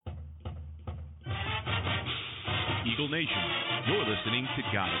Eagle Nation, you're listening to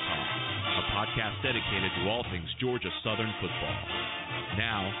Gotta Talk, a podcast dedicated to all things Georgia Southern football.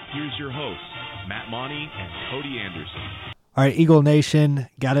 Now, here's your hosts, Matt Monty and Cody Anderson. All right, Eagle Nation,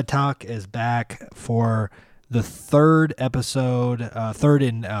 Gotta Talk is back for the third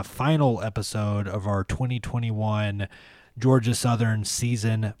and final episode of our 2021 Georgia Southern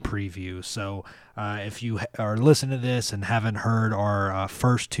season preview. So if you are listening to this and haven't heard our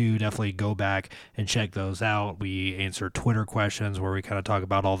first two, definitely go back and check those out. We answer Twitter questions where we kind of talk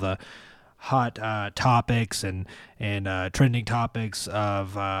about all the hot topics and trending topics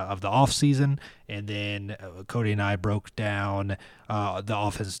of the off season, and then Cody and I broke down the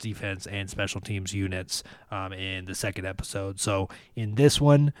offense, defense, and special teams units in the second episode. So in this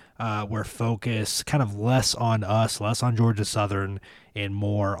one, we're focused kind of less on us, less on Georgia Southern, and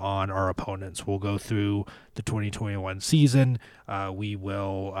more on our opponents. We'll go through the 2021 season. We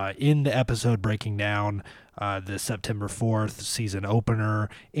will end the episode breaking down the September 4th season opener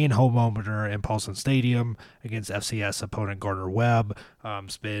and home opener in Paulson Stadium against FCS opponent Gardner-Webb.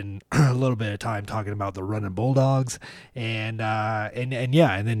 Spend a little bit of time talking about the Running Bulldogs, and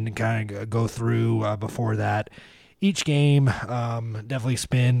then kind of go through before that each game. Definitely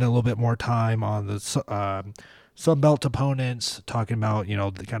spend a little bit more time on the Sunbelt opponents, talking about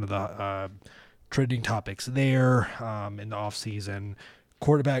the trending topics there in the off season.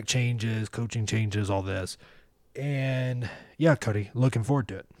 Quarterback changes, coaching changes, all this. And yeah, Cody, looking forward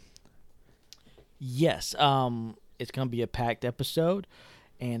to it. Yes, it's going to be a packed episode,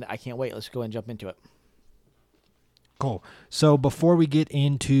 and I can't wait. Let's go and jump into it. Cool. So before we get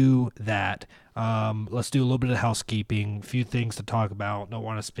into that, let's do a little bit of housekeeping, a few things to talk about. Don't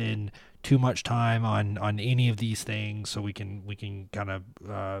want to spend too much time on any of these things, so we can kind of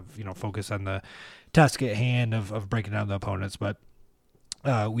focus on the task at hand of breaking down the opponents. But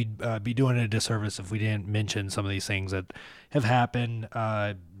we'd be doing a disservice if we didn't mention some of these things that have happened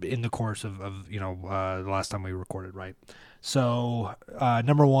in the course of the last time we recorded, right? So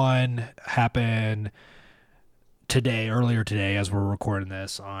number one happened earlier today, as we're recording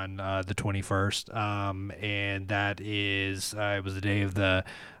this on the 21st, and that is it was the day of the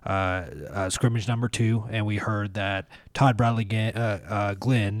scrimmage number 2, and we heard that Todd Bradley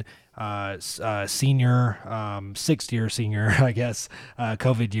Glenn, senior, sixth-year senior, I guess,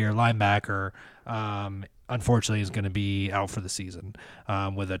 COVID year linebacker, unfortunately is going to be out for the season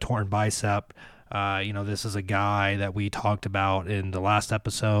with a torn bicep. This is a guy that we talked about in the last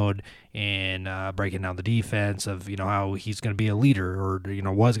episode in breaking down the defense of, how he's going to be a leader or,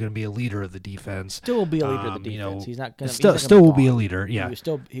 was going to be a leader of the defense. Still will be a leader of the defense. He's not going to still will be a leader.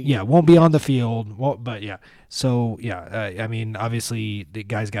 Yeah. Won't be on the field. But yeah. So yeah, obviously the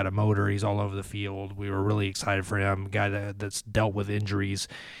guy's got a motor. He's all over the field. We were really excited for him. Guy that's dealt with injuries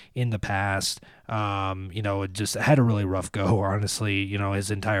in the past. It just had a really rough go, honestly, his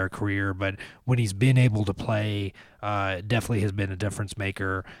entire career. But when he's been able to play, definitely has been a difference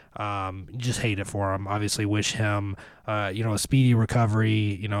maker. Just hate it for him. Obviously wish him, a speedy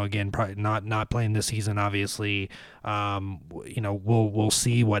recovery, again, probably not playing this season, obviously. We'll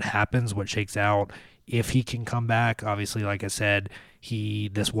see what happens, what shakes out. If he can come back, obviously, like I said,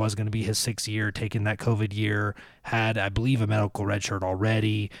 this was going to be his 6th year, taking that COVID year, had, I believe, a medical red shirt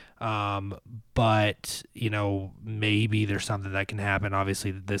already. But, maybe there's something that can happen.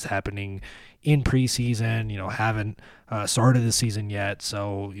 Obviously, this happening in preseason, haven't started the season yet.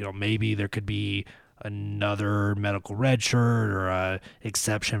 So, maybe there could be another medical red shirt or a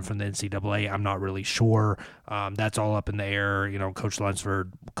exception from the NCAA. I'm not really sure. That's all up in the air. Coach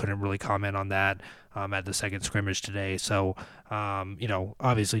Lunsford couldn't really comment on that at the second scrimmage today. So,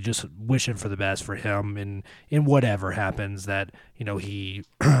 obviously just wishing for the best for him in whatever happens, that, he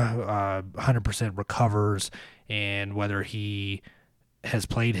 100% recovers, and whether he has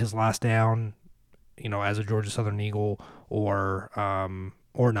played his last down, as a Georgia Southern Eagle or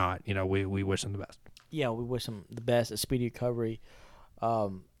not, we wish him the best. Yeah, we wish him the best, a speedy recovery.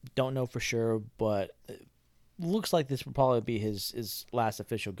 Don't know for sure, but it looks like this will probably be his last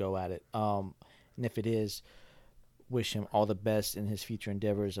official go at it. And if it is, wish him all the best in his future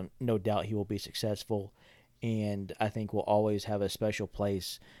endeavors. No doubt he will be successful, and I think will always have a special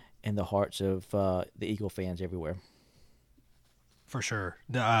place in the hearts of the Eagle fans everywhere. For sure.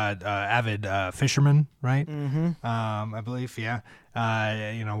 Avid fisherman, right? Mm-hmm. I believe, yeah.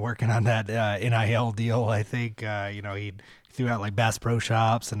 Working on that NIL deal, I think, he threw out like Bass Pro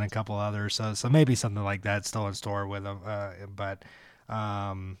Shops and a couple others. So maybe something like that still in store with him.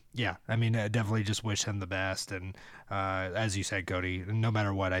 Definitely just wish him the best. And as you said, Cody, no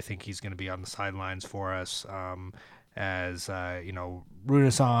matter what, I think he's going to be on the sidelines for us. rooting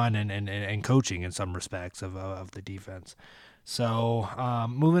us on and coaching in some respects of the defense. So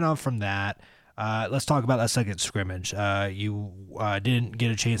moving on from that, let's talk about that second scrimmage. You didn't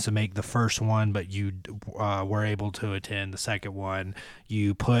get a chance to make the first one, but you were able to attend the second one.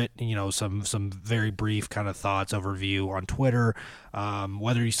 You put some very brief kind of thoughts overview on Twitter.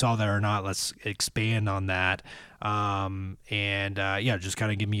 Whether you saw that or not, let's expand on that. Just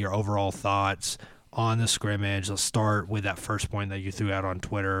kind of give me your overall thoughts on the scrimmage. Let's start with that first point that you threw out on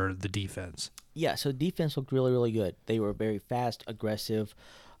Twitter, the defense. Yeah, so defense looked really, really good. They were very fast, aggressive.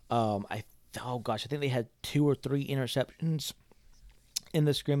 I think they had 2 or 3 interceptions in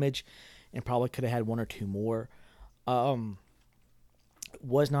the scrimmage and probably could have had 1 or 2 more.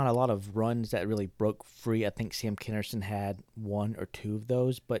 Was not a lot of runs that really broke free. I think Sam Kinnerson had 1 or 2 of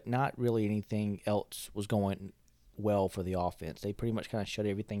those, but not really anything else was going well for the offense. They pretty much kind of shut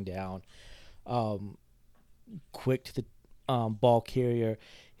everything down. Quick to the ball carrier.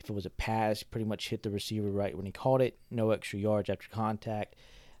 If it was a pass, pretty much hit the receiver right when he caught it. No extra yards after contact.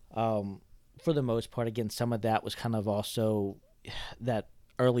 For the most part, again, some of that was kind of also that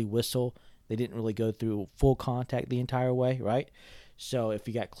early whistle. They didn't really go through full contact the entire way, right? So if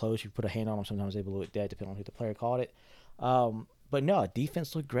you got close, you put a hand on them. Sometimes they blew it dead, depending on who the player caught it. But no,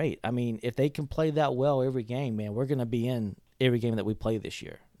 defense looked great. I mean, if they can play that well every game, man, we're going to be in every game that we play this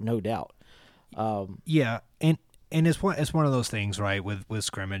year, no doubt. And it's one of those things, right, with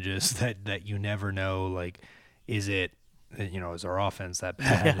scrimmages that you never know, like, is it, is our offense that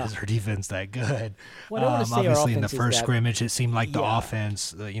bad? Yeah. Is our defense that good? Well, obviously, in the first scrimmage, it seemed like the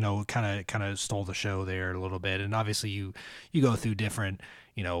offense, kind of stole the show there a little bit. And obviously, you go through different,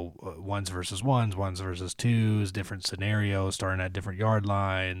 ones versus twos, different scenarios, starting at different yard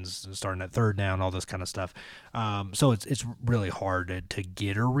lines, starting at third down, all this kind of stuff. So it's really hard to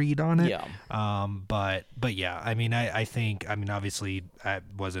get a read on it. Yeah. But yeah, I think obviously I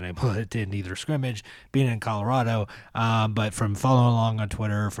wasn't able to attend either scrimmage being in Colorado. But from following along on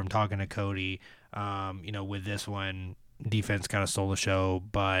Twitter, from talking to Cody, with this one, defense kind of stole the show.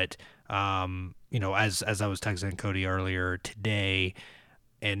 But as I was texting Cody earlier today,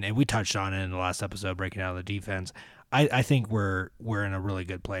 and we touched on it in the last episode, breaking down the defense, I think we're in a really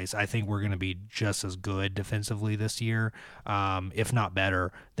good place. I think we're going to be just as good defensively this year, if not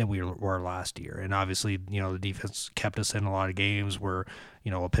better than we were last year. And obviously, the defense kept us in a lot of games. We're,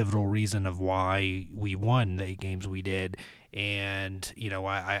 a pivotal reason of why we won the 8 games we did. And,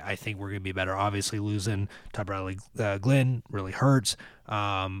 I think we're going to be better. Obviously, losing Todd Bradley Glenn really hurts.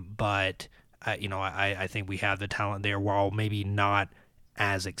 But I think we have the talent there, while maybe not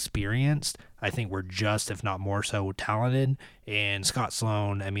as experienced. I think we're just, if not more so, talented. And Scott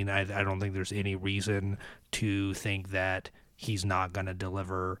Sloan, I don't think there's any reason to think that he's not going to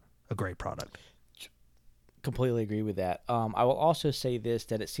deliver a great product. Completely agree with that. I will also say this,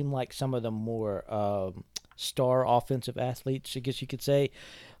 that it seemed like some of the more star offensive athletes, I guess you could say,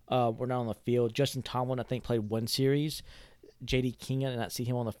 were not on the field. Justin Tomlin, I think, played 1 series. J.D. King, I did not see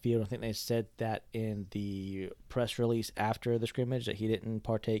him on the field. I think they said that in the press release after the scrimmage, that he didn't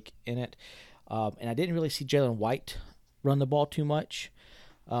partake in it. And I didn't really see Jalen White run the ball too much.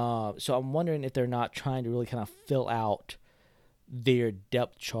 So I'm wondering if they're not trying to really kind of fill out their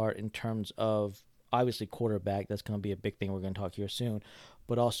depth chart in terms of, obviously, quarterback. That's going to be a big thing we're going to talk here soon.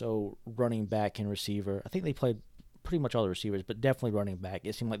 But also running back and receiver. I think they played pretty much all the receivers, but definitely running back.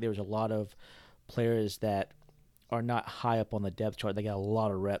 It seemed like there was a lot of players that are not high up on the depth chart. They got a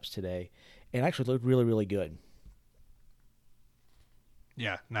lot of reps today and actually looked really, really good.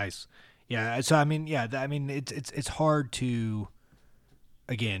 Yeah, nice. Yeah, so it's hard to,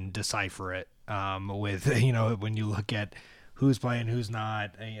 again, decipher it with when you look at who's playing, who's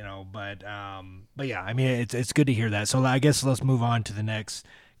not, but yeah, it's good to hear that. So I guess let's move on to the next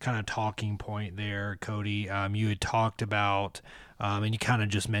kind of talking point there, Cody. You had talked about, and you kind of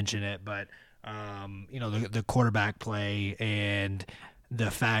just mentioned it, but the quarterback play and the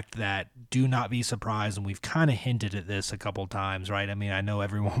fact that do not be surprised, and we've kind of hinted at this a couple times, right? I know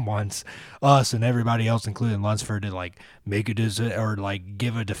everyone wants us and everybody else, including Lunsford, to make a decision or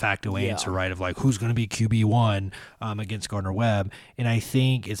give a de facto answer, right? Of who's going to be QB1 against Gardner Webb, and I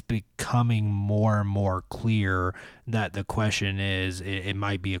think it's becoming more and more clear that the question is it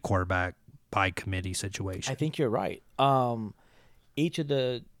might be a quarterback by committee situation. I think you're right. Each of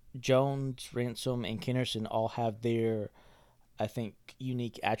the Jones, Ransom, and Kinnerson all have their, I think,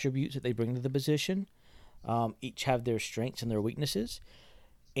 unique attributes that they bring to the position. Each have their strengths and their weaknesses.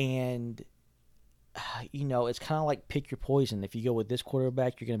 And, it's kind of like pick your poison. If you go with this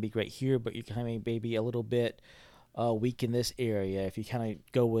quarterback, you're going to be great here, but you're kind of maybe a little bit weak in this area. If you kind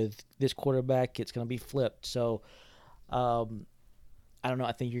of go with this quarterback, it's going to be flipped. So I don't know.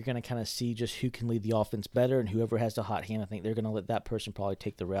 I think you're going to kind of see just who can lead the offense better, and whoever has the hot hand, I think they're going to let that person probably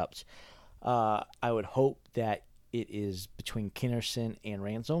take the reps. I would hope that it is between Kennerson and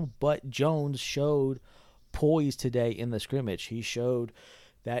Ransom, but Jones showed poise today in the scrimmage. He showed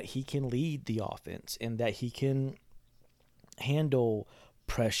that he can lead the offense and that he can handle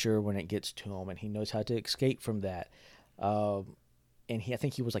pressure when it gets to him, and he knows how to escape from that. And I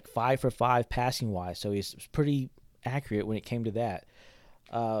think he was like 5 for 5 passing wise, so he's pretty accurate when it came to that.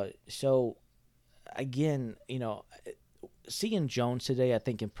 So again, seeing Jones today, I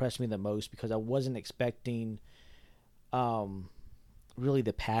think impressed me the most because I wasn't expecting really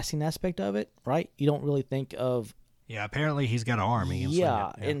the passing aspect of it, right? You don't really think of. Yeah, apparently he's got an arm.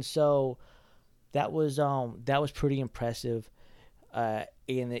 Yeah, and so that was pretty impressive. And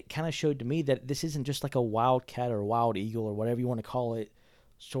it kind of showed to me that this isn't just like a wildcat or a wild eagle or whatever you want to call it,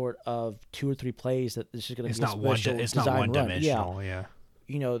 sort of 2 or 3 plays that this is going to be a special it's design not one run. dimensional. Yeah.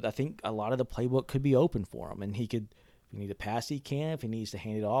 I think a lot of the playbook could be open for him, and he could. If he needs to pass, he can. If he needs to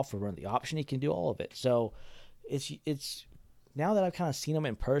hand it off or run the option, he can do all of it. So, it's now that I've kind of seen him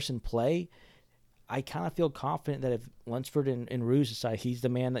in person play, I kind of feel confident that if Lunsford and Ruse decide he's the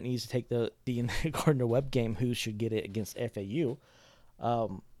man that needs to take the Gardner-Webb game, who should get it against FAU.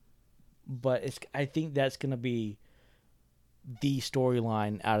 But I think that's going to be the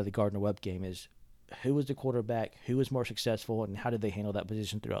storyline out of the Gardner-Webb game is who was the quarterback, who was more successful, and how did they handle that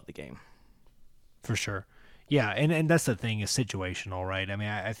position throughout the game. For sure. Yeah, and that's the thing, is situational, right? I mean,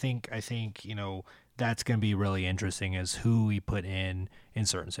 I think that's going to be really interesting is who we put in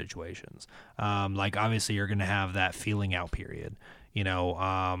certain situations. Like, obviously, you're going to have that feeling out period.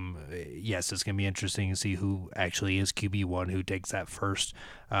 Yes, it's going to be interesting to see who actually is QB1, who takes that first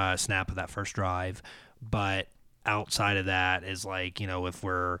snap of that first drive. But outside of that is like, if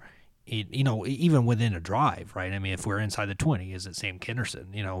we're, even within a drive, right? I mean, if we're inside the 20, is it Sam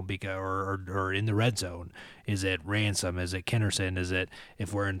Kennerson, because, or in the red zone, is it Ransom? Is it Kennerson? Is it,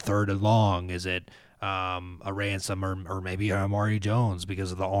 if we're in 3rd and long, is it a Ransom or maybe Amari Jones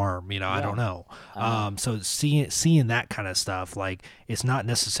because of the arm? I don't know. So seeing that kind of stuff, like, it's not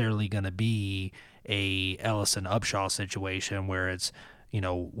necessarily going to be a Ellison Upshaw situation where it's,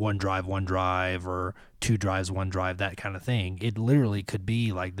 1 drive, or 2 drives, 1 drive, that kind of thing. It literally could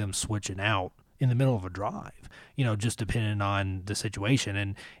be like them switching out in the middle of a drive, just depending on the situation.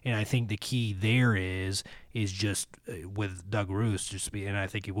 And I think the key there is just with Doug Ruse, and I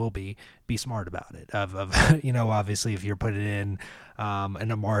think he will be smart about it. Obviously if you're putting in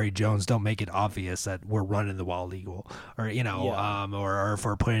an Amari Jones, don't make it obvious that we're running the Wild Eagle, or or if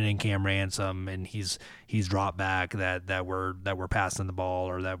we're putting in Cam Ransom and he's dropped back, that we're passing the ball,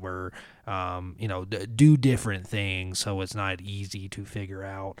 or that we're do different things so it's not easy to figure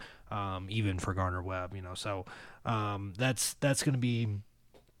out, even for Gardner-Webb. So that's going to be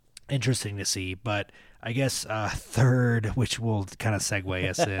interesting to see. But I guess third, which will kind of segue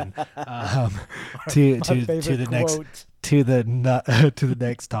us in to the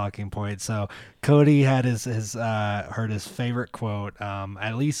next talking point. So Cody had his heard his favorite quote,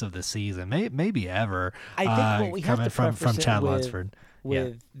 at least of the season, maybe ever. I think what we have coming to from Chad Lunsford.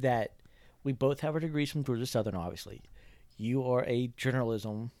 With that, we both have our degrees from Georgia Southern. Obviously, you are a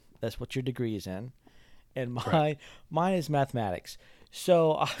journalism. That's what your degree is in, and mine is mathematics.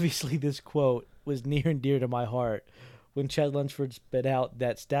 So obviously, this quote was near and dear to my heart when Chad Lunsford spit out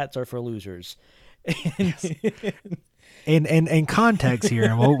that stats are for losers. And context here,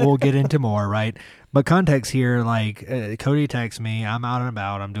 and we'll get into more, right? But context here, like Cody texts me, I'm out and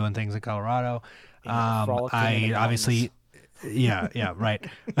about, I'm doing things in Colorado. I obviously, yeah, right.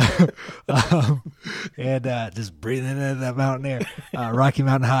 And just breathing in that mountain air, Rocky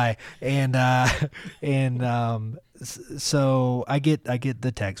Mountain High, and so I get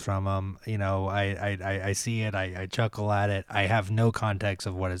the text from him. I see it. I chuckle at it. I have no context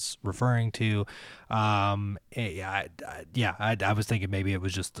of what it's referring to. I was thinking maybe it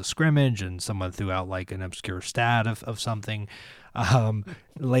was just the scrimmage and someone threw out like an obscure stat of something.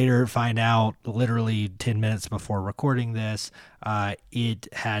 Later find out, literally 10 minutes before recording this, it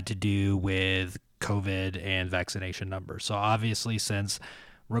had to do with COVID and vaccination numbers. So obviously, since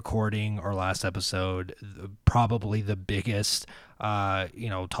recording our last episode, probably the biggest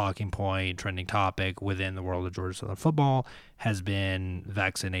talking point, trending topic within the world of Georgia Southern football has been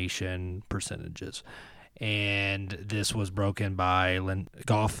vaccination percentages. And this was broken by Lindsey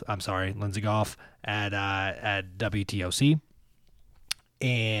Goff at WTOC.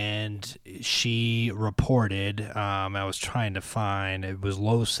 and she reported, I was trying to find, it was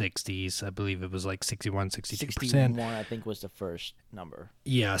low 60s. I believe it was like 61, 62%. 61, I think, was the first number.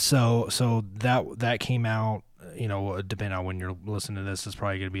 Yeah, so that came out, depending on when you're listening to this, it's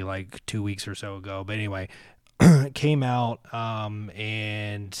probably going to be like 2 weeks or so ago. But anyway, it came out,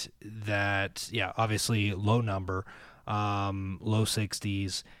 and that, yeah, obviously low number, low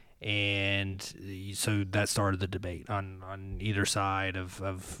 60s. And so that started the debate on either side of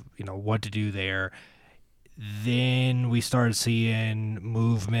what to do there. Then we started seeing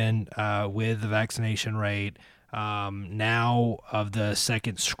movement with the vaccination rate. Now of the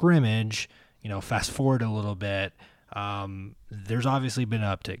second scrimmage, fast forward a little bit, there's obviously been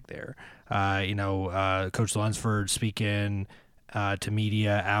an uptick there. Coach Lunsford speaking to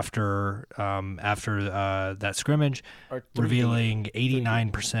media after that scrimmage, revealing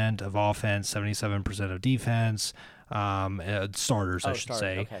 89% of offense, 77% of defense, starters, I should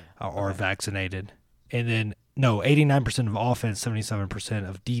say, okay. are vaccinated. And then, 89% of offense, 77%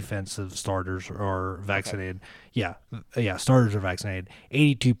 of defensive starters are vaccinated. Okay. Yeah, starters are vaccinated.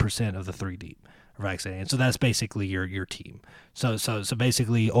 82% of the 3 deep are vaccinated. So that's basically your team. So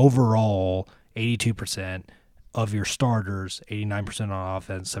basically, overall, 82% of your starters, 89% on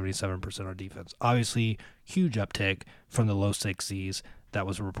offense, 77% on defense. Obviously, huge uptick from the low 60s that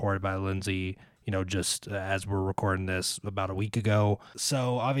was reported by Lindsay, just as we're recording this about a week ago.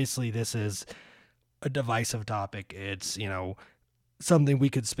 So obviously this is a divisive topic. It's, something we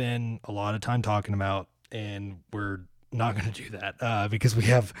could spend a lot of time talking about, and we're not going to do that because we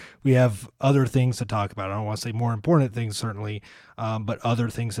have other things to talk about. I don't want to say more important things, certainly, but other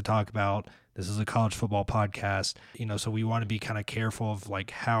things to talk about. This is a college football podcast, so we want to be kind of careful of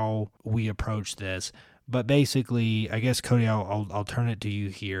like how we approach this. But basically, I guess, Cody, I'll turn it to you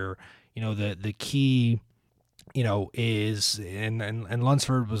here. The key, is, and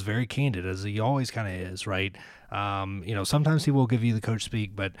Lunsford was very candid, as he always kind of is, right? Sometimes he will give you the coach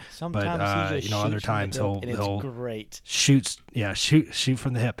speak, but other times he'll great. shoot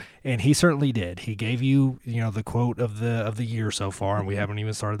from the hip, and he certainly did. He gave you the quote of the year so far, and we haven't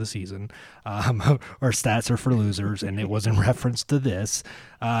even started the season. Our stats are for losers, and it was in reference to this.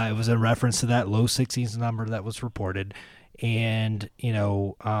 It was in reference to that low 60s number that was reported, and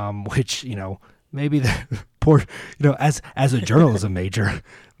which maybe the poor, as a journalism major,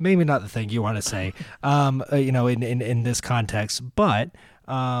 maybe not the thing you want to say, in this context, but,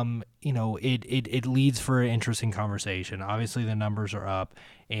 it leads for an interesting conversation. Obviously the numbers are up,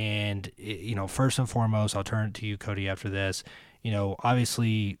 and, first and foremost, I'll turn it to you, Cody, after this.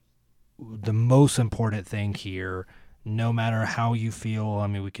 Obviously the most important thing here, no matter how you feel, I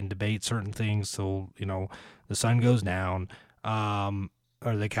mean, we can debate certain things till, the sun goes down,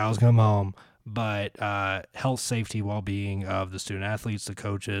 or the cows come home, but health, safety, well-being of the student athletes, the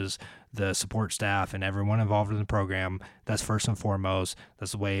coaches, the support staff, and everyone involved in the program, that's first and foremost.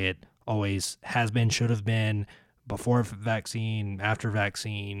 That's the way it always has been, should have been, before vaccine, after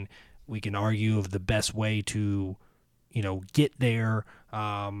vaccine. We can argue of the best way to, get there,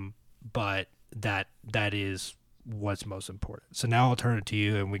 but that is what's most important. So now I'll turn it to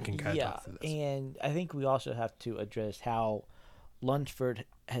you, and we can kind of talk through this. And I think we also have to address how Lunsford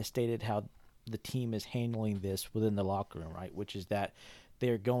has stated how the team is handling this within the locker room, right? Which is that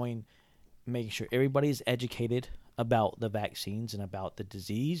they're making sure everybody's educated about the vaccines and about the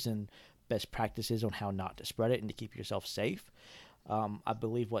disease and best practices on how not to spread it and to keep yourself safe. I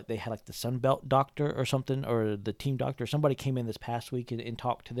believe they had like the Sunbelt doctor or something, or the team doctor. Somebody came in this past week and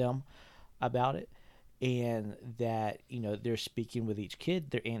talked to them about it, and that they're speaking with each kid,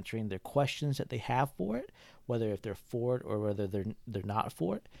 they're answering their questions that they have for it, whether if they're for it or whether they're not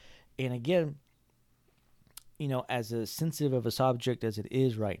for it. And again, as a sensitive of a subject as it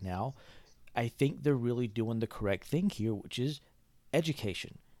is right now, I think they're really doing the correct thing here, which is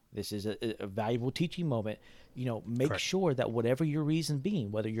education. This is a valuable teaching moment. Make Correct. Sure that whatever your reason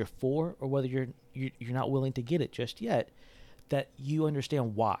being, whether you're for or whether you're not willing to get it just yet, that you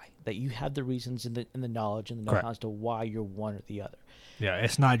understand why, that you have the reasons and the knowledge and the know-how as to why you're one or the other. Yeah,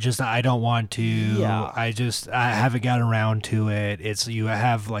 it's not just I don't want to. Yeah. I haven't gotten around to it. It's you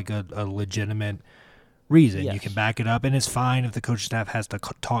have like a legitimate reason. Yes. You can back it up, and it's fine if the coaching staff has to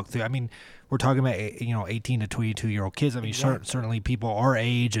talk through. I mean, we're talking about 18 to 22-year-old kids. I mean, Exactly. Certainly people our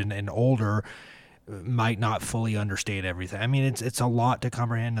age and older might not fully understand everything. I mean, it's a lot to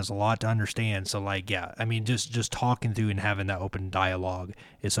comprehend. There's a lot to understand. So just talking through and having that open dialogue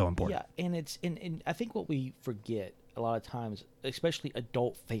is so important. Yeah, and I think what we forget a lot of times, especially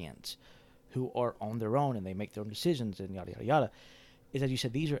adult fans who are on their own and they make their own decisions and yada, yada, yada, is, as you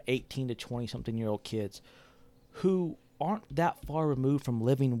said, these are 18 to 20-something-year-old kids who aren't that far removed from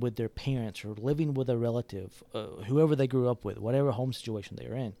living with their parents or living with a relative, whoever they grew up with, whatever home situation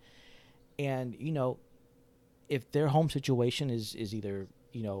they're in. And, if their home situation is either,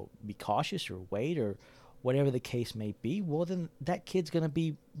 be cautious or wait or whatever the case may be, well, then that kid's going to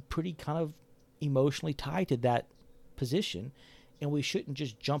be pretty kind of emotionally tied to that position. And we shouldn't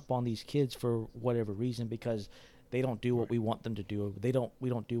just jump on these kids for whatever reason because they don't do what we want them to do. We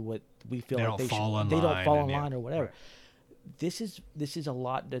don't do what we feel like they should. They don't fall in line or whatever. Right. This is a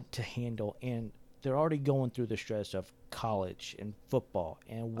lot to handle, and they're already going through the stress of college and football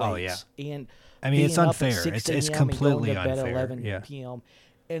and weights. Oh, yeah. And I mean, it's unfair. It's completely unfair. At 11 p.m.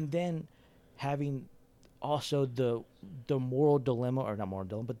 And then having also the moral dilemma, or not moral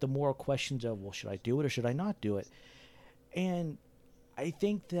dilemma, but the moral questions of, well, should I do it or should I not do it? And I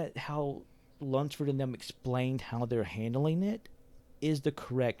think that how Lunsford and them explained how they're handling it is the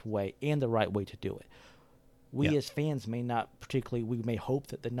correct way and the right way to do it. We as fans may not particularly, we may hope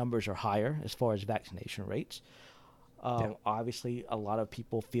that the numbers are higher as far as vaccination rates. Obviously, a lot of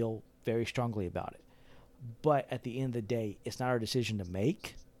people feel very strongly about it. But at the end of the day, it's not our decision to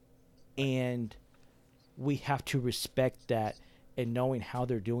make. And we have to respect that. And knowing how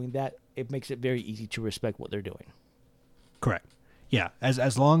they're doing that, it makes it very easy to respect what they're doing. Correct. Yeah,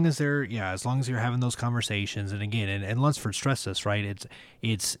 as long as you're having those conversations, and again, and Lunsford stressed this, right?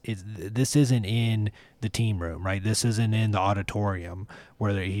 It's this isn't in the team room, right? This isn't in the auditorium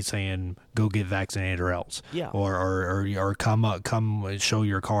where he's saying go get vaccinated or else, or come show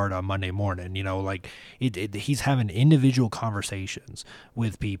your card on Monday morning. He's having individual conversations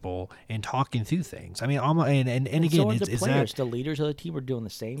with people and talking through things. I mean, and again, so are the players, the leaders of the team are doing the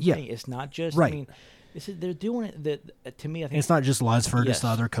same thing. It's not just right. I mean, they're doing it. To me, I think it's not just Lunsford; it's the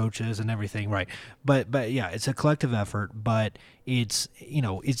other coaches and everything, right? But yeah, it's a collective effort. But it's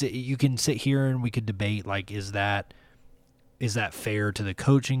you can sit here and we could debate like, is that fair to the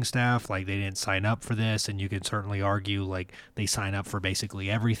coaching staff? Like they didn't sign up for this, and you can certainly argue like they sign up for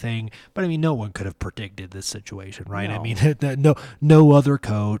basically everything. But I mean, no one could have predicted this situation, right? No. I mean, no other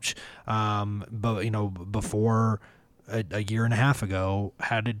coach, but before. A year and a half ago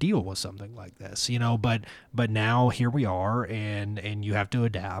had to deal with something like this, but now here we are, and you have to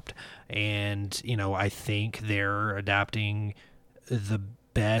adapt. And, I think they're adapting the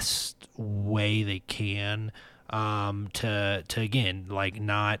best way they can, to again, like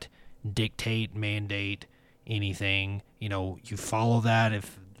not dictate, mandate anything. You follow that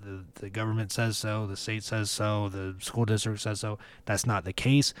if the government says so, the state says so, the school district says so. That's not the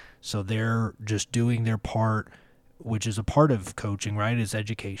case. So they're just doing their part, which is a part of coaching, right, is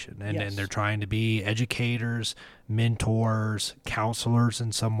education. And they're trying to be educators, mentors, counselors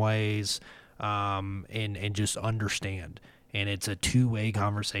in some ways, and just understand. And it's a two-way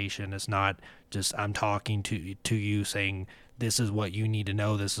conversation. It's not just I'm talking to you saying this is what you need to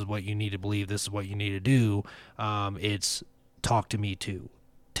know, this is what you need to believe, this is what you need to do. It's talk to me too.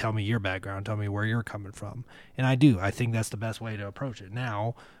 Tell me your background. Tell me where you're coming from. And I think that's the best way to approach it.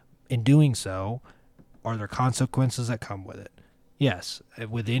 Now, in doing so, are there consequences that come with it? Yes.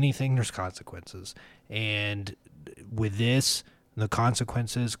 With anything, there's consequences. And with this, the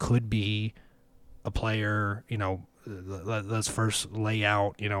consequences could be a player, let's first lay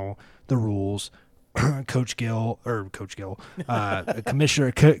out, the rules. Commissioner Gill, in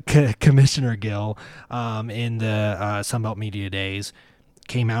the Sunbelt Media Days,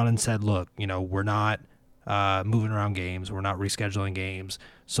 came out and said, look, we're not moving around games. We're not rescheduling games.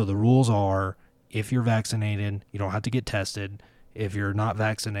 So the rules are, if you're vaccinated, you don't have to get tested. If you're not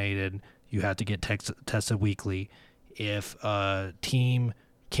vaccinated, you have to get tested weekly. If a team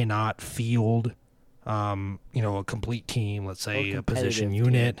cannot field, a complete team, let's say a position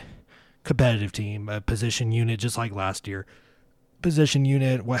unit, competitive team, a position unit, just like last year, position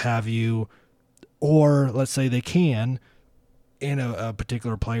unit, what have you, or let's say they can, in a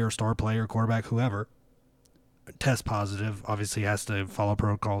particular player, star player, quarterback, whoever, test positive, obviously has to follow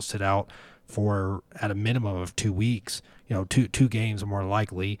protocols, sit out for at a minimum of 2 weeks, two games more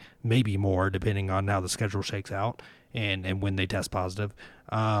likely, maybe more, depending on how the schedule shakes out and when they test positive.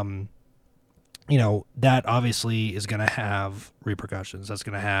 That obviously is going to have repercussions. That's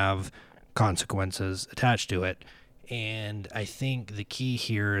going to have consequences attached to it. And I think the key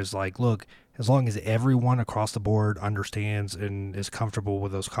here is like, look, as long as everyone across the board understands and is comfortable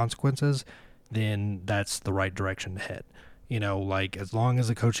with those consequences, then that's the right direction to head. As long as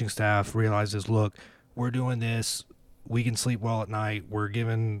the coaching staff realizes, look, we're doing this, we can sleep well at night, we're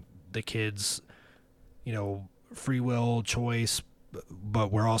giving the kids, free will, choice,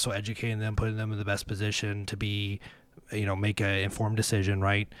 but we're also educating them, putting them in the best position to be, make an informed decision,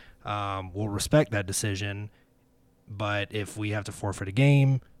 right? We'll respect that decision, But if we have to forfeit a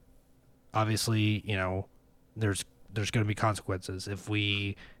game, obviously, there's going to be consequences. If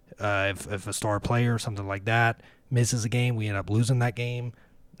we if a star player or something like that misses a game, we end up losing that game,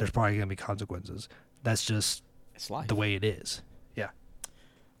 there's probably going to be consequences. That's just It's life. the way it is. Yeah.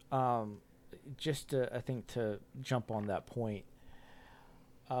 Just to, I think, to jump on that point,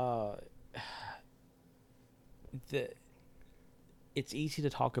 it's easy to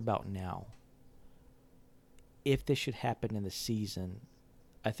talk about now. If this should happen in the season,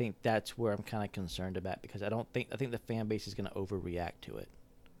 I think that's where I'm kind of concerned about, because I think the fan base is going to overreact to it.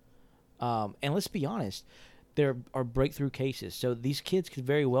 And let's be honest, there are breakthrough cases. So these kids could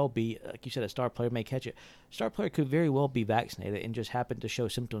very well be, like you said, a star player may catch it. Star player could very well be vaccinated and just happen to show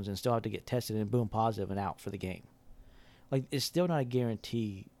symptoms and still have to get tested and boom, positive and out for the game. Like, it's still not a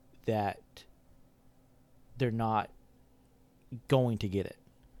guarantee that they're not going to get it.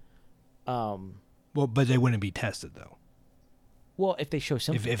 Well, but they wouldn't be tested though. Well, if they show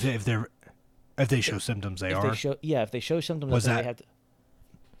symptoms, if they show symptoms, they if are. if they show symptoms, Was then that- they have to.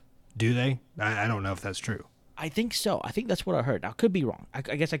 Do they? I don't know if that's true. I think so. I think that's what I heard. Now, I could be wrong. I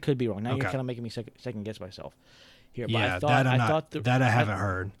guess I could be wrong. Now you're Okay. kind of making me second guess myself here. But Yeah, I thought, that I'm I not. thought That I haven't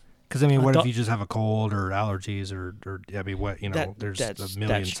heard. Because I mean, what thought- if you just have a cold or allergies or I mean, what there's that's- a million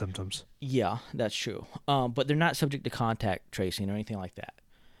that's- symptoms. Yeah, that's true. But they're not subject to contact tracing or anything like that.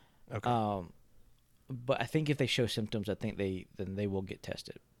 Okay. But I think if they show symptoms, I think they will get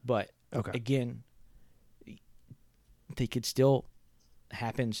tested. But Okay. again, they could still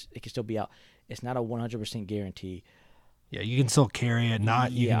happens. It could still be out. It's not a 100% guarantee. Yeah, you can still carry it. You can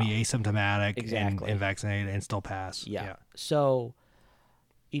be Yeah. asymptomatic Exactly. and vaccinated and still pass. Yeah. So,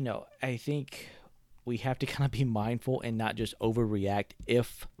 I think we have to kind of be mindful and not just overreact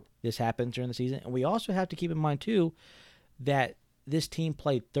if this happens during the season. And we also have to keep in mind, too, that this team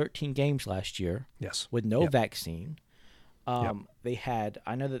played 13 games last year Yes. with no Yep. vaccine. Yep. They had,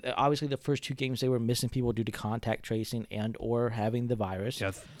 I know that obviously the first two games they were missing people due to contact tracing and or having the virus.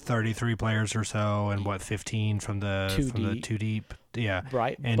 Yeah, 33 players or so, and 15 from the Deep. two deep. Yeah,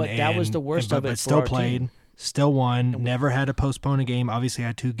 Right, but that was the worst of it But for still our played, team. still won. Never had to postpone a game. Obviously,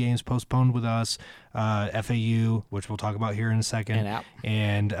 had 2 games postponed with us. FAU, which we'll talk about here in a second, And App.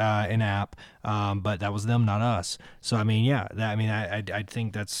 and an app. But that was them, not us. So I mean, yeah, I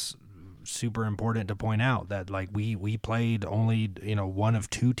think that's super important to point out that like we played only one of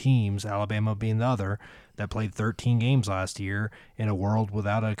 2 teams, Alabama being the other, that played 13 games last year in a world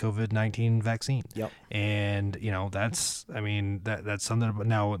without a COVID-19 vaccine. Yep. And that's that's something.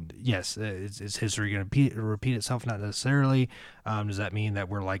 Now, yes, is history going to repeat itself? Not necessarily. Does that mean that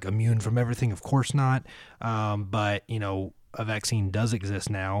we're like immune from everything? Of course not. But a vaccine does exist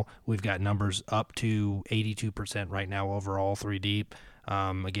now. We've got numbers up to 82% right now overall, 3 deep.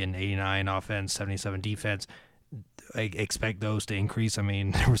 Again, 89 offense, 77 defense. I expect those to increase. I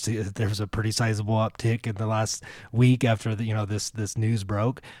mean, there was a pretty sizable uptick in the last week after this news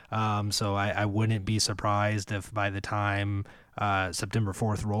broke. So I wouldn't be surprised if by the time September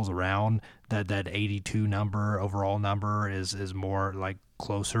 4th rolls around, that 82 overall number is more like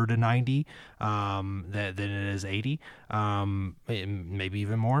closer to 90 than it is 80, maybe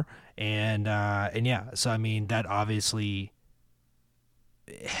even more. And yeah, so I mean that obviously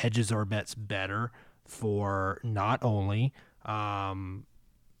hedges our bets better for not only the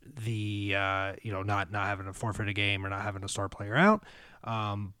not having to forfeit a game or not having a star player out,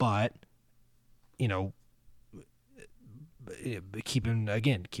 but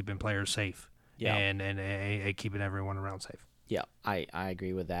keeping players safe. Yeah. and keeping everyone around safe. Yeah, I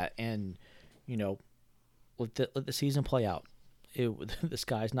agree with that. And, let the season play out. The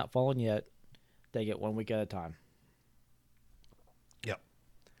sky's not falling yet. Take it 1 week at a time. Yep.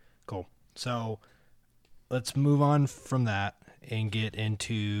 Cool. So let's move on from that and get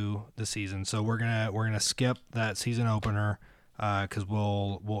into the season. So we're gonna skip that season opener because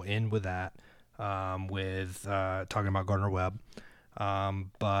we'll end with that with talking about Gardner-Webb.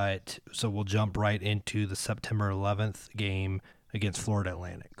 But so we'll jump right into the September 11th game against Florida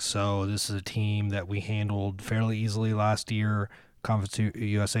Atlantic. So this is a team that we handled fairly easily last year. Conference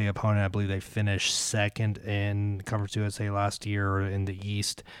USA opponent, I believe they finished second in Conference USA last year in the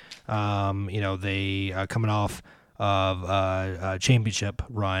East. They coming off of a championship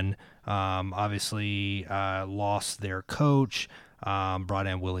run. Obviously lost their coach. Brought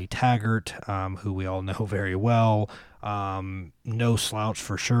in Willie Taggart, who we all know very well. No slouch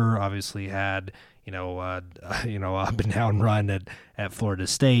for sure. Obviously had up and down run at Florida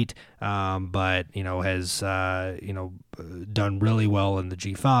State, but has done really well in the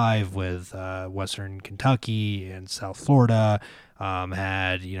G5 with Western Kentucky and South Florida.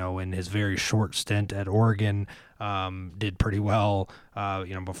 had, in his very short stint at Oregon, did pretty well,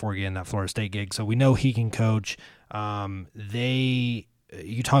 before getting that Florida State gig. So we know he can coach. You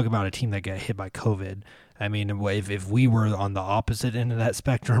talk about a team that got hit by COVID. I mean, if we were on the opposite end of that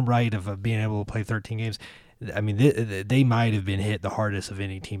spectrum, right, of being able to play 13 games, I mean, they might have been hit the hardest of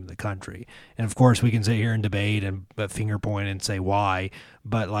any team in the country. And, of course, we can sit here and debate and finger point and say why.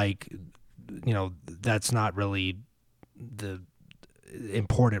 But, that's not really the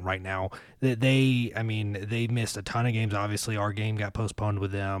important right now. They missed a ton of games. Obviously, our game got postponed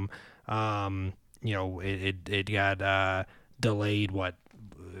with them. It got delayed,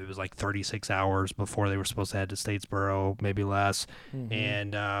 it was like 36 hours before they were supposed to head to Statesboro, maybe less.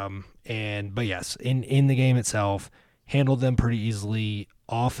 But yes, in the game itself, handled them pretty easily.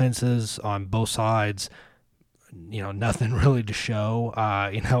 Offenses on both sides, nothing really to show.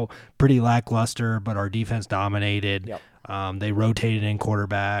 Pretty lackluster, but our defense dominated. Yep. They rotated in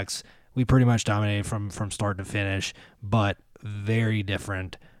quarterbacks. We pretty much dominated from start to finish, but very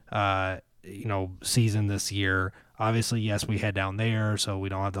different, season this year. Obviously, yes, we head down there, so we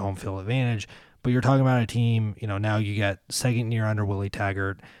don't have the home field advantage. But you're talking about a team, now you got second year under Willie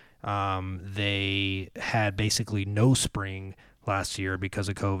Taggart. They had basically no spring last year because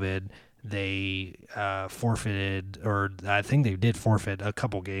of COVID. They forfeited, or I think they did forfeit a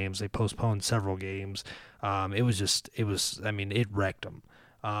couple games. They postponed several games. It wrecked them.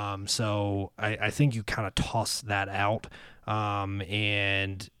 So I think you kind of toss that out.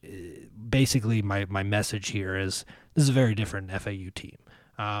 And basically my message here is this is a very different FAU team.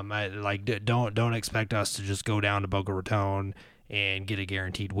 Don't expect us to just go down to Boca Raton and get a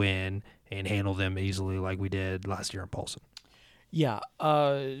guaranteed win and handle them easily like we did last year in Paulson. Yeah.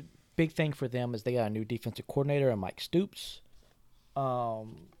 Big thing for them is they got a new defensive coordinator and Mike Stoops. So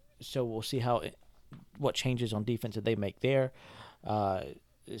we'll see what changes on defense that they make there.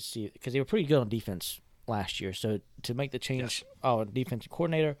 See, because they were pretty good on defense last year. So to make the change, defensive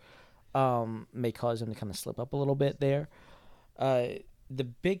coordinator may cause them to kind of slip up a little bit there. The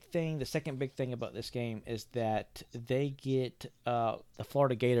second big thing about this game is that they get the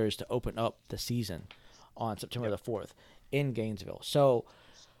Florida Gators to open up the season on September the 4th in Gainesville. So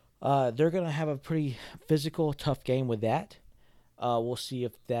they're going to have a pretty physical, tough game with that. We'll see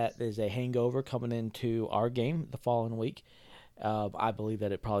if that is a hangover coming into our game the following week. I believe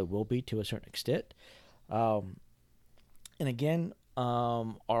that it probably will be to a certain extent. And again,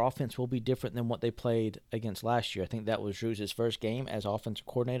 our offense will be different than what they played against last year. I think that was Drew's first game as offensive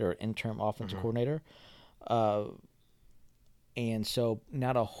coordinator or interim offensive coordinator. And so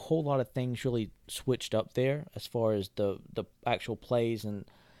not a whole lot of things really switched up there as far as the actual plays and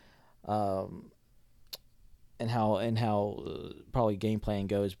how probably game plan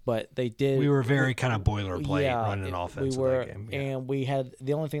goes, but they did. We were very kind of boilerplate running an offense. We were, in that game. And we had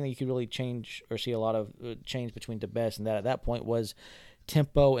the only thing that you could really change or see a lot of change between the best and that at that point was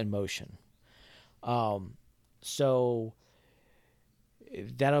tempo and motion. So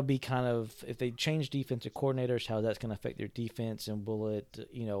that'll be kind of, if they change defensive coordinators, how that's going to affect their defense, and will it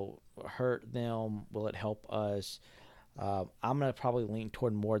hurt them? Will it help us? I'm going to probably lean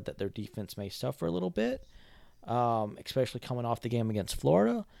toward more that their defense may suffer a little bit. Especially coming off the game against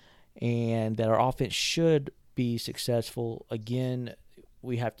Florida, and that our offense should be successful. Again,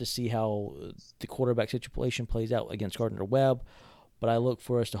 we have to see how the quarterback situation plays out against Gardner-Webb, but I look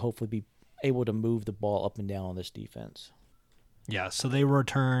for us to hopefully be able to move the ball up and down on this defense. Yeah, so they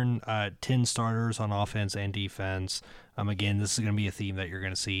return 10 starters on offense and defense. Again, this is going to be a theme that you're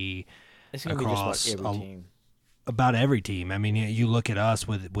going to see across just about every team. About every team. I mean, you look at us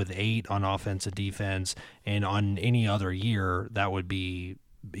with 8 on offense and defense, and on any other year, that would be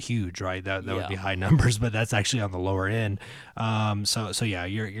huge, right? That would be high numbers, but that's actually on the lower end. So yeah,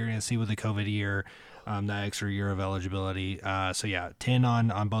 you're going to see with the COVID year, that extra year of eligibility. 10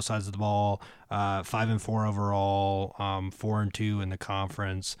 on both sides of the ball, 5-4 overall, 4-2 in the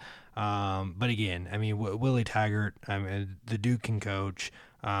conference. But again, I mean, Willie Taggart, the dude can coach.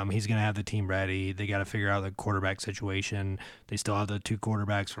 He's going to have the team ready. They got to figure out the quarterback situation. They still have the 2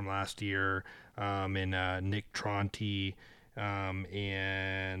 quarterbacks from last year, in Nick Tronti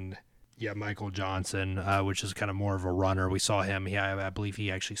and Michael Johnson, which is kind of more of a runner. We saw him. I believe he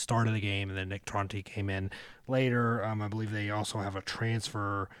actually started the game, and then Nick Tronti came in later. I believe they also have a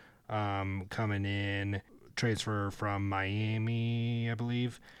transfer coming in. Transfer from Miami, I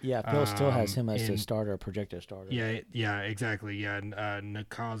believe. Yeah, Phil still has him as his starter, projected starter. Yeah, exactly. Yeah,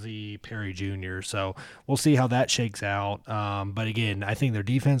 Nakazi Perry Jr. So we'll see how that shakes out. But again, I think their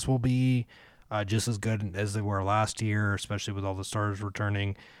defense will be just as good as they were last year, especially with all the starters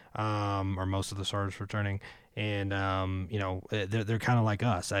returning, or most of the starters returning. And, they're kind of like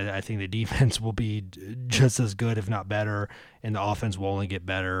us. I think the defense will be just as good, if not better, and the offense will only get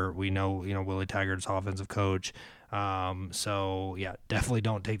better. We know, Willie Taggart's offensive coach. So, yeah, definitely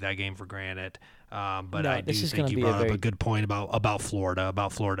don't take that game for granted. But I do think you brought up a good point about Florida,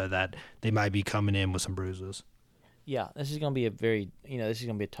 that they might be coming in with some bruises. Yeah, this is going to be this is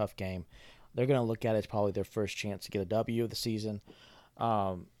going to be a tough game. They're going to look at it as probably their first chance to get a W of the season.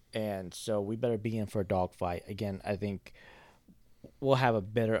 And so we better be in for a dogfight. Again, I think we'll have a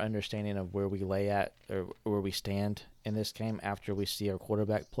better understanding of where we lay at or where we stand in this game after we see our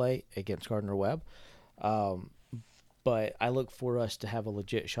quarterback play against Gardner-Webb. But I look for us to have a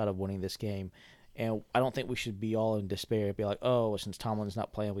legit shot of winning this game. And I don't think we should be all in despair and be like, oh, since Tomlin's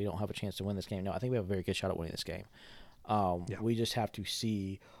not playing, we don't have a chance to win this game. No, I think we have a very good shot at winning this game. We just have to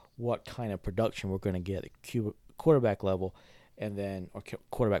see what kind of production we're going to get at quarterback level and then or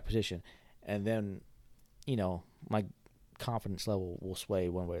quarterback position. And then, my confidence level will sway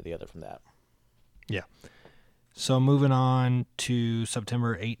one way or the other from that. Yeah. So moving on to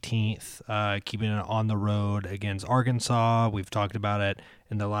September 18th, keeping it on the road against Arkansas. We've talked about it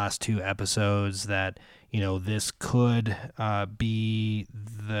in the last 2 episodes that, this could be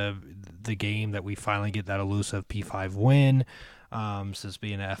the game that we finally get that elusive P5 win, since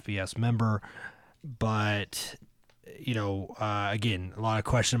being an FBS member. But, again, a lot of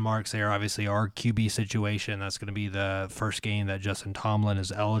question marks there. Obviously, our QB situation, that's going to be the first game that Justin Tomlin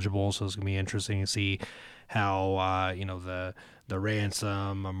is eligible, so it's going to be interesting to see how the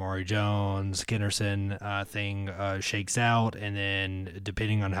Ransom, Amari Jones, Kennerson thing shakes out, and then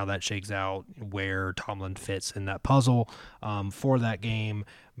depending on how that shakes out, where Tomlin fits in that puzzle for that game.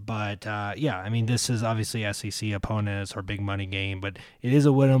 But this is obviously SEC opponent. It's our big money game, but it is a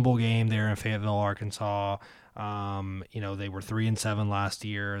winnable game there in Fayetteville, Arkansas. They were 3-7 last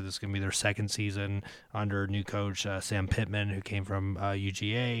year. This is going to be their second season under new coach Sam Pittman, who came from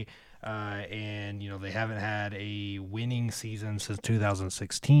UGA. They haven't had a winning season since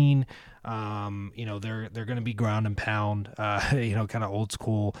 2016. They're going to be ground and pound, kind of old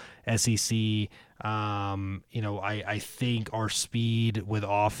school SEC. I think our speed with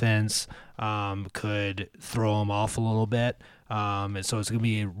offense could throw them off a little bit. And so it's going to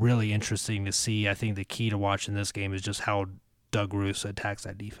be really interesting to see. I think the key to watching this game is just how Doug Roos attacks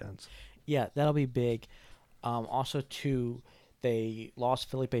that defense. Yeah, that'll be big. Also, too, they lost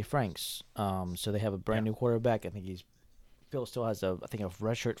Felipe Franks, so they have a brand new quarterback. I think Phil still has a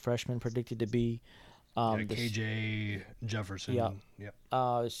redshirt freshman predicted to be. KJ Jefferson. Yeah. Yep.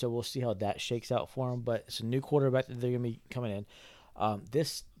 So we'll see how that shakes out for him. But it's a new quarterback that they're going to be coming in.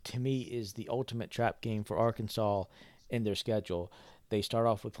 This, to me, is the ultimate trap game for Arkansas in their schedule. They start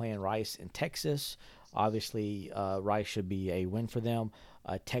off with playing Rice in Texas. Obviously, Rice should be a win for them.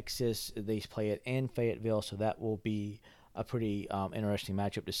 Texas, they play it in Fayetteville, so that will be a pretty interesting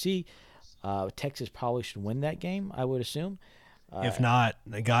matchup to see. Texas probably should win that game, I would assume. If not,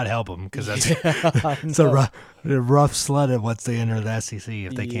 God help them, because it's a rough sled of what's the enter of the SEC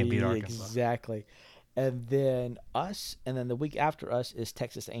if they can't beat Arkansas. Exactly. And then the week after us is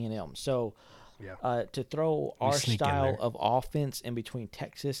Texas A&M. So to throw our style of offense in between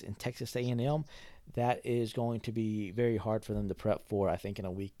Texas and Texas A&M, that is going to be very hard for them to prep for, I think, in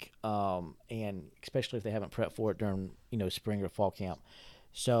a week, and especially if they haven't prepped for it during spring or fall camp.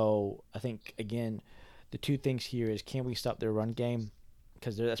 So I think, again, the two things here is, can we stop their run game?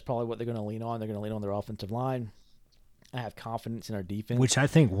 Because that's probably what they're going to lean on. They're going to lean on their offensive line. I have confidence in our defense, which I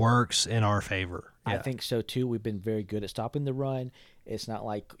think works in our favor. Yeah. I think so too. We've been very good at stopping the run. It's not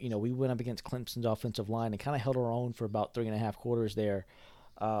like we went up against Clemson's offensive line and kind of held our own for about 3.5 quarters there.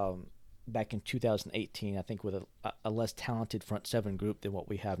 Back in 2018, I think, with a less talented front seven group than what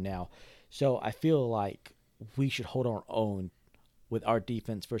we have now. So I feel like we should hold our own with our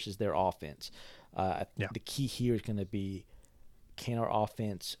defense versus their offense. The key here is going to be, can our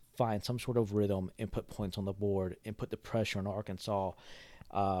offense find some sort of rhythm and put points on the board and put the pressure on Arkansas?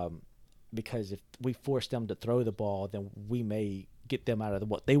 Because if we force them to throw the ball, then we may get them out of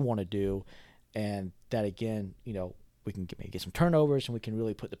what they want to do. And that, again, we can get some turnovers, and we can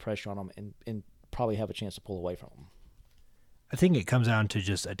really put the pressure on them and probably have a chance to pull away from them. I think it comes down to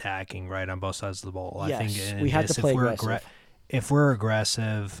just attacking, right, on both sides of the ball. Yes, I think we have to play aggressive. If we're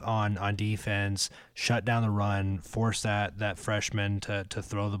aggressive on defense, shut down the run, force that freshman to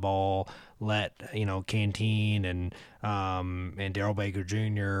throw the ball, let Canteen and Daryl Baker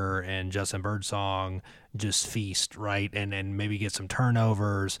Jr. and Justin Birdsong just feast, right, and maybe get some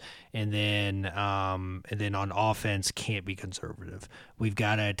turnovers, and then on offense can't be conservative. We've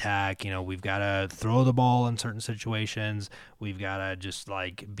got to attack. We've got to throw the ball in certain situations. We've got to just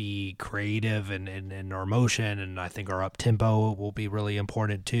be creative in our motion, and I think our up tempo will be really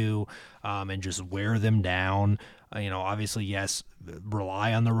important too, and just wear them down. Obviously, yes,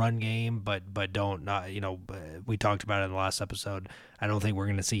 rely on the run game, but don't we talked about it in the last episode. I don't think we're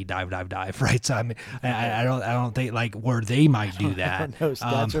going to see dive, right? So I don't think where they might do that. No,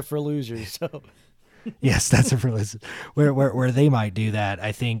 stats are for losers. So yes, that's for losers. Where they might do that,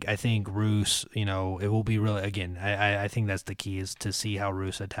 I think Roos, it will be really, again, I think that's the key, is to see how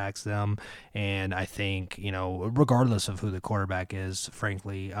Roos attacks them, and I think regardless of who the quarterback is,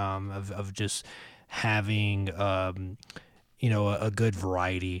 frankly, of just having a good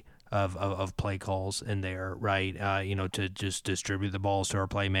variety of play calls in there, right? To just distribute the balls to our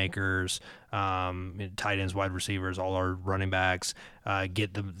playmakers, tight ends, wide receivers, all our running backs,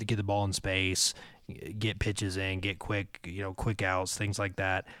 get the ball in space, get pitches in, get quick outs, things like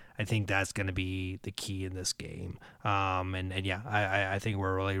that. I think that's going to be the key in this game. I think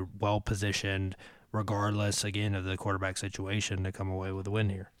we're really well positioned, regardless, again, of the quarterback situation, to come away with a win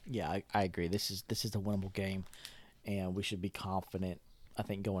here. Yeah, I agree. This is a winnable game, and we should be confident, I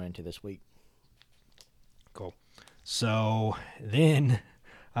think, going into this week. Cool. So then,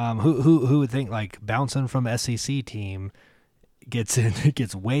 who would think bouncing from SEC team gets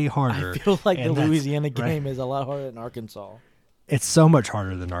way harder? I feel like the Louisiana game is a lot harder than Arkansas. It's so much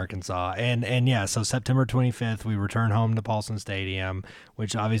harder than Arkansas. And yeah, so September 25th, we return home to Paulson Stadium,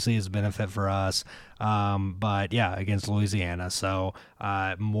 which obviously is a benefit for us. But yeah, against Louisiana. So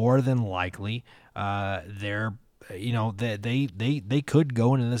more than likely, they could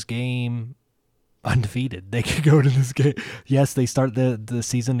go into this game undefeated. They could go into this game. Yes, they start the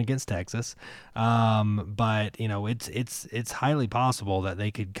season against Texas. But it's highly possible that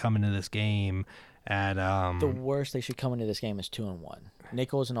they could come into this game at the worst they should come into this game is 2-1.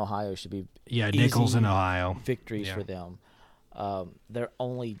 Nicholls and Ohio should be Nicholls and Ohio victories for them. Their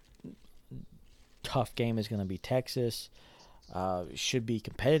only tough game is going to be Texas. Should be a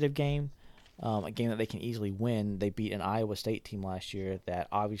competitive game, a game that they can easily win. They beat an Iowa State team last year that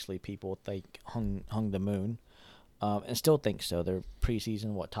obviously people think hung the moon, and still think so. They're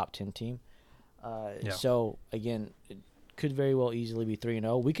preseason top 10 team. So again, it could very well easily be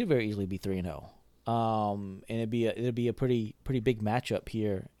 3-0. We could very easily be 3-0. And it'd be a pretty big matchup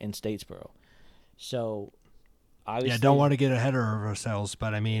here in Statesboro. So obviously, don't want to get ahead of ourselves,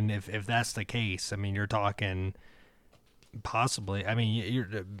 but I mean, if that's the case, I mean, you're talking possibly. I mean,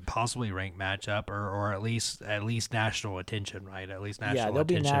 you're possibly ranked matchup, or at least national attention, right? At least national attention. Yeah, there'll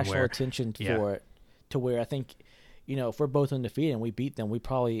be national attention for it, to where I think, if we're both undefeated and we beat them, we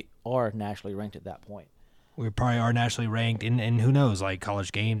probably are nationally ranked at that point. We probably are nationally ranked, and who knows,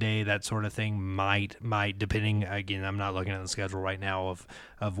 College Game Day, that sort of thing might depending. Again, I'm not looking at the schedule right now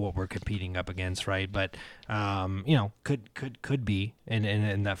of what we're competing up against, right? But could be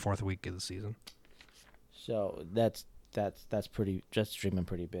in that fourth week of the season. So that's dreaming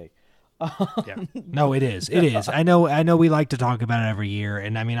pretty big. Yeah, no, it is. I know. We like to talk about it every year,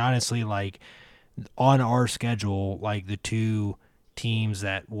 and I mean, honestly, on our schedule, the two teams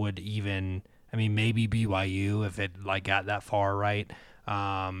that would even. I mean, maybe BYU if it got that far, right?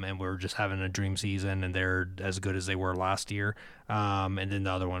 And we're just having a dream season, and they're as good as they were last year. And then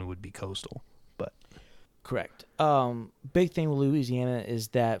the other one would be Coastal. But correct. Big thing with Louisiana is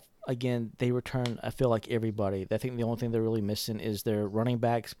that, again, they return. I feel like everybody. I think the only thing they're really missing is their running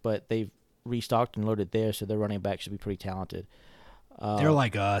backs, but they've restocked and loaded there, so their running backs should be pretty talented. They're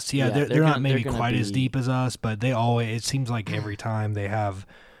like us. They're not maybe quite as deep as us, but they always. It seems like every time they have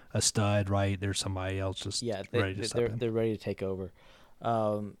a stud, right? There's somebody else just ready to step in. They're ready to take over.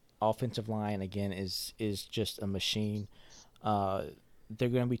 Offensive line, again, is just a machine. They're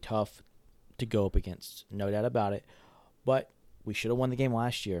going to be tough to go up against, no doubt about it. But we should have won the game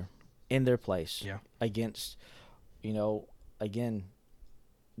last year in their place against, again,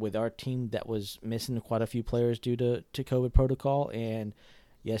 with our team that was missing quite a few players due to COVID protocol. And,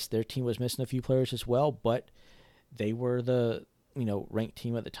 yes, their team was missing a few players as well, but they were the ranked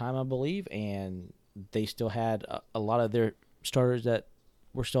team at the time, I believe, and they still had a lot of their starters that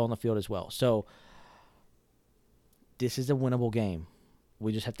were still on the field as well. So this is a winnable game.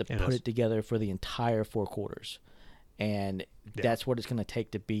 We just have to put it together for the entire 4 quarters, and that's what it's going to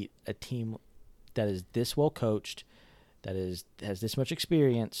take to beat a team that is this well coached, that has this much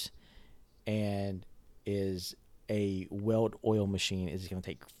experience, and is a well-oiled machine. It's going to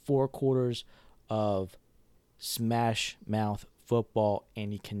take 4 quarters of smash mouth football,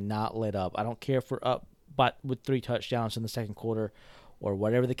 and you cannot let up. I don't care if we're up but with 3 touchdowns in the second quarter or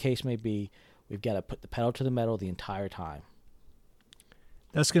whatever the case may be. We've got to put the pedal to the metal the entire time.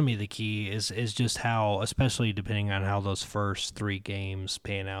 That's going to be the key is just how, especially depending on how those first 3 games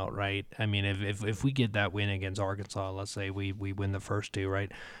pan out, right? I mean, if we get that win against Arkansas, let's say we win the first 2,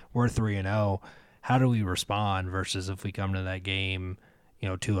 right? We're 3-0. How do we respond versus if we come to that game,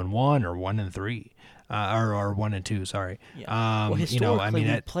 2-1 or 1-3, or 1-2? Sorry. Yeah. Well, historically,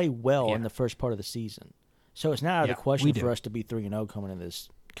 we play well yeah. in the first part of the season, so it's not out of the question for us to be 3-0 coming into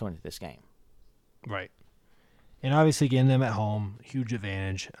this game. Right. And obviously getting them at home, huge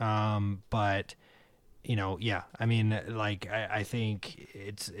advantage. But I mean, like I think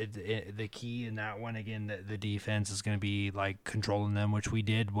it's the key in that one again. The defense is going to be like controlling them, which we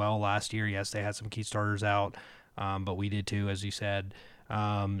did well last year. Yes, they had some key starters out, but we did too, as you said.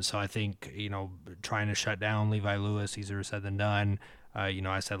 So I think trying to shut down Levi Lewis, easier said than done.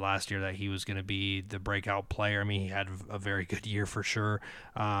 I said last year that he was going to be the breakout player. I mean, he had a very good year for sure.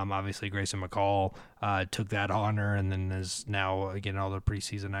 Obviously, Grayson McCall took that honor and then is now getting all the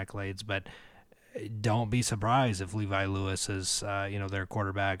preseason accolades. But don't be surprised if Levi Lewis is, their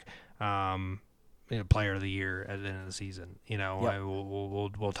quarterback, player of the year at the end of the season. Yep.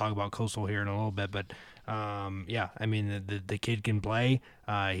 We'll talk about Coastal here in a little bit, but I mean the kid can play.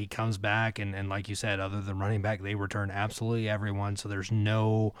 He comes back, and like you said, other than running back, they return absolutely everyone. So there's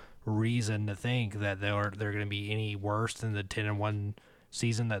no reason to think that they're going to be any worse than the 10-1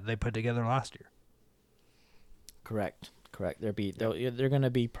 season that they put together last year. Correct. They're going to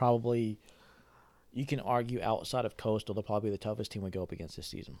be probably. You can argue outside of Coastal, they'll probably be the toughest team we go up against this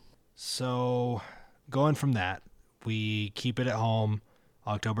season. So going from that, we keep it at home,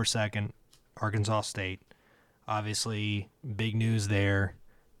 October 2nd, Arkansas State. Obviously, big news there.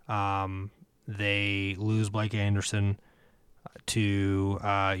 They lose Blake Anderson to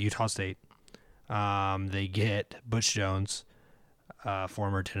Utah State. They get Butch Jones,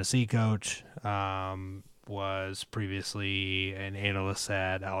 former Tennessee coach, was previously an analyst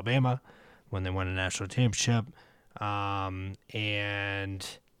at Alabama when they won a national championship. And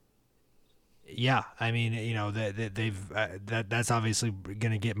yeah, I mean, that's obviously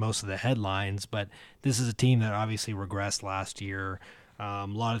going to get most of the headlines, but this is a team that obviously regressed last year. A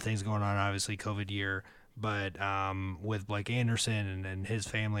lot of things going on, obviously COVID year, but with Blake Anderson and his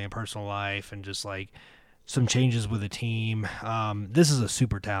family and personal life and just like some changes with the team, this is a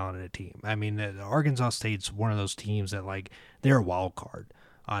super talented team. I mean, the Arkansas State's one of those teams that like they're a wild card.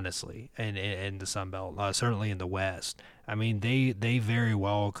 Honestly, and in the Sun Belt, certainly in the West. I mean, they very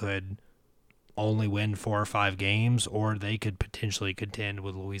well could only win 4 or 5 games, or they could potentially contend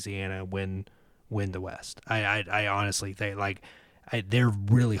with Louisiana and win the West. I honestly think they're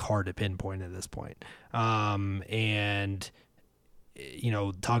really hard to pinpoint at this point. And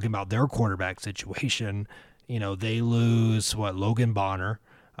talking about their quarterback situation, they lose Logan Bonner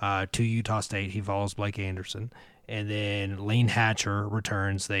to Utah State. He follows Blake Anderson. And then Lane Hatcher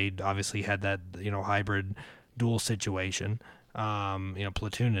returns. They obviously had that, hybrid dual situation,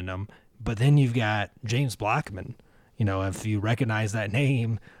 platooning them. But then you've got James Blackman, if you recognize that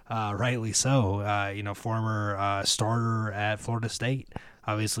name, rightly so, former starter at Florida State.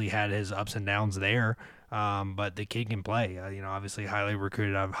 Obviously had his ups and downs there, but the kid can play. Obviously highly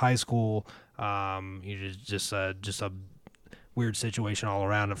recruited out of high school. Just a weird situation all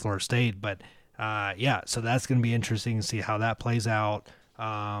around at Florida State, but so that's going to be interesting to see how that plays out.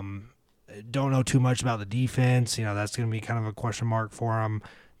 Don't know too much about the defense. That's going to be kind of a question mark for them.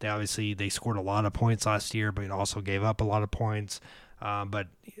 They scored a lot of points last year, but also gave up a lot of points. But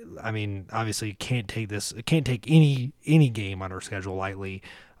I mean, obviously can't take any game on our schedule lightly.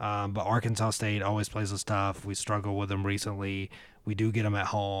 But Arkansas State always plays us tough. We struggle with them recently. We do get them at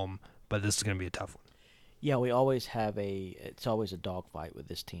home, but this is going to be a tough one. Yeah, we always have it's always a dogfight with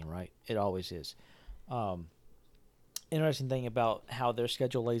this team, right? It always is. Interesting thing about how their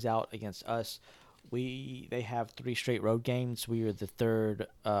schedule lays out against us, they have 3 straight road games. We are the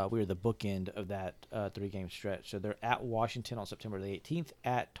bookend of that 3-game stretch. So they're at Washington on September the 18th,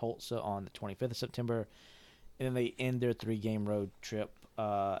 at Tulsa on the 25th of September, and then they end their 3-game road trip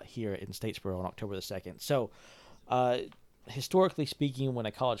here in Statesboro on October the 2nd. So historically speaking, when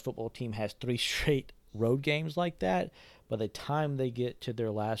a college football team has 3 straight road games like that, by the time they get to their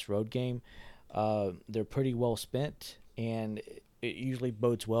last road game, they're pretty well spent, and it usually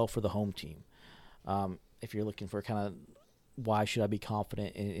bodes well for the home team. If you're looking for kind of why should I be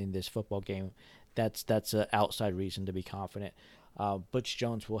confident in this football game, that's an outside reason to be confident. Butch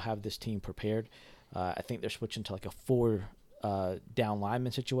Jones will have this team prepared. I think they're switching to like a 4 down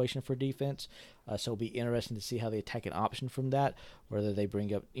lineman situation for defense. So it'll be interesting to see how they attack an option from that, whether they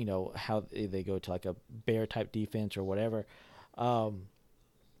bring up, how they go to like a bear type defense or whatever.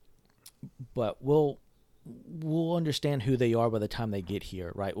 But we'll understand who they are by the time they get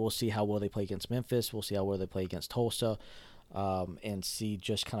here, right? We'll see how well they play against Memphis. We'll see how well they play against Tulsa, and see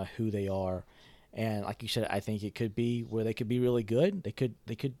just kind of who they are. And like you said, I think it could be where they could be really good. They could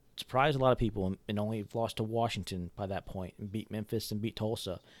surprise a lot of people and only have lost to Washington by that point and beat Memphis and beat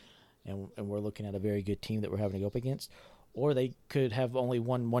Tulsa. And we're looking at a very good team that we're having to go up against. Or they could have only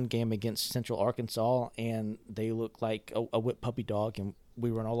won one game against Central Arkansas and they look like a whipped puppy dog and we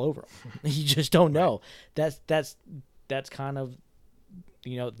run all over them. You just don't know. That's kind of,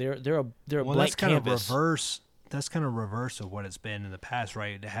 they're a well, blank that's kind canvas. of reverse. That's kind of reverse of what it's been in the past,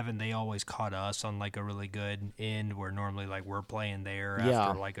 right? Haven't they always caught us on like a really good end where normally like we're playing there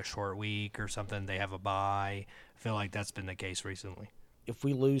after like a short week or something? They have a bye. I feel like that's been the case recently. If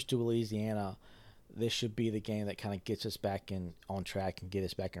we lose to Louisiana, this should be the game that kind of gets us back on track and get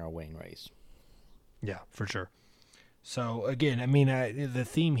us back in our winning race. Yeah, for sure. So again, I mean, the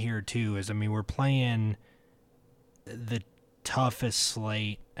theme here too is, I mean, we're playing the toughest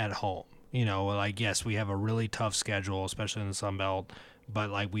slate at home. Like, yes, we have a really tough schedule, especially in the Sun Belt, but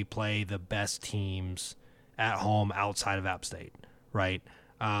like we play the best teams at home outside of App State, right?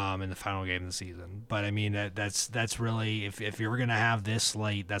 In the final game of the season. But I mean, that's really, if you're going to have this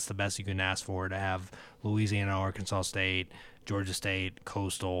slate, that's the best you can ask for, to have Louisiana, Arkansas State, Georgia State,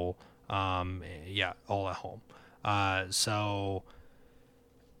 Coastal, all at home. So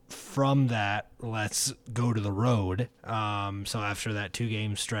from that, let's go to the road. So after that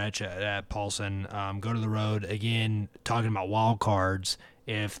 2-game stretch at Paulson, go to the road again, talking about wild cards.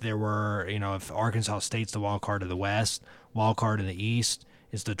 If there were, if Arkansas State's the wild card of the West, wild card in the East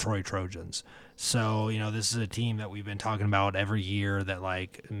is the Troy Trojans. So, this is a team that we've been talking about every year that,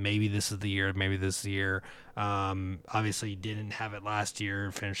 like, maybe this is the year, maybe this is the year. Obviously didn't have it last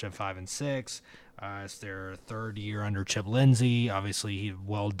year, finished at 5-6. It's their third year under Chip Lindsey. Obviously, he's a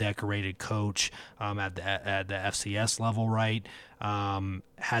well-decorated coach at the FCS level, right?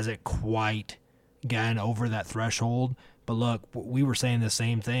 Hasn't quite gotten over that threshold. But look, we were saying the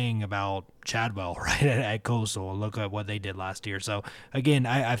same thing about Chadwell, right, at Coastal. Look at what they did last year. So, again,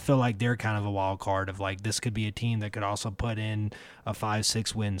 I feel like they're kind of a wild card of, like, this could be a team that could also put in a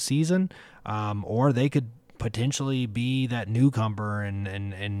 5-6 win season, or they could potentially be that newcomer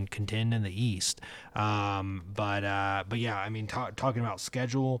and contend in the East. But yeah, I mean, talking about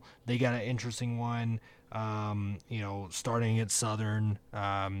schedule, they got an interesting one. Starting at Southern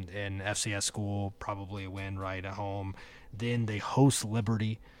in FCS school, probably a win right at home. Then they host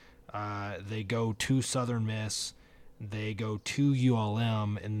Liberty. They go to Southern Miss. They go to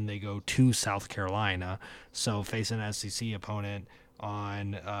ULM, and they go to South Carolina. So facing an SEC opponent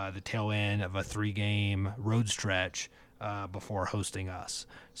on the tail end of a 3-game road stretch before hosting us.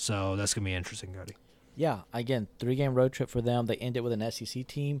 So that's going to be interesting, Cody. Yeah, again, 3-game road trip for them. They end it with an SEC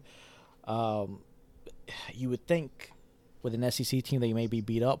team. You would think with an SEC team that you may be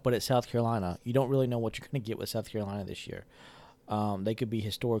beat up, but at South Carolina, you don't really know what you're going to get with South Carolina this year. They could be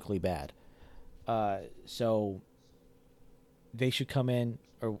historically bad. So they should come in,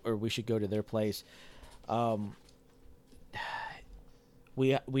 or we should go to their place. We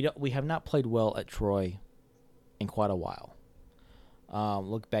have not played well at Troy in quite a while.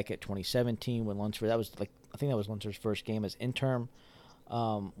 Look back at 2017 when Lunsford, I think that was Lunsford's first game as interim.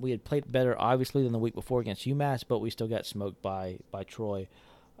 We had played better, obviously, than the week before against UMass, but we still got smoked by Troy.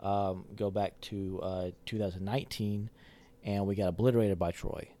 Go back to 2019, and we got obliterated by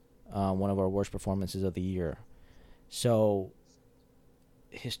Troy, one of our worst performances of the year. So,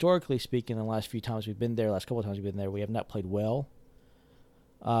 historically speaking, the last couple of times we've been there, we have not played well.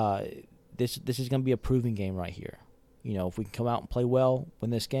 This is going to be a proving game right here. If we can come out and play well, win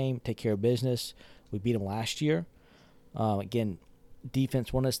this game, take care of business. We beat them last year. Again,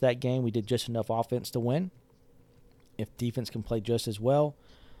 defense won us that game. We did just enough offense to win. If defense can play just as well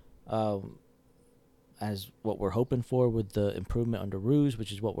as what we're hoping for with the improvement under Ruse,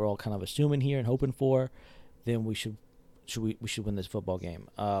 which is what we're all kind of assuming here and hoping for, then we should win this football game.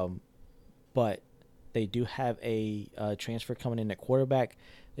 But they do have a transfer coming in at quarterback.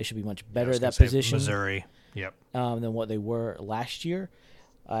 They should be much better at that position. Missouri, yep. Than what they were last year.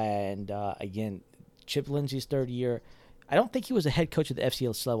 And again, Chip Lindsey's third year. I don't think he was a head coach at the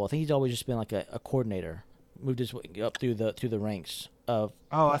FCS level. I think he's always just been like a coordinator. Moved his way up through the ranks of.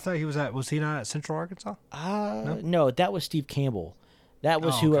 Oh, I thought he was at. Was he not at Central Arkansas? No, that was Steve Campbell. That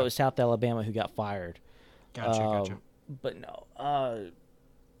was who at South Alabama who got fired. Gotcha. But no.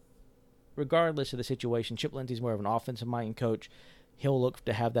 regardless of the situation, Chip Lindsey's more of an offensive-minded coach. He'll look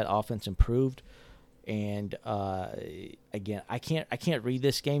to have that offense improved. And again, I can't read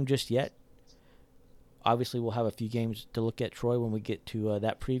this game just yet. Obviously, we'll have a few games to look at, Troy, when we get to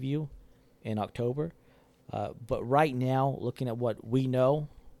that preview in October. But right now, looking at what we know,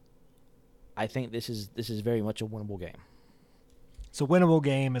 I think this is very much a winnable game. It's a winnable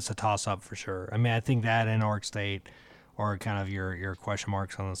game. It's a toss-up for sure. I mean, I think that and Oregon State, or kind of your question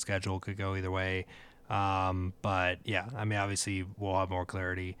marks on the schedule, could go either way. But yeah, I mean, obviously we'll have more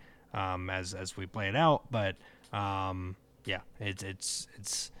clarity as we play it out. But yeah, it's.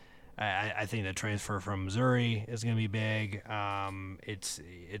 I think the transfer from Missouri is going to be big.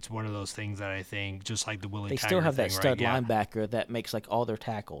 It's one of those things that I think, just like the Willie They Taggart still have thing, that stud right? linebacker that makes like all their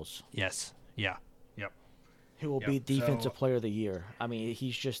tackles. Yes. Yeah. Yep. Who will be defensive player of the year. I mean,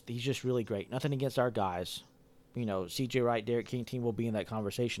 he's just really great. Nothing against our guys. You know, C.J. Wright, Derek King team will be in that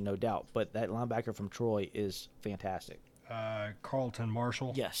conversation, no doubt. But that linebacker from Troy is fantastic. Carlton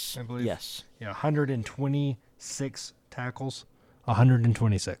Marshall. Yes. I believe. Yes. Yeah, 126 tackles.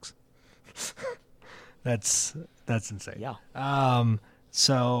 126. That's insane. Yeah.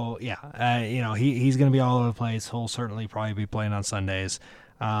 So yeah, he's going to be all over the place. He'll certainly probably be playing on Sundays.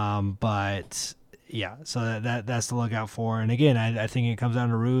 But yeah, so that's to look out for. And again, I think it comes down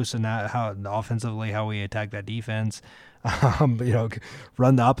to Roos and how offensively how we attack that defense. Run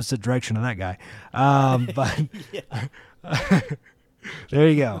the opposite direction of that guy. But there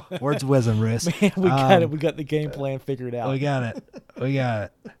you go. Words of wisdom, Roos. Man, we got it. We got the game plan figured out. We got it.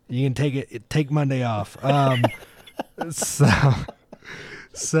 You can take Monday off.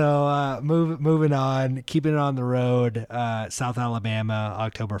 Moving on, keeping it on the road, South Alabama,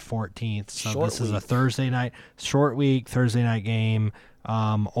 October 14th. So Short this is week. a Thursday night, short week, Thursday night game,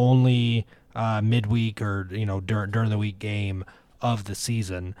 only midweek or during the week game of the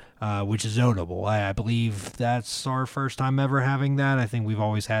season, which is notable. I believe that's our first time ever having that. I think we've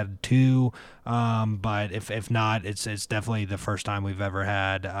always had two, but if not, it's definitely the first time we've ever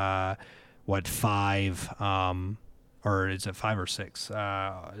had five, or is it 5 or 6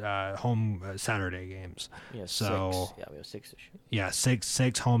 home Saturday games? Yeah, so 6. Yeah, we have 6 this year. Yeah,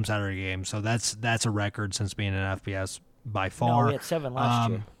 six home Saturday games. So that's a record since being in FBS by far. No, we had 7 last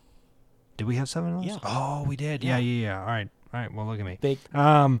year. Did we have 7 last? Yeah. Oh, we did. Yeah. All right. Well, look at me.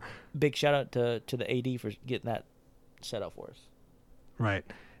 Big shout out to the AD for getting that set up for us. Right.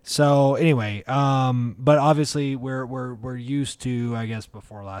 So anyway, but obviously we're used to, I guess,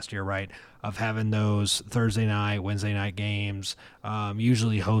 before last year, right, of having those Thursday night, Wednesday night games,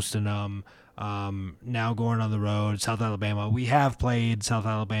 usually hosting them. Now going on the road, South Alabama. We have played South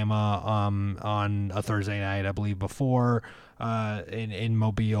Alabama on a Thursday night, I believe, before in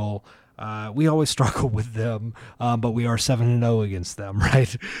Mobile. We always struggle with them, but we are 7-0 against them,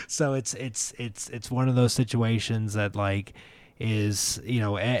 right? So it's one of those situations that is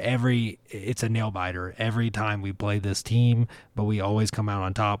it's a nail biter every time we play this team, but we always come out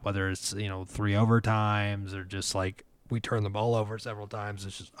on top, whether it's 3 overtimes or just we turn the ball over several times.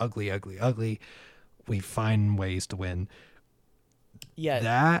 It's just ugly. We find ways to win. Yeah,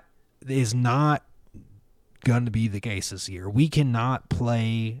 that is not going to be the case this year. We cannot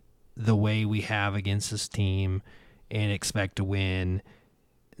play the way we have against this team and expect to win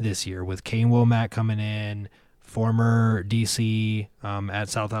this year with Kane Womack coming in, former DC at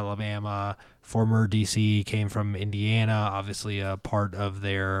South Alabama, former DC, came from Indiana, obviously a big part of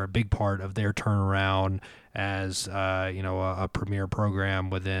their turnaround as a premier program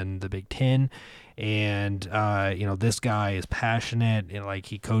within the Big Ten. And this guy is passionate and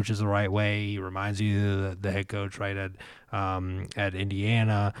he coaches the right way. He reminds you of the head coach right at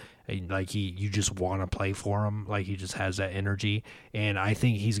Indiana. You just want to play for him. He just has that energy, and I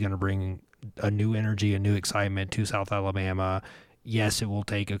think he's going to bring a new energy, a new excitement to South Alabama. Yes, it will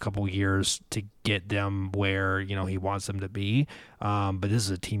take a couple years to get them where he wants them to be, but this is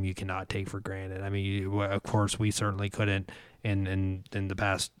a team you cannot take for granted. I mean, of course, we certainly couldn't in the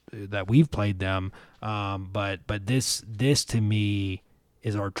past that we've played them, but this to me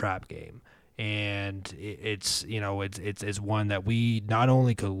is our trap game. And it's one that we not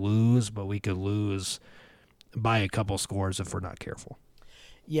only could lose, but we could lose by a couple scores if we're not careful.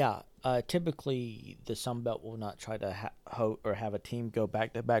 Yeah, typically the Sun Belt will not try to have a team go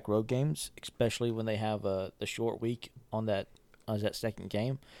back-to-back road games, especially when they have the short week on that second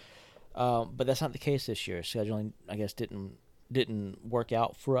game. But that's not the case this year. Scheduling, I guess, didn't work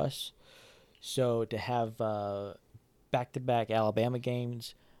out for us. So to have back-to-back Alabama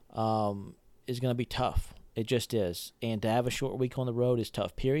games is going to be tough. It just is. And to have a short week on the road is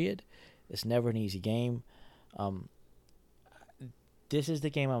tough, period. It's never an easy game. this is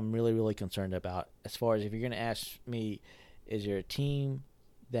the game I'm really, really concerned about. As far as if you're going to ask me, is there a team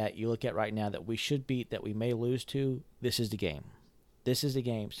that you look at right now that we should beat, that we may lose to? This is the game. This is the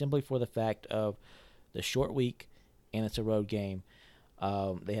game, simply for the fact of the short week, and it's a road game.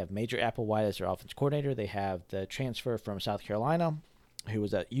 They have Major Applewhite as their offense coordinator. They have the transfer from South Carolina, who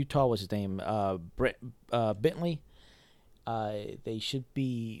was at Utah. What's his name? Brett Bentley. They should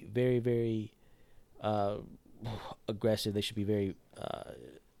be very, very aggressive. They should be very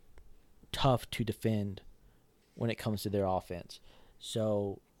tough to defend when it comes to their offense.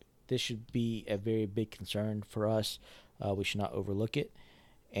 So this should be a very big concern for us. We should not overlook it,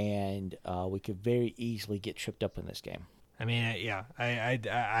 and we could very easily get tripped up in this game. I mean, yeah,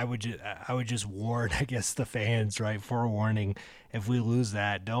 I would just warn, I guess, the fans, right? Forewarning, if we lose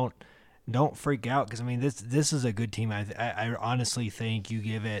that, don't freak out, because I mean, this is a good team. I honestly think you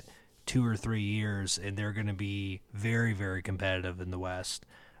give it 2 or 3 years, and they're going to be very, very competitive in the West.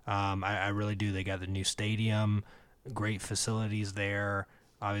 I really do. They got the new stadium, great facilities there.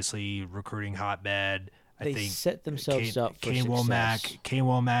 Obviously, recruiting hotbed. They set themselves up for success. Kane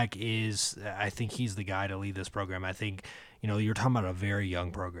Womack is, I think he's the guy to lead this program. I think, you're talking about a very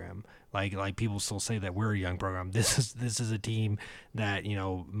young program. Like people still say that we're a young program. This is a team that,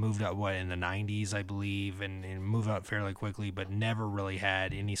 moved up in the 90s, I believe, and moved up fairly quickly, but never really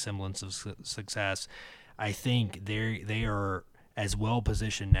had any semblance of success. I think they are as well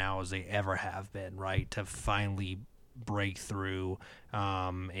positioned now as they ever have been, right, to finally break through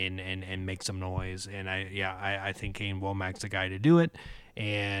and make some noise. And I think Kane Womack's the guy to do it.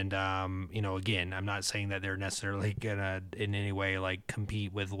 And again, I'm not saying that they're necessarily gonna in any way like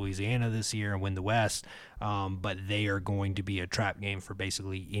compete with Louisiana this year and win the West, but they are going to be a trap game for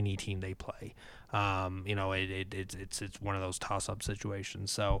basically any team they play. It's one of those toss-up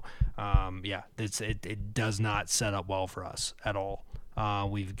situations. So it does not set up well for us at all.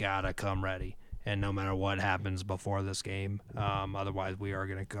 We've got to come ready. And no matter what happens before this game, otherwise we are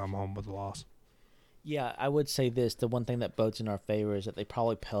going to come home with a loss. Yeah, I would say this. The one thing that bodes in our favor is that they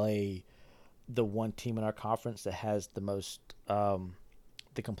probably play the one team in our conference that has the most,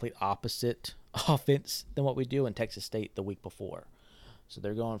 the complete opposite offense than what we do in Texas State the week before. So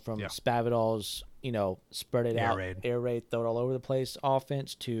they're going from Spavital's, spread it out, air raid, throw it all over the place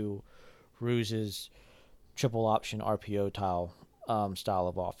offense to Ruse's triple option RPO style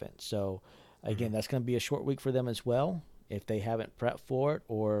of offense. So, again, that's going to be a short week for them as well. If they haven't prepped for it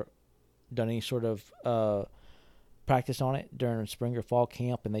or done any sort of practice on it during spring or fall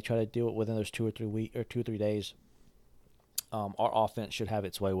camp, and they try to do it within those 2 or 3 days, our offense should have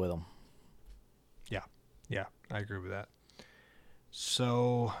its way with them. Yeah, I agree with that.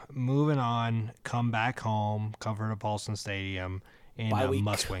 So moving on, come back home, Comfort of Paulson Stadium in a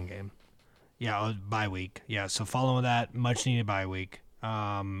must-win game. Yeah, bye week. Yeah, so following that, much-needed bye week.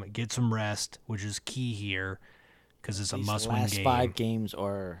 Get some rest, which is key here because it's a must-win game. Last 5 games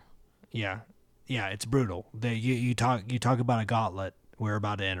are... Yeah, it's brutal. You talk about a gauntlet. We're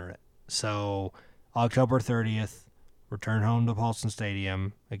about to enter it. So October 30th, return home to Paulson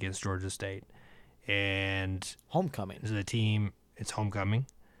Stadium against Georgia State. And homecoming. This is a team... It's homecoming,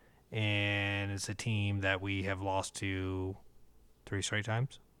 and it's a team that we have lost to 3 straight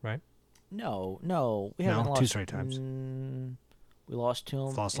times, right? No, we haven't lost 2 straight times. We lost to them.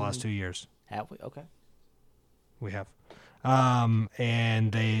 We've lost the last 2 years. Have we? Okay. We have,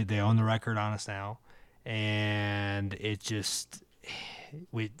 and they own the record on us now, and it's just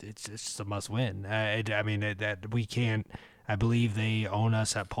a must win. That we can't. I believe they own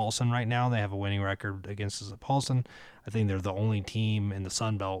us at Paulson right now. They have a winning record against us at Paulson. I think they're the only team in the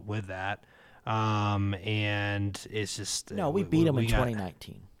Sun Belt with that. And it's just... No, we beat them in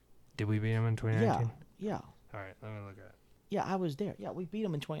 2019. Did we beat them in 2019? Yeah. All right, let me look at it. Yeah, I was there. Yeah, we beat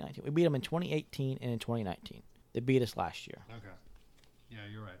them in 2019. We beat them in 2018 and in 2019. They beat us last year. Okay. Yeah,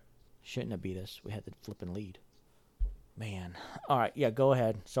 you're right. Shouldn't have beat us. We had the flipping lead. Man. All right, yeah, go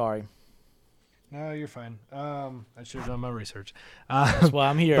ahead. Sorry. No, you're fine. I should have done my research. That's why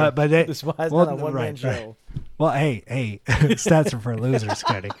I'm here. But that's why it's not a one-man show. Right. Well, hey, stats are for losers,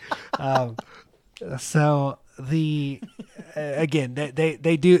 kidding. So again,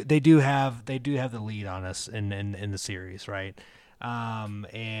 they do have the lead on us in the series, right?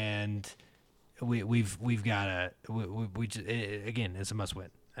 And we've got to again, it's a must win.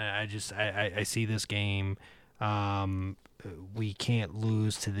 I see this game. We can't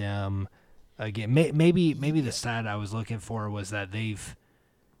lose to them. Again, maybe the stat I was looking for was that they've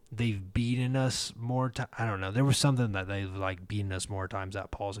beaten us more times. I don't know. There was something that they've beaten us more times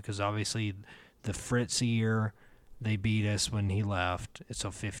at Paulson, because obviously the Fritz year they beat us when he left. It's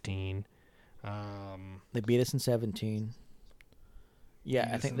 15. They beat us in 17. Yeah,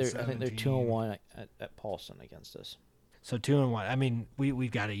 I Vegas think in they're 17. 2-1 at Paulson against us. So 2-1. I mean,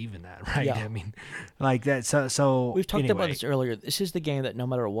 we've got to even that, right? Yeah. I mean, like that. So We've talked anyway, about this earlier. This is the game that no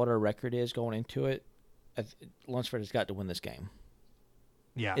matter what our record is going into it, Lunsford has got to win this game.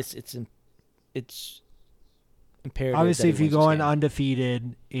 yeah. It's imperative. Obviously, that if he you wins go this in game.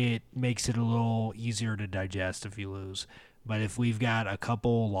 undefeated, it makes it a little easier to digest if you lose. But if we've got a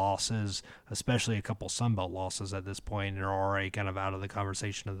couple losses, especially a couple Sunbelt losses at this point, and are already kind of out of the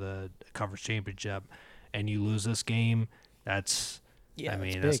conversation of the conference championship, and you lose this game, that's Yeah, I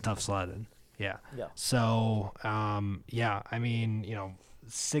mean, it's that's big. tough sledding. Yeah. Yeah. So, yeah, I mean,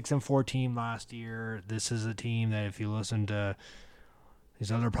 6-4 team last year. This is a team that if you listen to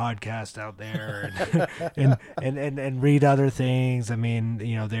these other podcasts out there and read other things, I mean,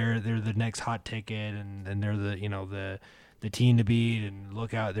 they're the next hot ticket, and they're the team to beat, and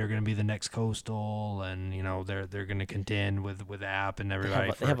look out, they're going to be the next Coastal, and they're going to contend with App and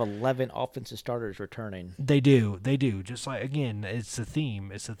everybody. They have 11 offensive starters returning. They do. Just like, again, it's a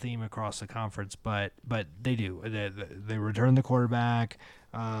theme. It's a theme across the conference, but they do. They return the quarterback,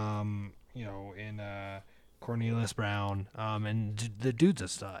 in Cornelius Brown, and the dude's a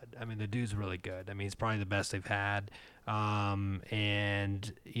stud. I mean, the dude's really good. I mean, he's probably the best they've had.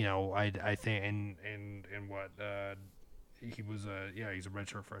 And I think and what he was he's a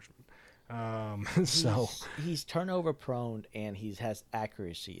redshirt freshman. So he's turnover prone and he has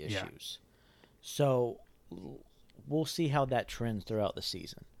accuracy issues. Yeah. So we'll see how that trends throughout the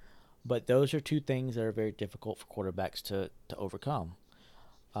season. But those are two things that are very difficult for quarterbacks to overcome.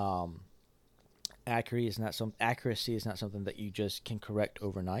 Accuracy is not something that you just can correct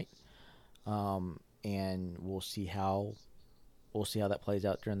overnight. And we'll see how that plays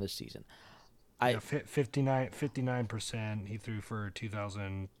out during this season. 59%. He threw for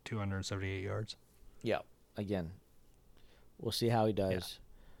 2,278 yards. Yeah. Again, we'll see how he does. Yeah.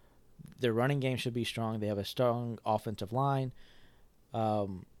 Their running game should be strong. They have a strong offensive line. I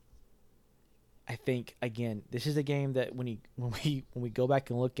think, again, this is a game that when we go back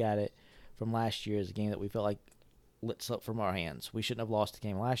and look at it from last year, is a game that we felt like lit slip from our hands. We shouldn't have lost the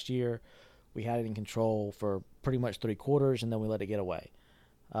game last year. We had it in control for pretty much 3 quarters, and then we let it get away.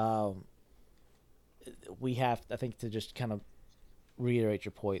 We have, I think, to just kind of reiterate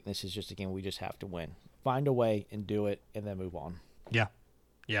your point, this is just a game we just have to win. Find a way and do it, and then move on. Yeah.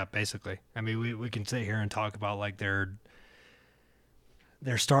 Yeah, basically. I mean, we can sit here and talk about, like, their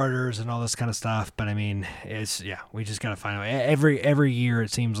starters and all this kind of stuff, but, I mean, we just got to find a way. Every year, it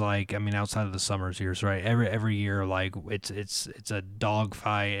seems like, I mean, outside of the Summers years, right? Every year, like, it's a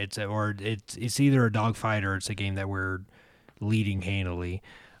dogfight. It's either a dogfight or it's a game that we're leading handily.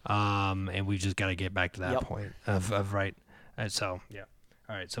 And we just got to get back to that point of right. And so, yeah.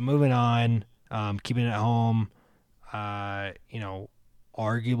 All right. So moving on, keeping it at home,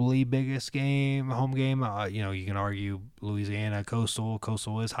 arguably biggest home game. You can argue Louisiana, Coastal.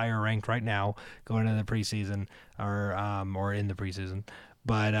 Coastal is higher ranked right now going into the preseason or in the preseason.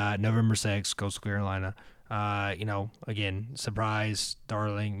 But November 6th, Coastal Carolina. Again, surprise,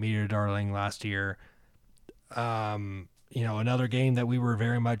 Meteor Darling last year. Another game that we were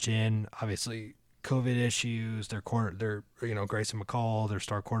very much in, obviously COVID issues, their Grayson McCall, their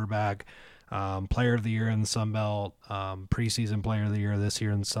star quarterback, player of the year in the Sun Belt, preseason player of the year this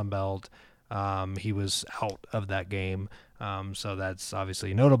year in the Sun Belt. He was out of that game. So that's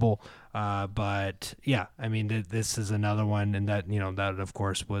obviously notable. But yeah, I mean, this is another one, and that of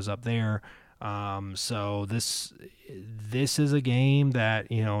course was up there. So this is a game that,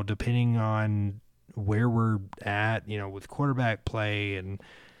 depending on where we're at, with quarterback play and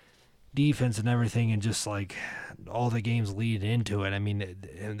defense and everything, and just like all the games lead into it. I mean,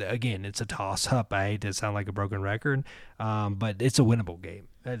 again, it's a toss-up. I hate to sound like a broken record, but it's a winnable game.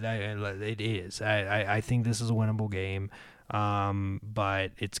 It is. I think this is a winnable game,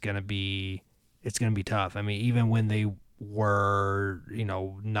 but it's gonna be tough. I mean, even when they were,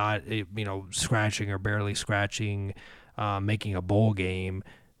 not, scratching or barely scratching, making a bowl game,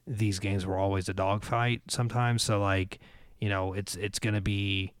 these games were always a dogfight sometimes. So, like, it's going to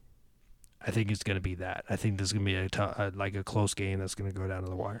be, I think it's going to be that. I think this is going to be a close game that's going to go down to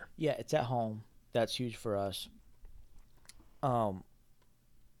the wire. Yeah, it's at home. That's huge for us.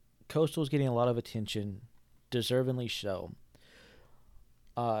 Coastal's getting a lot of attention, deservingly so.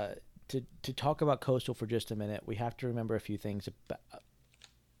 To talk about Coastal for just a minute, we have to remember a few things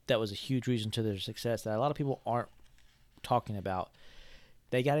that was a huge reason to their success that a lot of people aren't talking about.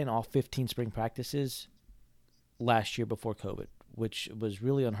 They got in all 15 spring practices last year before COVID, which was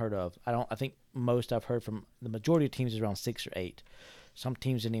really unheard of. I think most I've heard from the majority of teams is around 6 or 8. Some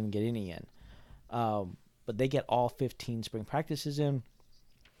teams didn't even get any in. But they get all 15 spring practices in.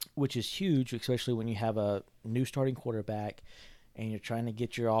 which is huge, especially when you have a new starting quarterback and you're trying to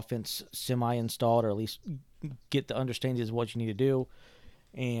get your offense semi-installed, or at least get the understanding of what you need to do,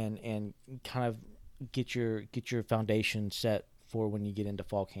 and kind of get your foundation set for when you get into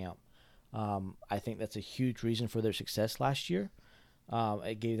fall camp. I think that's a huge reason for their success last year.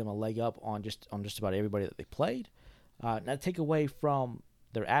 It gave them a leg up on just about everybody that they played. Not to take away from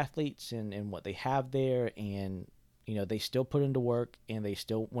their athletes and what they have there, and they still put into work and they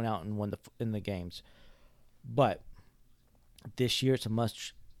still went out and won in the games. But this year it's a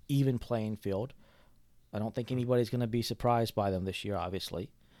much even playing field. I don't think anybody's going to be surprised by them this year, obviously.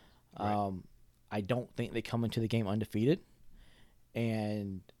 Right. I don't think they come into the game undefeated,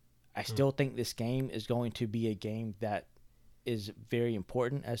 and I still think this game is going to be a game that is very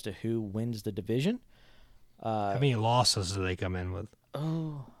important as to who wins the division. How many losses do they come in with?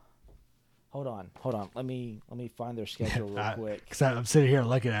 Oh, hold on. Let me find their schedule real quick. Because I'm sitting here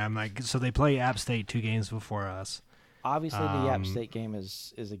looking at them like, so they play App State 2 games before us. Obviously, the App State game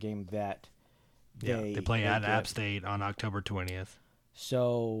is a game that they play at App State on October 20th.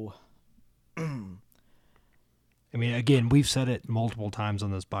 So, I mean, again, we've said it multiple times on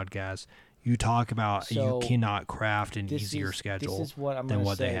this podcast. You talk about you cannot craft an easier schedule than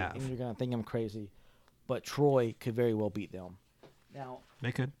what they have. And you're going to think I'm crazy, but Troy could very well beat them. Now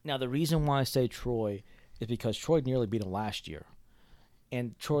they could. Now the reason why I say Troy is because Troy nearly beat them last year,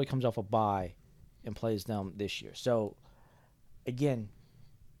 and Troy comes off a bye and plays them this year. So, again,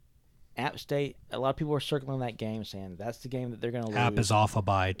 App State, a lot of people are circling that game saying that's the game that they're going to lose. App is off a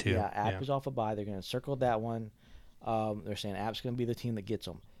bye, too. Yeah, App is off a bye. They're going to circle that one. They're saying App's going to be the team that gets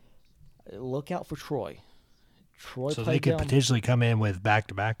them. Look out for Troy. So they could potentially come in with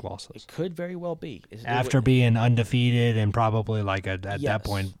back-to-back losses. It could very well be. After being undefeated and probably at that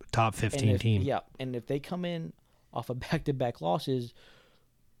point, top 15 team. Yeah, and if they come in off of back-to-back losses,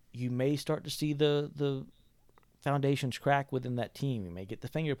 you may start to see the foundations crack within that team. You may get the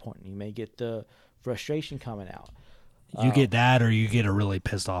finger pointing. You may get the frustration coming out. You get that, or you get a really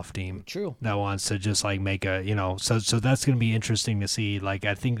pissed off team. True. That wants to just make a, so that's going to be interesting to see.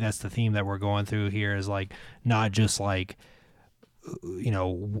 I think that's the theme that we're going through here is not just not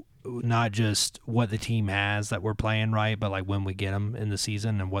just what the team has that we're playing, right, but when we get them in the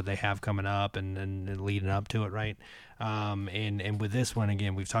season and what they have coming up and leading up to it, right? And with this one,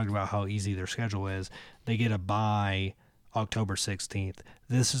 again, we've talked about how easy their schedule is. They get a bye October 16th.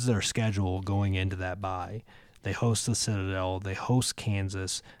 This is their schedule going into that bye. They host the Citadel. They host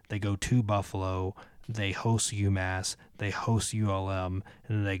Kansas. They go to Buffalo. They host UMass. They host ULM.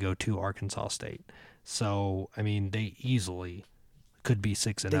 And then they go to Arkansas State. So, I mean, they easily could be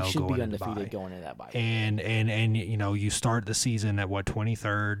 6-0 going into the bye. They should be undefeated going into that bye. And you start the season at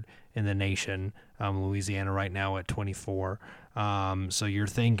 23rd in the nation. Louisiana right now at 24. So you're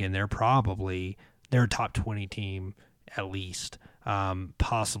thinking they're a top 20 team at least,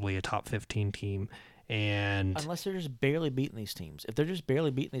 possibly a top 15 team. And unless they're just barely beating these teams. If they're just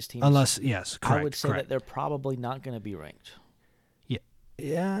barely beating these teams, correct, I would say that they're probably not going to be ranked.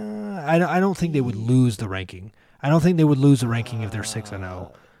 Yeah. I don't think they would lose the ranking. I don't think they would lose the ranking if they're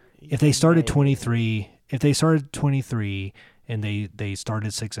 6-0. If they started 23, and they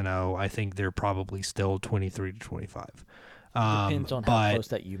started 6-0, I think they're probably still 23 to 25. Depends on how close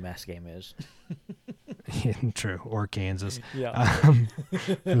that UMass game is. True, or Kansas. Yeah.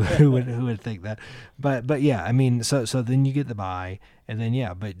 Who would think that? But yeah, I mean, so then you get the bye, and then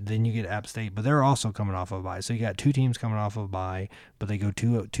but then you get App State, but they're also coming off of a bye. So you got two teams coming off of a bye, but they go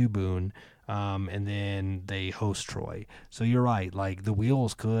to Boone, and then they host Troy. So you're right, the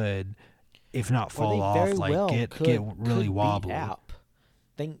wheels could, if not fall off, get really wobbly.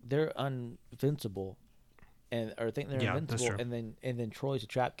 Think they're invincible. Or think they're invincible, and then Troy's a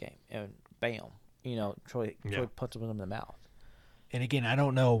trap game, and bam, Troy puts them in the mouth. And again, I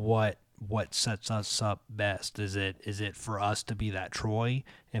don't know what sets us up best. Is it for us to be that Troy,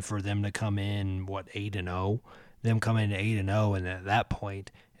 and for them to come in 8-0, them come in 8-0, and at that point,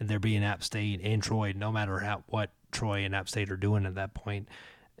 and there being App State and Troy, no matter what Troy and App State are doing at that point,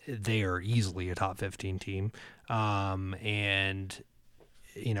 they are easily a top 15 team, and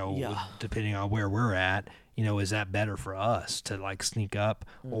depending on where we're at. Is that better for us to sneak up,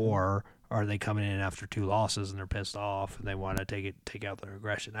 or are they coming in after 2 losses and they're pissed off and they want to take out their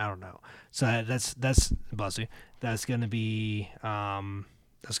aggression? I don't know. So that's bless you. That's going to be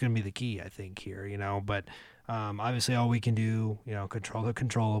the key, I think, here. But obviously all we can do, control the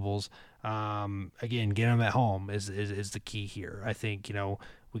controllables. Again, get them at home is the key here. I think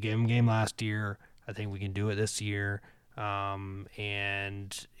we gave them a game last year. I think we can do it this year.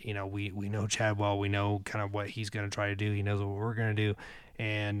 And we know Chadwell. We know kind of what he's going to try to do. He knows what we're going to do,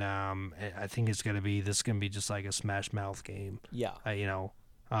 and I think this is going to be just like a smash mouth game. Yeah.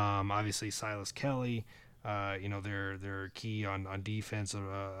 Obviously Silas Kelly. They're key on defense,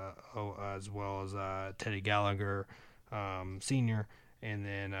 as well as Teddy Gallagher, senior, and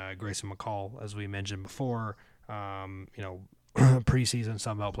then Grayson McCall, as we mentioned before. Preseason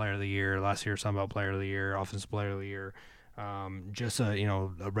Sun Belt Player of the Year, last year Sun Belt Player of the Year, Offensive Player of the Year, just a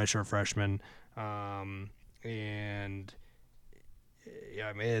redshirt freshman, and yeah,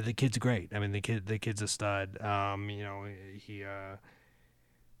 I mean the kid's great. I mean the kid's a stud. He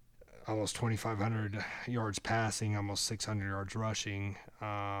almost 2,500 yards passing, almost 600 yards rushing.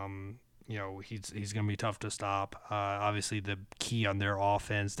 He's going to be tough to stop. Obviously, the key on their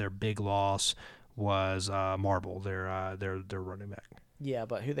offense, their big loss was Marble, their running back. Yeah,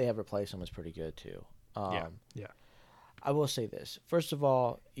 but who they have replaced him is pretty good too. Yeah. I will say this. First of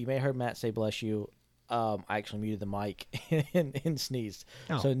all, you may have heard Matt say "bless you." I actually muted the mic and sneezed,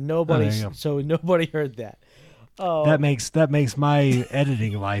 so nobody heard that. That makes my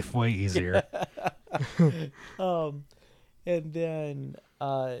editing life way easier. And then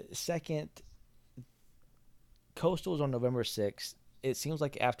second, Coastal is on November 6th. It seems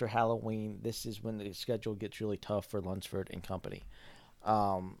like after Halloween, this is when the schedule gets really tough for Lunsford and company.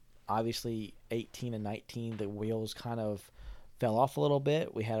 Obviously, 18 and 19, the wheels kind of fell off a little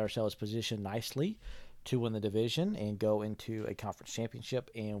bit. We had ourselves positioned nicely to win the division and go into a conference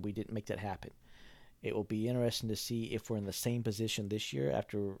championship, and we didn't make that happen. It will be interesting to see if we're in the same position this year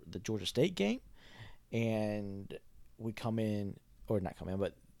after the Georgia State game, and we come in, or not come in,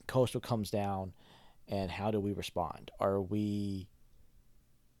 but Coastal comes down, and how do we respond? Are we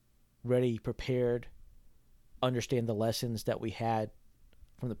ready, prepared, understand the lessons that we had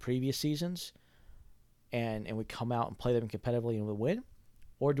from the previous seasons, and we come out and play them competitively and we win?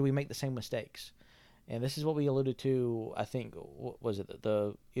 Or do we make the same mistakes? And this is what we alluded to, I think, what was it,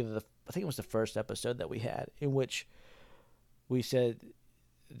 I think it was the first episode that we had, in which we said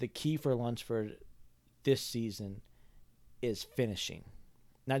the key for Lunsford this season is finishing.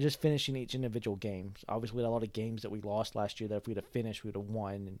 Not just finishing each individual game. Obviously, we had a lot of games that we lost last year that if we'd have finished, we would have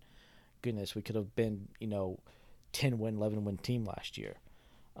won. And goodness, we could have been, 10-win, 11-win team last year.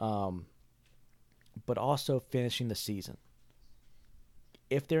 But also finishing the season.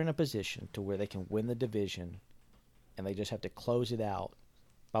 If they're in a position to where they can win the division and they just have to close it out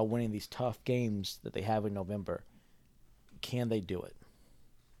by winning these tough games that they have in November, can they do it?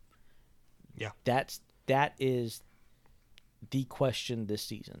 Yeah. That is the question this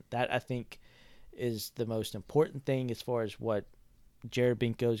season. That, I think, is the most important thing as far as what Jared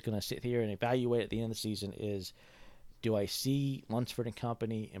Binko is going to sit here and evaluate at the end of the season is, do I see Lunsford and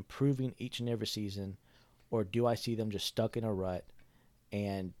company improving each and every season, or do I see them just stuck in a rut?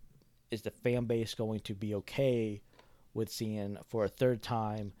 And is the fan base going to be okay with seeing, for a third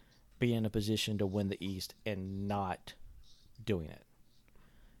time, be in a position to win the East and not doing it?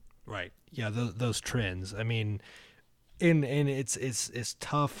 Right. Yeah, those trends. I mean, and it's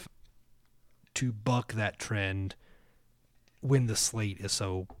tough to buck that trend when the slate is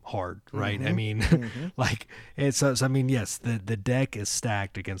so hard, right? Mm-hmm. I mean, like it's. I mean, yes, the deck is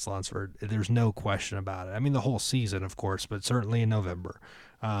stacked against Lunsford. There's no question about it. I mean, the whole season, of course, but certainly in November,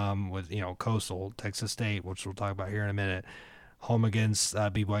 with Coastal, Texas State, which we'll talk about here in a minute, home against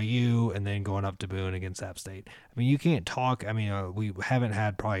BYU, and then going up to Boone against App State. I mean, you can't talk. I mean, we haven't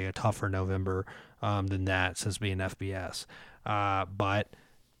had probably a tougher November than that since being FBS, but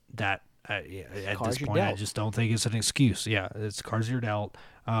that. At this point, I just don't think it's an excuse. Yeah, it's cards you're dealt,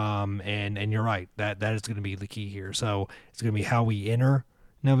 and you're right. That is going to be the key here. So it's going to be how we enter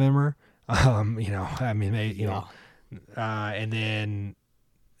November. And then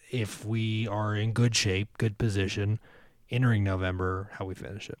if we are in good shape, good position, entering November, how we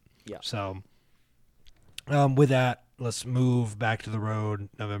finish it. Yeah. So with that, let's move back to the road.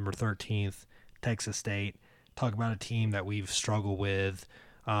 November 13th, Texas State. Talk about a team that we've struggled with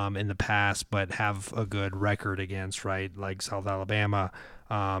in the past, but have a good record against, right? Like South Alabama,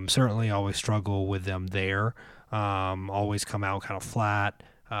 certainly always struggle with them there. Always come out kind of flat,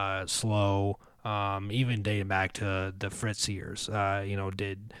 slow. Even dating back to the Fritz years,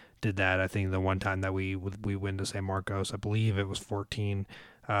 did that. I think the one time that we went to San Marcos, I believe it was 14.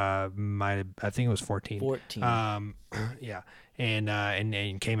 I think it was 14. 14. Yeah,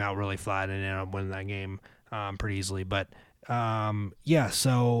 and came out really flat and ended up winning that game pretty easily, but.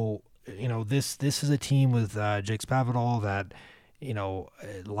 So this is a team with Jake Spavital that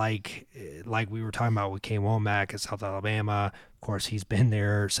like we were talking about with Kane Womack at South Alabama. Of course, he's been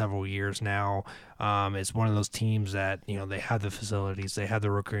there several years now. It's one of those teams that, they have the facilities, they have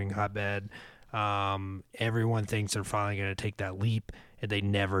the recruiting hotbed. Everyone thinks they're finally going to take that leap, and they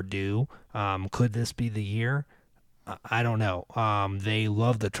never do. Could this be the year? I don't know. They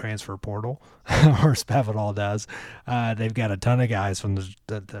love the transfer portal, or Spavital does. They've got a ton of guys from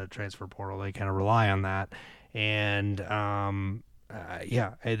the transfer portal. They kind of rely on that, and they're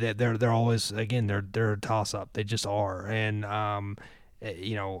always, again, they're a toss up. They just are, and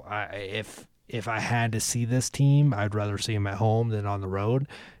if I had to see this team, I'd rather see them at home than on the road,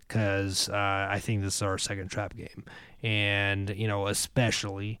 because I think this is our second trap game, and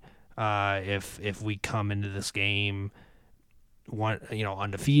especially. If we come into this game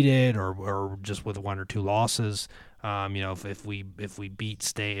undefeated or just with 1 or 2 losses, if we beat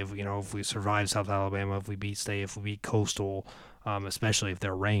State, if we survive South Alabama, if we beat State, if we beat Coastal, especially if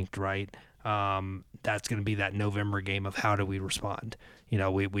they're ranked, right, that's going to be that November game of how do we respond.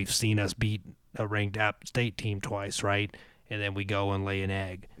 We've seen us beat a ranked App State team twice, right, and then we go and lay an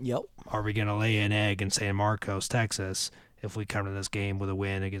egg. Yep. Are we going to lay an egg in San Marcos, Texas, if we come to this game with a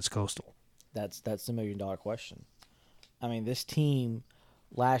win against Coastal? That's the $1 million question. I mean, this team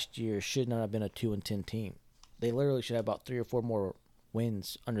last year should not have been a 2-10 team. They literally should have about 3 or 4 more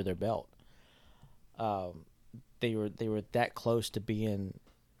wins under their belt. They were that close to being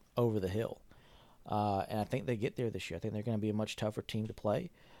over the hill, and I think they get there this year. I think they're going to be a much tougher team to play.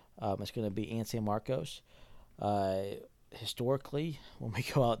 It's going to be in San Marcos. Historically, when we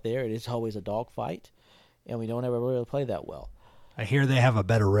go out there, it is always a dogfight. And we don't ever really play that well. I hear they have a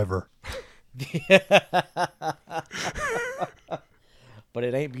better river. But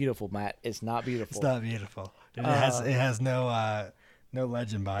it ain't beautiful, Matt. It's not beautiful. It's not beautiful. It has no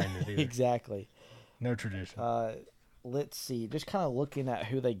legend behind it either. Exactly. No tradition. Let's see. Just kind of looking at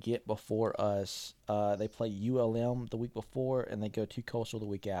who they get before us. They play ULM the week before, and they go to Coastal the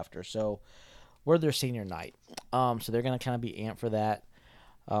week after. So we're their senior night. So they're going to kind of be amped for that.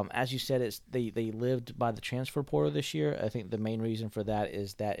 As you said, they lived by the transfer portal this year. I think the main reason for that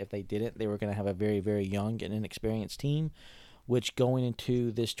is that if they didn't, they were going to have a very, very young and inexperienced team, which going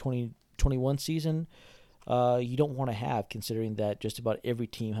into this 2021 season, you don't want to have, considering that just about every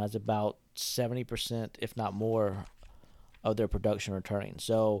team has about 70%, if not more, of their production returning.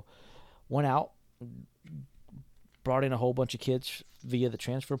 So went out, brought in a whole bunch of kids via the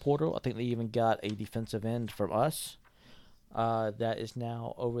transfer portal. I think they even got a defensive end from us. That is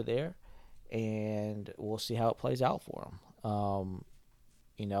now over there, and we'll see how it plays out for them.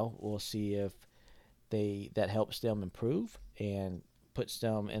 We'll see if that helps them improve and puts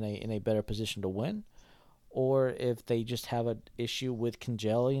them in a better position to win, or if they just have an issue with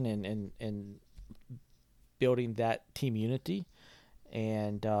congelling and building that team unity,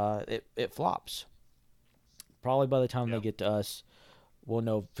 and it flops. Probably by the time they get to us, we'll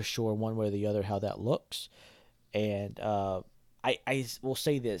know for sure one way or the other how that looks. And I will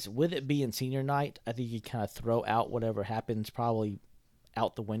say this, with it being senior night, I think you kind of throw out whatever happens probably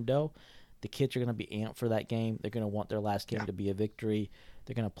out the window. The kids are going to be amped for that game. They're going to want their last game to be a victory.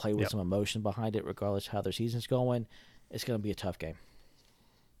 They're going to play with some emotion behind it, regardless of how their season's going. It's going to be a tough game.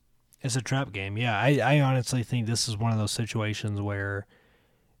 It's a trap game. Yeah, I honestly think this is one of those situations where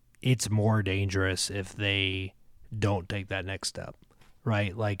it's more dangerous if they don't take that next step.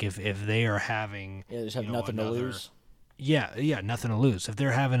 Right, like if they are having they just have nothing to lose. Yeah, nothing to lose. If they're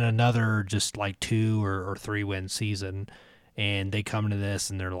having another just like 2 or 3 win season, and they come to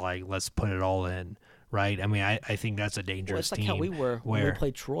this and they're like, let's put it all in. Right, I mean, I think that's a dangerous team. It's like how we were when we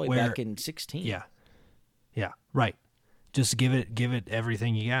played Troy back in 2016. Yeah, right. Just give it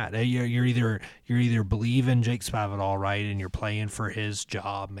everything you got. You're either believing Jake Spavital, right, and you're playing for his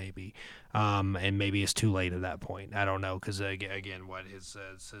job maybe, and maybe it's too late at that point. I don't know, because again, what his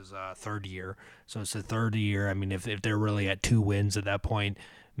third year, so it's the third year. I mean, if they're really at 2 wins at that point,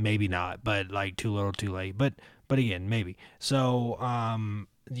 maybe not, but like too little, too late. But again, maybe. So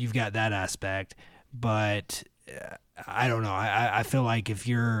you've got that aspect, but I don't know. I feel like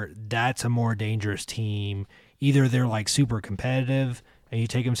that's a more dangerous team. Either they're like super competitive and you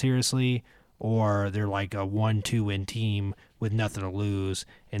take them seriously, or they're like a 1-2 win team with nothing to lose,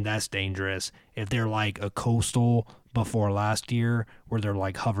 and that's dangerous. If they're like a Coastal before last year, where they're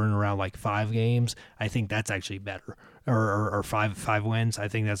like hovering around like 5 games, I think that's actually better. Or five wins, I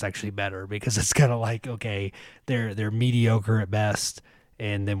think that's actually better, because it's kind of like, okay, they're mediocre at best,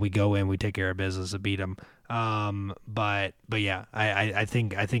 and then we go in, we take care of business and beat them. But yeah, I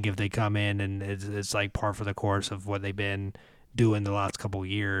think if they come in and it's like par for the course of what they've been doing the last couple of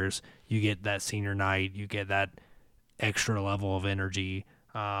years, you get that senior night, you get that extra level of energy,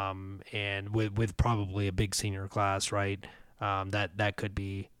 and with probably a big senior class, right? That could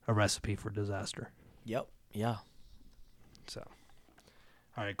be a recipe for disaster. Yep. Yeah. So,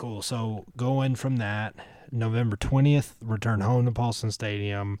 all right, cool. So going from that, November 20th, return home to Paulson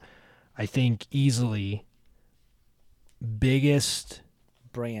Stadium. I think easily biggest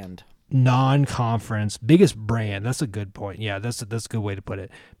brand. Non-conference, biggest brand. That's a good point. Yeah, that's a good way to put it.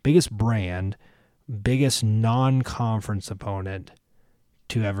 Biggest brand, biggest non-conference opponent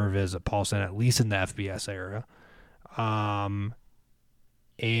to ever visit Paulson, at least in the FBS era,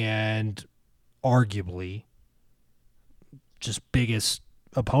 and arguably just biggest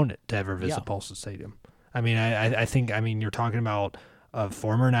opponent to ever visit Paulson Stadium. I mean, I think you're talking about a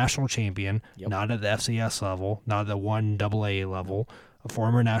former national champion, not at the FCS level, not at the 1AA level. A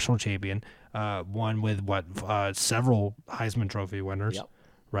former national champion, one with several Heisman Trophy winners,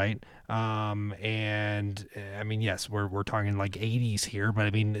 right? And I mean, yes, we're talking like 80s here, but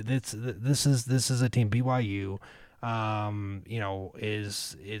I mean, this is a team. BYU,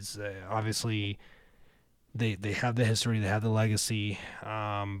 is obviously they have the history, they have the legacy,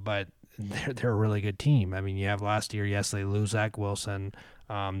 but they're a really good team. I mean, you have last year, yes, they lose Zach Wilson.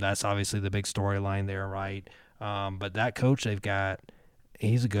 That's obviously the big storyline there, right? But that coach they've got,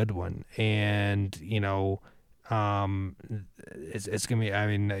 he's a good one, and it's gonna be. I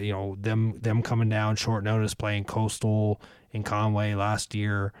mean, them coming down short notice, playing Coastal in Conway last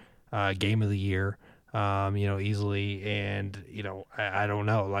year, game of the year, easily, and I don't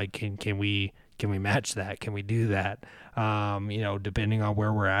know, like can we match that? Can we do that? Depending on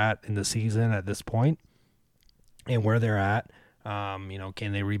where we're at in the season at this point, and where they're at,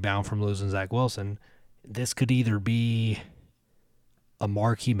 can they rebound from losing Zach Wilson? This could either be a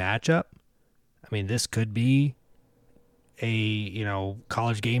marquee matchup. I mean, this could be a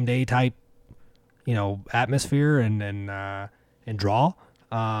college game day type atmosphere and draw,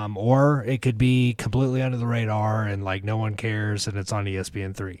 or it could be completely under the radar and like no one cares and it's on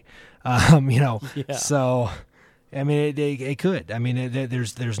ESPN3. So I mean it could. I mean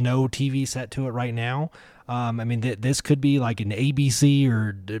there's no TV set to it right now. I mean this could be like an ABC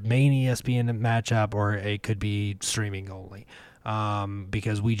or main ESPN matchup, or it could be streaming only.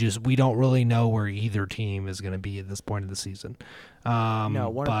 Because we don't really know where either team is going to be at this point of the season. One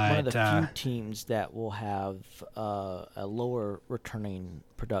of the few teams that will have a lower returning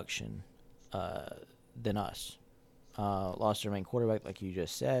production than us. Lost their main quarterback, like you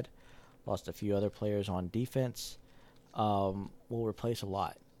just said. Lost a few other players on defense. Will replace a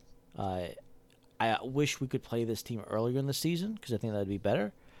lot. I wish we could play this team earlier in the season because I think that would be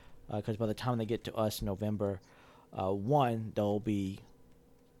better. Because by the time they get to us in November, they'll be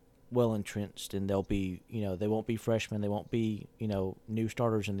well entrenched, and they'll be, they won't be freshmen, they won't be, new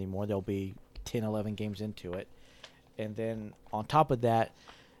starters anymore. They'll be 10, 11 games into it. And then on top of that,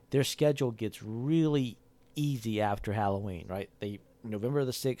 their schedule gets really easy after Halloween, right? November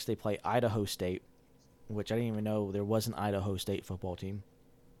the 6th, they play Idaho State, which I didn't even know there was an Idaho State football team.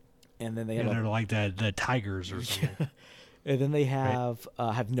 And then they're like the Tigers or something. And then they have,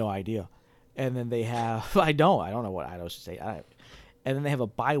 I have no idea. And then they have, I don't know what Idaho State. And then they have a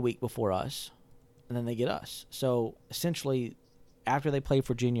bye week before us, and then they get us. So essentially, after they play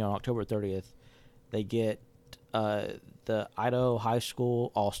Virginia on October 30th, they get the Idaho High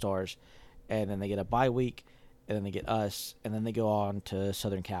School All-Stars, and then they get a bye week, and then they get us, and then they go on to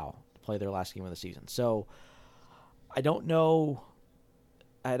Southern Cal to play their last game of the season. So I don't know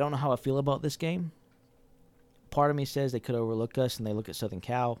how I feel about this game. Part of me says they could overlook us, and they look at Southern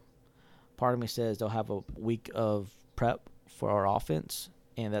Cal. Part of me says they'll have a week of prep for our offense,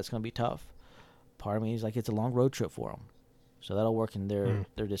 and that's going to be tough. Part of me is like it's a long road trip for them, so that'll work in their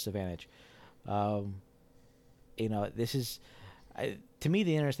disadvantage. This is to me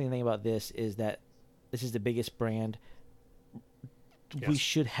the interesting thing about this is that this is the biggest brand. Yes. We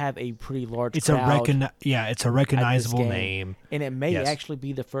should have a pretty large crowd. It's a recognizable name, and it may actually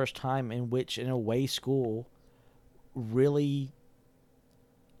be the first time in which an away school really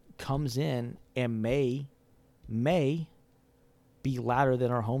comes in and may be louder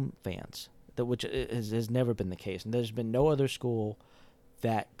than our home fans, which has never been the case. And there's been no other school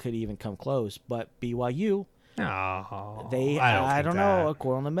that could even come close. But BYU, I don't know.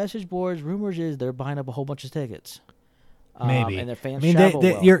 According on the message boards, rumors is they're buying up a whole bunch of tickets. Maybe. And their fans travel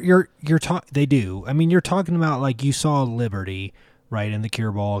well. They do. I mean, you're talking about like you saw Liberty right, in the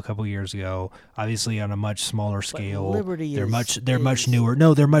Cure Bowl a couple years ago. Obviously, on a much smaller scale. Liberty they're is much newer.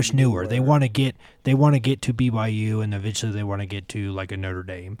 No, they're much newer. newer. They want to get to BYU, and eventually they want to get to like a Notre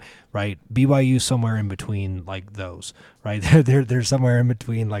Dame, right? BYU somewhere in between like those, right? they're somewhere in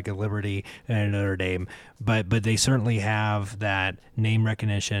between like a Liberty and a Notre Dame, but they certainly have that name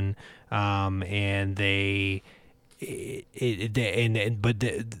recognition, and they. But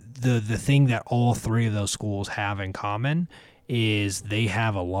the thing that all three of those schools have in common is they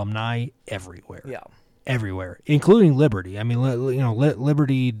have alumni everywhere. Yeah. Everywhere, including Liberty. I mean,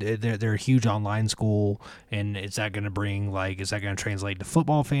 Liberty, they're a huge online school, and is that going to translate to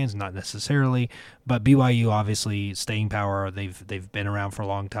football fans? Not necessarily, but BYU obviously staying power. They've been around for a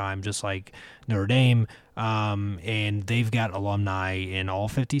long time, just like Notre Dame, and they've got alumni in all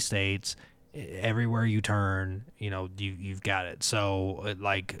 50 states. Everywhere you turn, you've got it. So,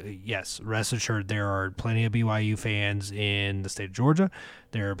 yes, rest assured there are plenty of BYU fans in the state of Georgia.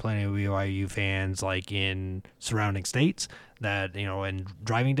 There are plenty of BYU fans like in surrounding states that, in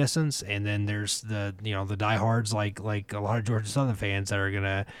driving distance. And then there's the diehards like a lot of Georgia Southern fans that are going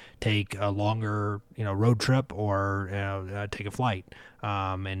to take a longer, road trip or take a flight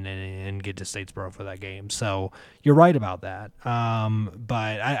and get to Statesboro for that game. So you're right about that.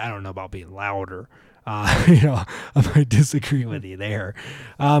 But I don't know about being louder. I might disagree with you there.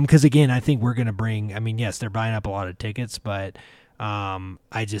 Because again, I think we're going to bring, yes, they're buying up a lot of tickets, but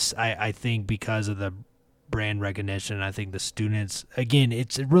I think because of the brand recognition, I think the students, again,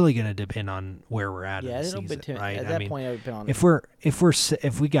 it's really going to depend on where we're at in the season, right? At that point, it would depend on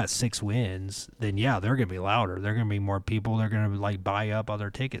if we got 6 wins, then yeah, they're going to be louder. They're going to be more people. They're going to buy up other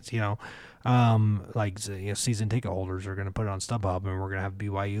tickets, season ticket holders are going to put it on StubHub, and we're going to have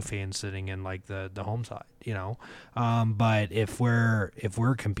BYU fans sitting in like the home side, but if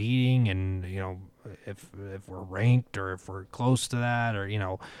we're competing and if we're ranked or if we're close to that, or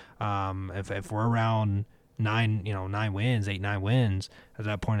if we're around 9 wins, 8-9 wins at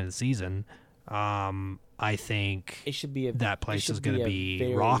that point of the season, I think it should be that place is going to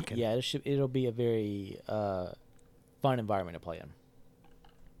be rocking. Yeah, it'll be a very fun environment to play in.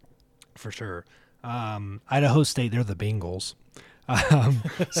 For sure. Idaho State, they're the Bengals.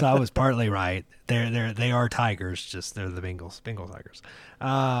 So I was partly right. They are Tigers, just they're the Bengal Tigers.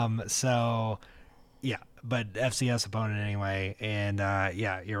 So yeah, but FCS opponent anyway, and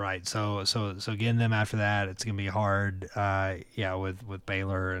yeah, you're right. So getting them after that, it's gonna be hard. With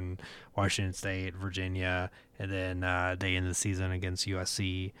Baylor and Washington State, Virginia, and then they end the season against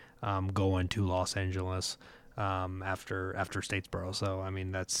USC, going to Los Angeles after Statesboro. So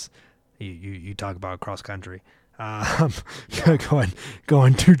that's you talk about cross country.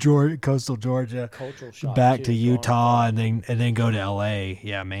 Going to coastal Georgia, back to Utah, and then go to LA.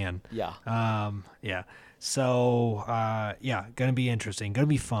 Yeah, man. Yeah. Yeah. So, gonna be interesting. Gonna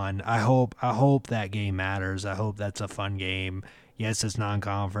be fun. I hope that game matters. I hope that's a fun game. Yes, it's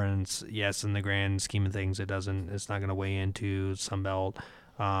non-conference. Yes, in the grand scheme of things, it's not gonna weigh into Sunbelt,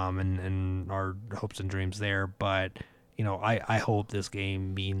 and our hopes and dreams there. But I hope this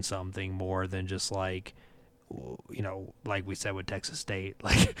game means something more than just like we said with Texas State,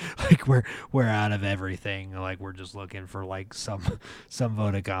 like we're out of everything. Like we're just looking for like some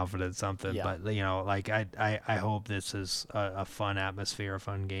vote of confidence, something. Yeah. But I hope this is a fun atmosphere, a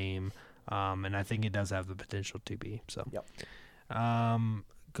fun game, and I think it does have the potential to be. So, yep.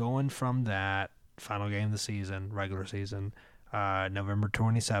 Going from that final game of the season, regular season, November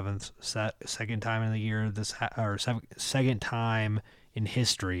 27th, second time in the year second time in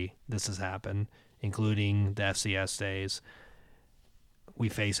history this has happened, including the FCS days. We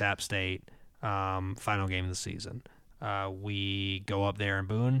face App State, final game of the season. We go up there in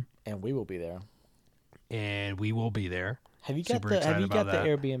Boone, and we will be there. Have you got the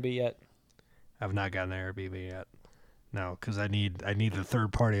Airbnb yet? I've not gotten the Airbnb yet. No, because I need the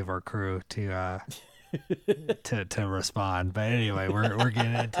third party of our crew to to respond. But anyway, we're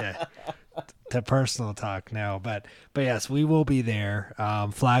getting into to personal talk now. But yes, we will be there.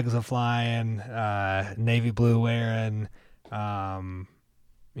 Flags are flying, navy blue wearing,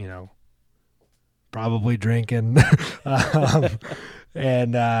 probably drinking,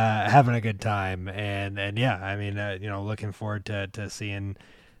 and having a good time. And yeah, looking forward to seeing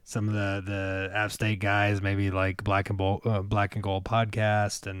some of the App State guys, maybe like Black and Gold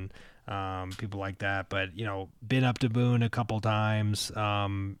podcast and people like that. But been up to Boone a couple times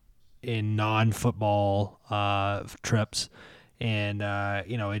in non-football trips, and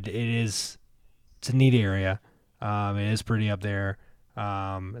it's a neat area. It is pretty up there.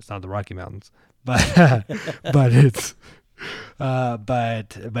 It's not the Rocky Mountains, but but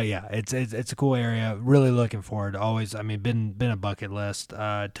But yeah, it's a cool area. Really looking forward. Always, I mean, been a bucket list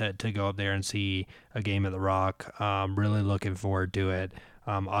to go up there and see a game at the Rock. Really looking forward to it.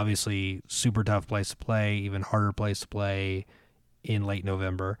 Obviously, super tough place to play. Even harder place to play in late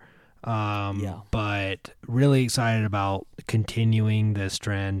November. But really excited about continuing this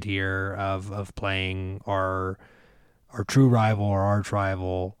trend here of playing our true rival or arch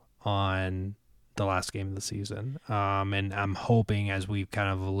rival on the last game of the season. And I'm hoping, as we've kind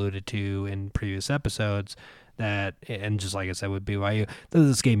of alluded to in previous episodes, that, and just like I said with BYU, that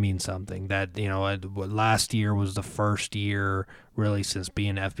this game means something. That, last year was the first year really since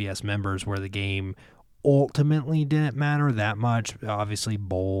being FBS members where the game ultimately didn't matter that much. Obviously,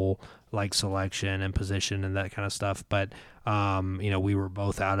 bowl like selection and position and that kind of stuff, but we were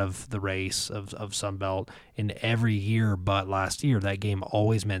both out of the race of Sunbelt in every year but last year. That game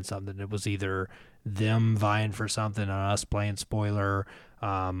always meant something. It was either them vying for something and us playing spoiler,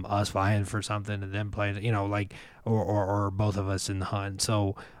 us vying for something and them playing, or both of us in the hunt.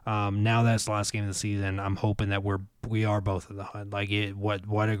 So now that's the last game of the season. I'm hoping that we are both in the hunt.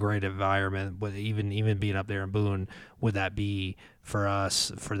 What a great environment. With even being up there in Boone, would that be for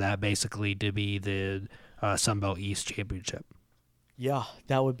us? For that basically to be the Sunbelt East Championship. Yeah,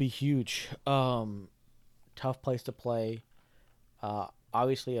 that would be huge. Tough place to play.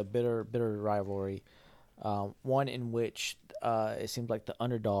 Obviously, a bitter rivalry. One in which it seems like the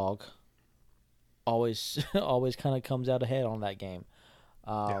underdog always kind of comes out ahead on that game.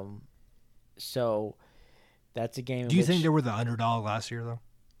 So that's a game. Do you think they were the underdog last year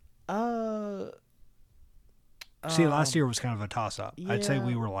though? See, last year was kind of a toss-up. Yeah. I'd say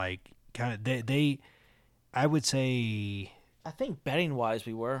we were like kind of they. I would say. I think betting wise,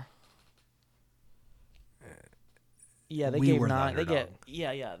 we were. Yeah, they we gave were 9. The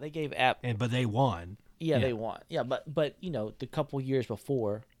They gave App. But they won. Yeah, they won. Yeah, but the couple years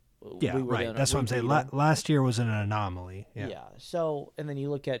before. Yeah, we were right. That's what I'm saying. Last year was an anomaly. Yeah. So, and then you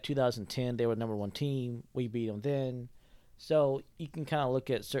look at 2010, they were number 1 team. We beat them then. So you can kind of look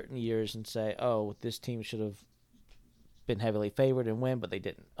at certain years and say, oh, this team should have been heavily favored and win, but they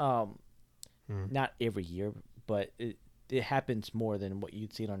didn't. Not every year, but it happens more than what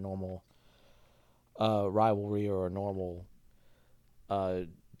you'd see in a normal rivalry or a normal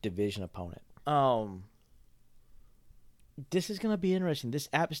division opponent. This is going to be interesting. This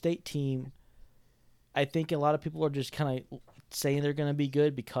App State team, I think a lot of people are just kind of saying they're going to be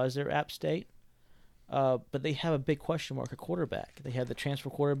good because they're App State, but they have a big question mark at quarterback. They had the transfer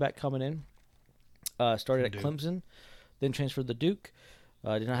quarterback coming in, started at Clemson, then transferred to Duke.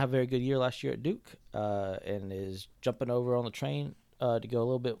 Did not have a very good year last year at Duke, and is jumping over on the train to go a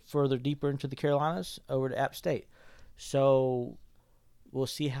little bit further deeper into the Carolinas over to App State. So we'll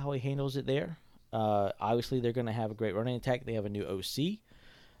see how he handles it there. Obviously, they're going to have a great running attack. They have a new OC.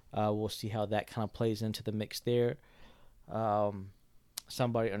 We'll see how that kind of plays into the mix there.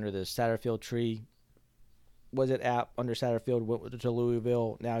 Somebody under the Satterfield tree was at App under Satterfield, went to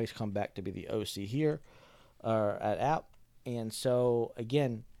Louisville. Now he's come back to be the OC here at App. And so,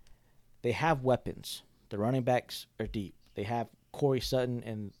 again, they have weapons. The running backs are deep. They have Corey Sutton,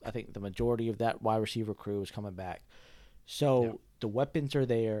 and I think the majority of that wide receiver crew is coming back. So the weapons are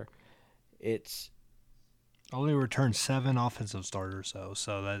there. It's only returned 7 offensive starters, though.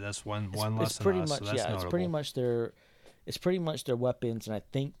 So that's one less than us. So that's notable. It's pretty much their weapons, and I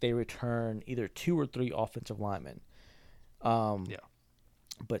think they return either 2 or 3 offensive linemen.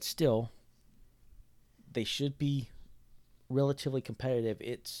 But still, they should be relatively competitive.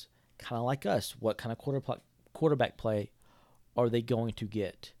 It's kind of like us. What kind of quarterback play are they going to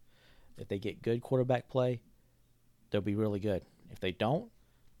get? If they get good quarterback play, they'll be really good. If they don't,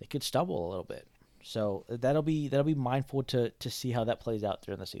 they could stumble a little bit. So that'll be mindful to see how that plays out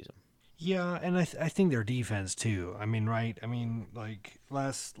during the season. Yeah, and I think their defense too. I mean, right? I mean, like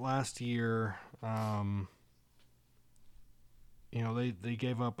last year, they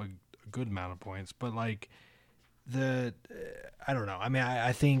gave up a good amount of points, but like I don't know. I mean,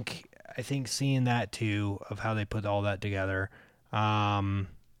 I think seeing that too of how they put all that together.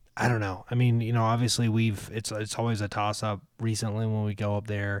 I don't know. I mean, obviously it's always a toss up recently when we go up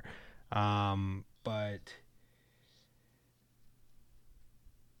there, but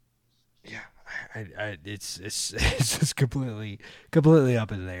yeah, it's just completely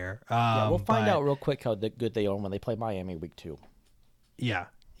up in the air. We'll find out real quick how good they are when they play Miami week 2. Yeah,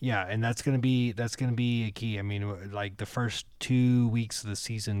 and that's gonna be a key. I mean, like the first 2 weeks of the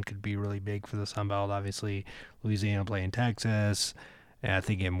season could be really big for the Sun Belt. Obviously, Louisiana playing Texas, and I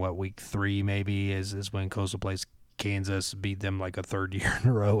think in week 3 maybe is when Coastal plays Kansas, beat them like a 3rd year in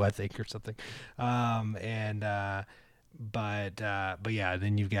a row, I think, or something. yeah,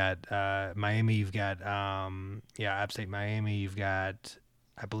 then you've got Miami. You've got App State Miami. You've got,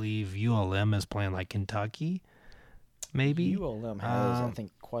 I believe ULM is playing like Kentucky, maybe. ULM has, I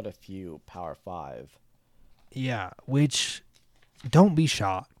think, quite a few Power 5. Yeah, which don't be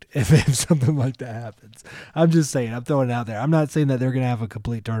shocked if something like that happens. I'm just saying, I'm throwing it out there. I'm not saying that they're going to have a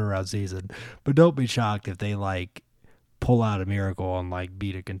complete turnaround season, but don't be shocked if they like pull out a miracle and like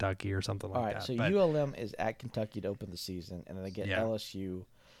beat a Kentucky or something like that. All right, so but, ULM is at Kentucky to open the season, and then they get LSU.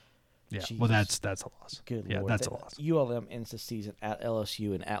 Yeah, Jeez. well, that's a loss. Good yeah, Lord. that's a loss. ULM ends the season at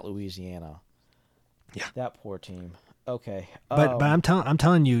LSU and at Louisiana. Yeah, that poor team. Okay, but I'm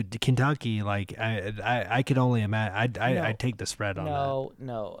telling you, Kentucky, like I could only imagine. I'd take the spread on that.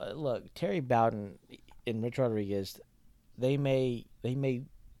 No. Look, Terry Bowden and Rich Rodriguez, they may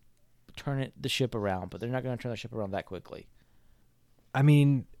turn the ship around, but they're not going to turn the ship around that quickly. I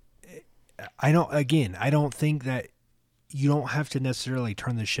mean, I don't think that you don't have to necessarily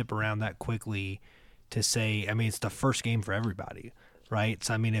turn the ship around that quickly to say. I mean, it's the first game for everybody, right?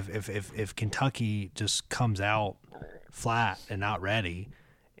 So I mean, if Kentucky just comes out flat and not ready,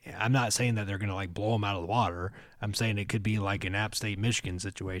 I'm not saying that they're going to like blow them out of the water. I'm saying it could be like an App State Michigan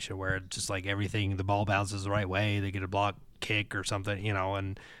situation where it's just like everything, the ball bounces the right way, they get a block kick or something,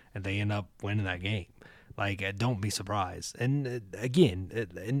 and they end up winning that game. Like, don't be surprised. And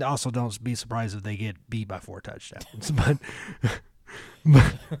and also don't be surprised if they get beat by 4 touchdowns. but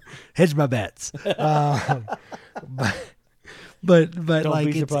hedge my bets. But don't like,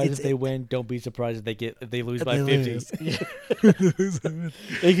 be surprised if they win. Don't be surprised if they lose by 50.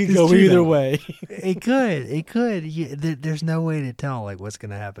 It could go either way. It could. There's no way to tell like what's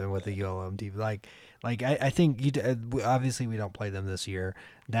going to happen with the ULM team. Like I think obviously we don't play them this year.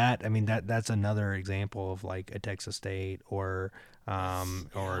 That's another example of like a Texas State or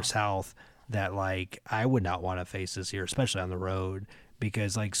South that like I would not want to face this year, especially on the road.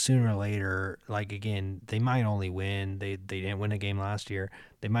 Because like sooner or later, like again, they might only win. They didn't win a game last year.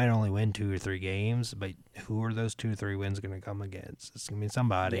 They might only win 2 or 3 games, but who are those 2 or 3 wins going to come against? It's going to be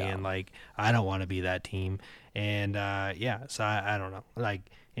somebody, and like I don't want to be that team. And so I don't know. Like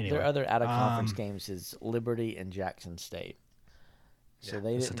anyway, their other out of conference games is Liberty and Jackson State. So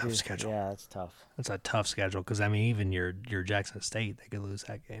it's a tough schedule. Yeah, it's tough. It's a tough schedule because I mean even your Jackson State, they could lose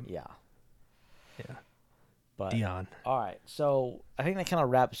that game. Yeah. But Dion. All right, so I think that kind of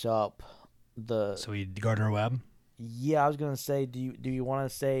wraps up the. So we Gardner Webb. Yeah, I was gonna say, do you want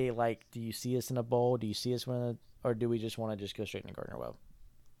to say like, do you see us in a bowl? Do you see us winning, or do we just want to just go straight into Gardner Webb?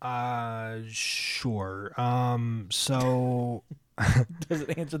 Sure. So. Does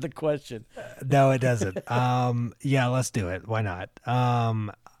it answer the question? No, it doesn't. Yeah, let's do it. Why not? Are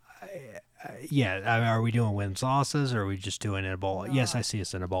we doing wins losses or are we just doing it in a bowl? Yes, I see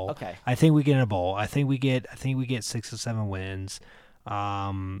us in a bowl. Okay. I think we get in a bowl. I think we get 6 or 7 wins.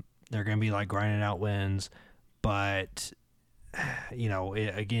 They're going to be like grinding out wins, but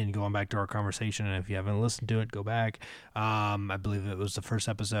again, going back to our conversation, and if you haven't listened to it, go back. I believe it was the first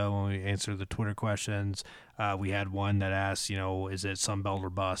episode when we answered the Twitter questions. We had one that asked, is it Sunbelt or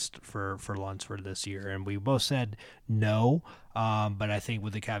bust for Lunsford this year? And we both said no, but I think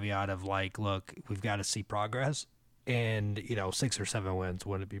with the caveat of like, look, we've got to see progress. And 6 or 7 wins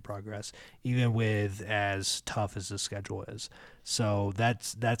wouldn't be progress, even with as tough as the schedule is. So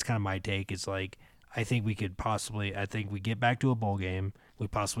that's kind of my take. It's like, I think we get back to a bowl game. We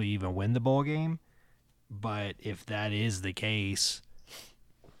possibly even win the bowl game. But if that is the case,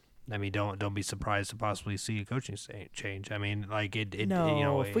 I mean, don't be surprised to possibly see a coaching change. I mean, like it.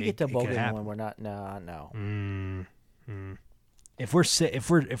 No, if we get to a bowl game when we're not, no. If we're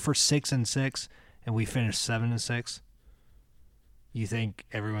 6-6 and we finish 7-6, you think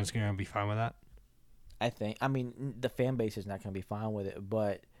everyone's going to be fine with that? I mean, the fan base is not going to be fine with it,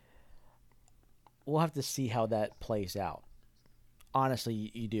 but we'll have to see how that plays out. Honestly,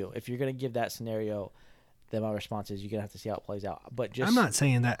 you do. If you're going to give that scenario, then my response is you're going to have to see how it plays out. But I'm not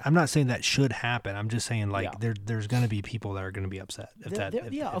saying that should happen. I'm just saying there's going to be people that are going to be upset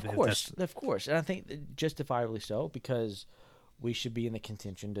of course. And I think justifiably so, because we should be in the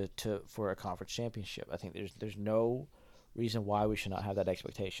contention for a conference championship. I think there's no reason why we should not have that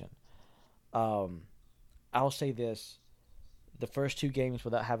expectation. I'll say this. The first 2 games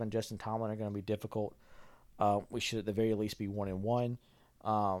without having Justin Tomlin are going to be difficult. We should at the very least be 1-1.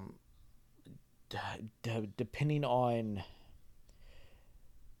 Depending on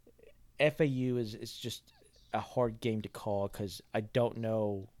FAU is just a hard game to call because I don't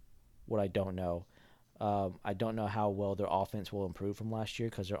know what I don't know. I don't know how well their offense will improve from last year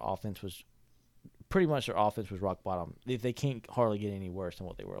because their offense was rock bottom. They can't hardly get any worse than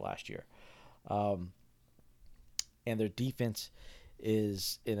what they were last year. and their defense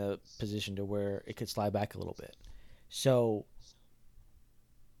is in a position to where it could slide back a little bit. So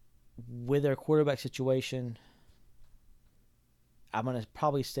with their quarterback situation, I'm going to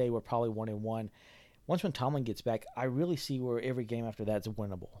probably say we're probably 1-1. Once when Tomlin gets back, I really see where every game after that's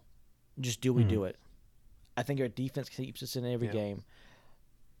winnable. Just do we do it? I think our defense keeps us in every game.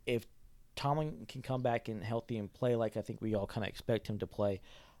 If Tomlin can come back and healthy and play like I think we all kind of expect him to play,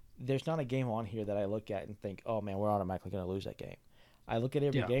 there's not a game on here that I look at and think, oh man, we're automatically going to lose that game. I look at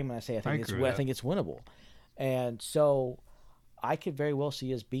every game and I say I think it's winnable. And so I could very well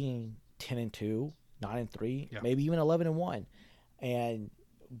see us being 10-2, 9-3, maybe even 11-1, and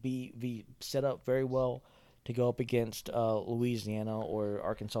be set up very well to go up against Louisiana or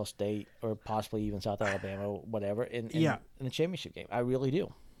Arkansas State or possibly even South Alabama or whatever in the championship game. I really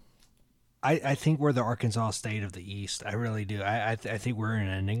do. I think we're the Arkansas State of the East. I really do. I think we're an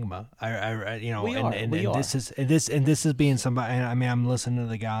enigma. This is being somebody. I mean, I'm listening to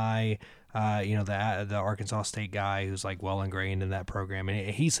the guy, the Arkansas State guy who's like well ingrained in that program,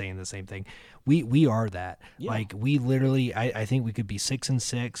 and he's saying the same thing. We are that. Yeah. Like we literally, I think we could be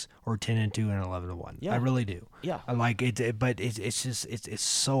 6-6 or 10-2 and 11-1. Yeah. I really do. Yeah. I like it, but it's just it's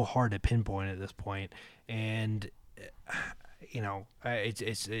so hard to pinpoint at this point, and.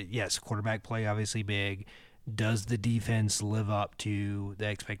 Yes, quarterback play obviously big. Does the defense live up to the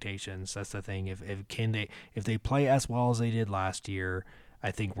expectations? That's the thing. If they play as well as they did last year,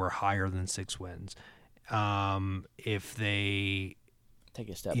 I think we're higher than 6 wins. If they take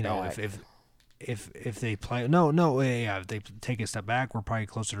a step back, if they play if they take a step back, we're probably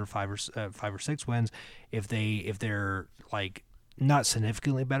closer to 5 or 6 wins. If they're like not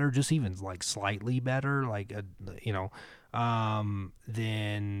significantly better, just even like slightly better,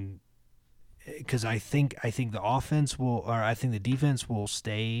 then because I think the offense I think the defense will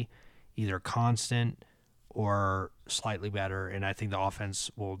stay either constant or slightly better, and I think the offense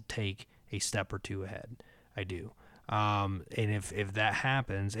will take a step or two ahead. I do. And if that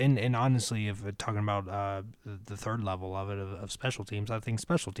happens, and honestly, if we're talking about the third level of it of special teams, I think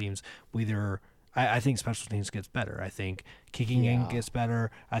special teams I think special teams gets better. I think kicking game gets better.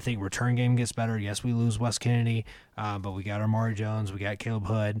 I think return game gets better. Yes, we lose Wes Kennedy, but we got Amari Jones. We got Caleb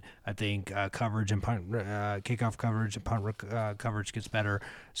Hood. I think coverage and punt, kickoff coverage and punt coverage gets better.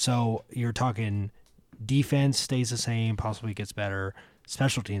 So you're talking defense stays the same, possibly gets better.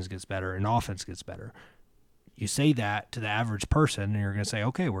 Special teams gets better, and offense gets better. You say that to the average person, and you're going to say,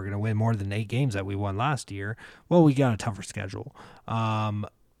 okay, we're going to win more than 8 games that we won last year. Well, we got a tougher schedule.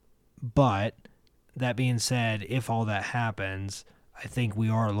 But that being said, if all that happens, I think we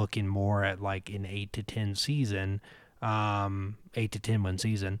are looking more at like an 8-10 season, 8-10 win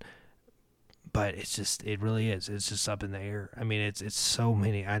season. But it really is. It's just up in the air. I mean, it's so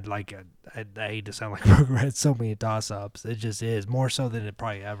many. I hate to sound like it's so many toss-ups. It just is more so than it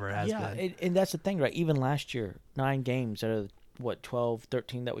probably ever has been. Yeah, and that's the thing, right? Even last year, 9 games out of 12,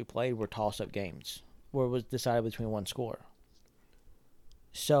 13 that we played were toss-up games, where it was decided between one score.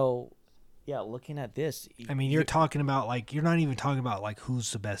 So. Yeah, looking at this, I mean, you're talking about you're not even talking about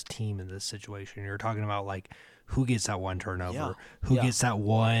who's the best team in this situation. You're talking about who gets that one turnover, who gets that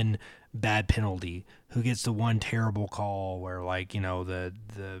one bad penalty, who gets the one terrible call where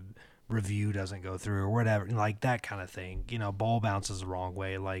the review doesn't go through or whatever, that kind of thing. Ball bounces the wrong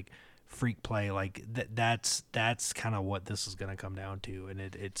way, freak play, that's kind of what this is going to come down to, and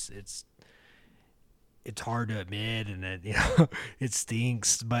it's hard to admit, and it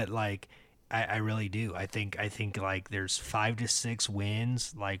stinks, but I really do. I think there's 5 to 6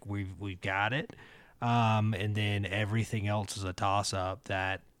 wins. We've got it. And then everything else is a toss up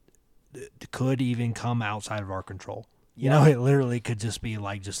that could even come outside of our control. It literally could just be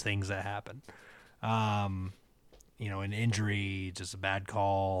just things that happen. An injury, just a bad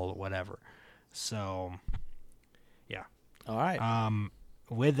call, whatever. So yeah. All right.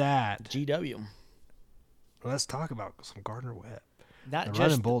 With that, GW. Let's talk about some Gardner Webb. Not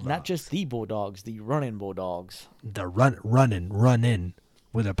just the Bulldogs, the running Bulldogs. The running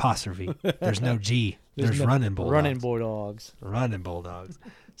with apostrophe. There's no G. There's running Bulldogs. Running Bulldogs. Running Bulldogs.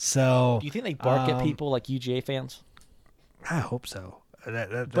 So, do you think they bark at people like UGA fans? I hope so.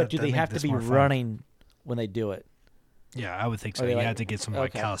 But do they have to be running when they do it? Yeah, I would think so. You have to get some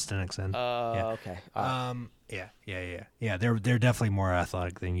calisthenics in. Okay. Yeah. They're definitely more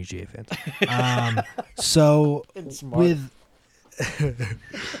athletic than UGA fans. So with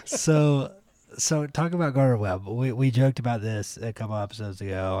so talking about Gardner Webb, we joked about this a couple episodes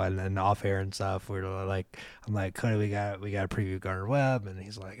ago and off air and stuff. We were I'm like, Cody, we got to preview Gardner Webb, and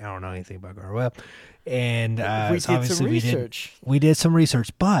he's like, I don't know anything about Gardner Webb, and we did some research. We did some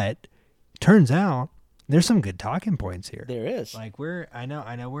research, but turns out there's some good talking points here. There is. Like I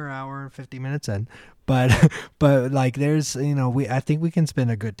know we're an hour and 50 minutes in, but like there's I think we can spend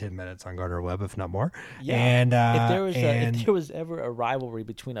a good 10 minutes on Gardner Webb, if not more. Yeah. And if there was ever a rivalry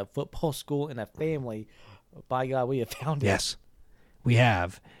between a football school and a family, by God, we have found it. Yes, we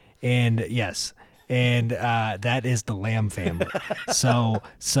have, and yes. And that is the Lamb family. So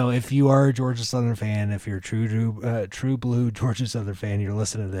if you are a Georgia Southern fan, if you're a true blue Georgia Southern fan, you're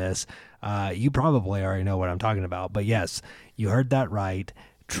listening to this, you probably already know what I'm talking about. But yes, you heard that right.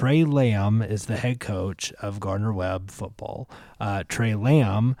 Trey Lamb is the head coach of Gardner Webb football. Trey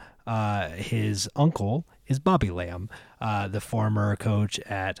Lamb, his uncle is Bobby Lamb, the former coach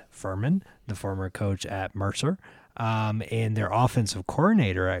at Furman, the former coach at Mercer, and their offensive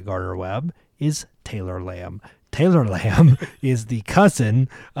coordinator at Gardner Webb is Taylor Lamb. Taylor Lamb is the cousin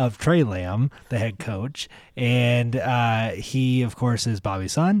of Trey Lamb, the head coach, and he, of course, is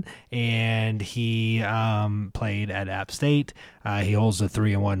Bobby's son, and he played at App State. He holds a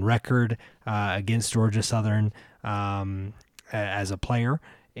 3-1 record against Georgia Southern as a player,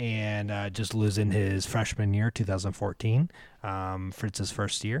 and just losing his freshman year, 2014. Fritz's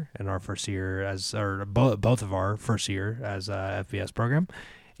first year, and our first year both of our first year as a FBS program.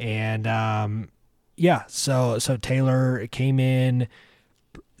 And so Taylor came in.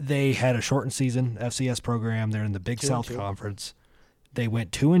 They had a shortened season FCS program. They're in the Big South Conference. They went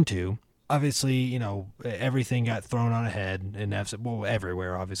 2-2. Obviously, everything got thrown on ahead in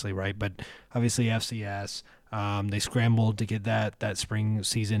everywhere, obviously, right? But obviously FCS. They scrambled to get that spring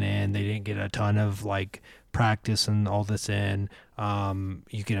season in. They didn't get a ton of practice and all this in.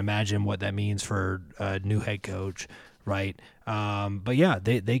 You can imagine what that means for a new head coach. Right. But yeah,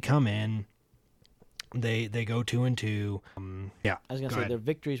 they come in, they go 2-2. I was going to say their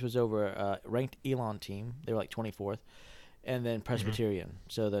victories was over a ranked Elon team. They were 24th, and then Presbyterian.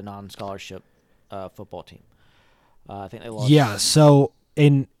 So the non-scholarship football team. I think they lost. Yeah. So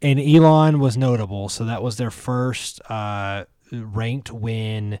and Elon was notable. So that was their first ranked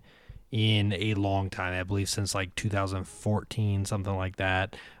win in a long time, I believe since 2014, something like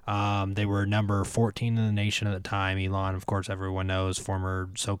that. They were number 14 in the nation at the time. Elon, of course, everyone knows, former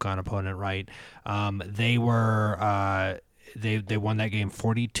SoCon opponent, right? They were they won that game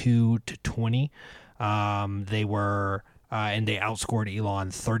 42-20. They were and they outscored Elon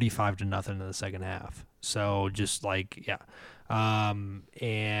 35-0 in the second half. So just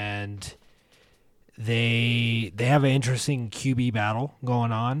and They have an interesting QB battle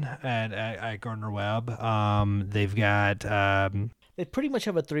going on at Gardner Webb. They've got they pretty much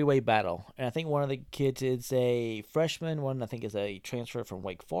have a three-way battle, and I think one of the kids is a freshman. One I think is a transfer from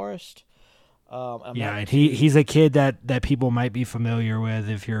Wake Forest. And he's a kid that people might be familiar with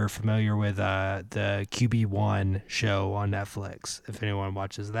if you're familiar with the QB1 show on Netflix. If anyone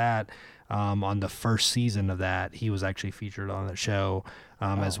watches that, on the first season of that, he was actually featured on the show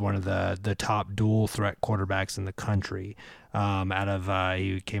as one of the top dual threat quarterbacks in the country. He came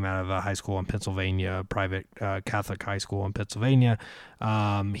out of a high school in Pennsylvania, private Catholic high school in Pennsylvania.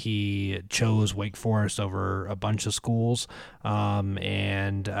 He chose Wake Forest over a bunch of schools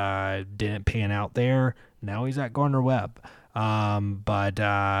and didn't pan out there. Now he's at Gardner Webb. But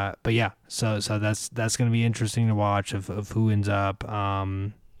yeah, so that's going to be interesting to watch of who ends up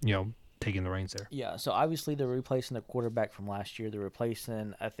taking the reins there. Yeah, so obviously they're replacing the quarterback from last year. They're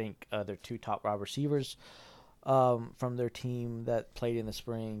replacing, I think, their two top wide receivers from their team that played in the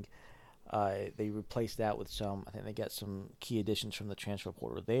spring. They replaced that with I think they got some key additions from the transfer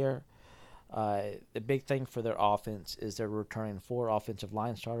portal there. The big thing for their offense is they're returning 4 offensive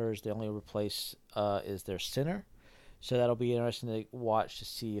line starters. They only replace is their center. So that'll be interesting to watch to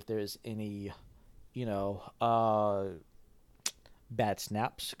see if there's any, bad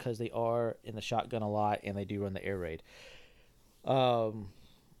snaps, because they are in the shotgun a lot and they do run the air raid.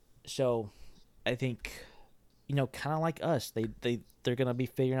 So I think, kind of like us, they're going to be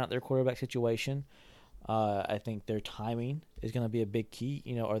figuring out their quarterback situation. I think their timing is going to be a big key.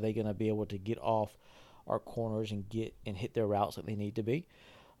 Are they going to be able to get off our corners and hit their routes like they need to be?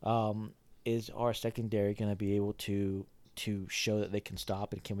 Is our secondary going to be able to show that they can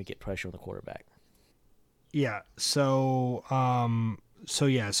stop, and can we get pressure on the quarterback? Yeah. So I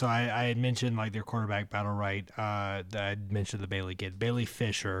had mentioned their quarterback battle, right? I mentioned the Bailey kid, Bailey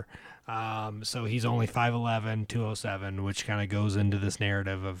Fisher. So he's only 5'11", 207, which kind of goes into this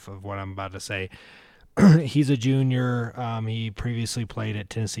narrative of what I'm about to say. He's a junior. He previously played at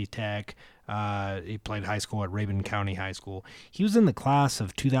Tennessee Tech. He played high school at Rabun County High School. He was in the class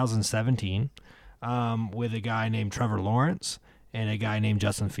of 2017 with a guy named Trevor Lawrence and a guy named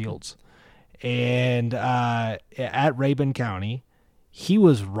Justin Fields. And at Rabun County, he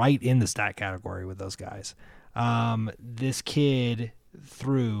was right in the stat category with those guys. This kid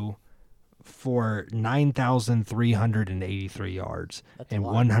threw for 9,383 yards and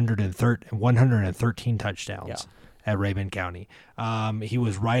 113 touchdowns at Rabun County. He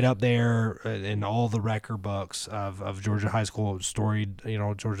was right up there in all the record books of Georgia high school, storied,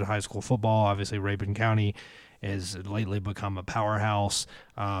 Georgia high school football. Obviously, Rabun County has lately become a powerhouse.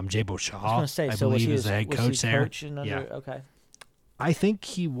 Jabo Shaw, I believe, is the head coach there. Okay. I think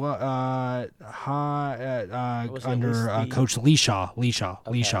he was under Coach Lee Shaw.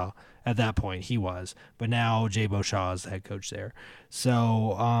 At that point, he was. But now Jabo Shaw is the head coach there.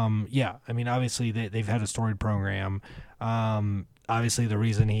 So, obviously they've had a storied program. Obviously, the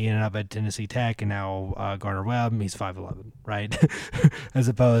reason he ended up at Tennessee Tech and now Garner Webb, he's 5'11", right? As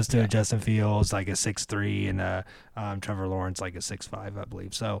opposed to Justin Fields, like a 6'3", and Trevor Lawrence, like a 6'5", I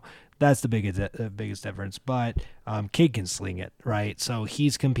believe. So that's the biggest difference. But kid can sling it, right? So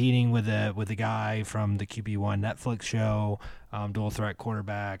he's competing with a guy from the QB1 Netflix show, dual threat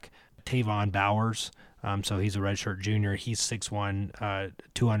quarterback, Tavon Bowers. So he's a redshirt junior. He's 6'1",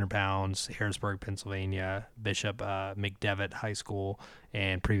 200 pounds, Harrisburg, Pennsylvania, Bishop McDevitt High School,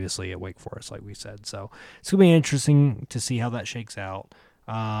 and previously at Wake Forest, like we said. So it's going to be interesting to see how that shakes out.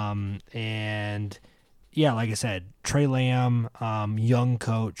 And, yeah, like I said, Trey Lamb, young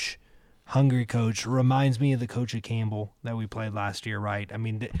coach, hungry coach, reminds me of the coach at Campbell that we played last year, right? I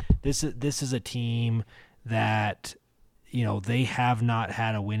mean, this is a team that, they have not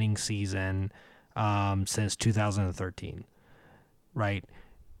had a winning season since 2013, right?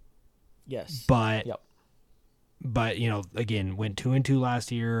 Yes. But again, went 2-2 last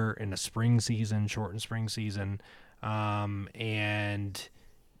year in a shortened spring season, and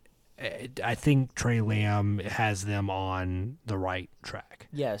I think Trey Lamb has them on the right track.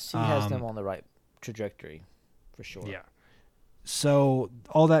 Yes, he has them on the right trajectory, for sure. Yeah. So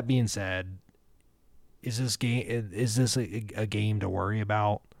all that being said, is this a game to worry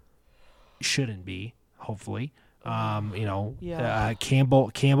about? Shouldn't be, hopefully. Campbell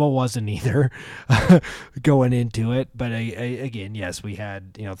wasn't either going into it, but again, yes, we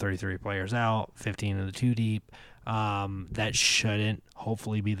had 33 players out, 15 in the 2 deep. That shouldn't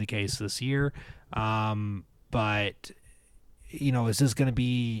hopefully be the case this year. But is this going to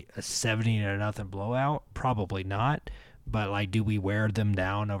be a 70-0 blowout? Probably not. But do we wear them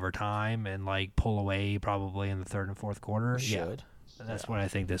down over time and pull away probably in the third and fourth quarter? We should. That's what I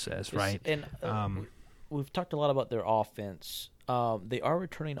think this is, right? And we've talked a lot about their offense. They are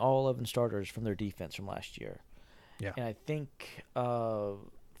returning all 11 starters from their defense from last year. Yeah. And I think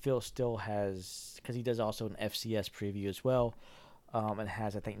Phil still has, because he does also an FCS preview as well, and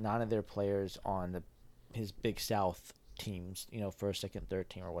has, I think, 9 of their players on his Big South teams, first, second, third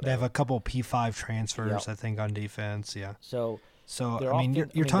team or whatever. They have a couple P5 transfers, I think, on defense, yeah. So I mean,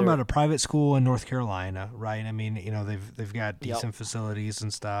 you're talking about a private school in North Carolina, right? I mean, they've got decent facilities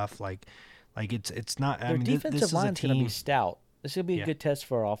and stuff. It's not. Their defensive line's going to be stout. This will be a good test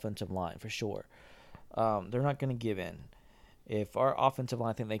for our offensive line for sure. They're not going to give in. If our offensive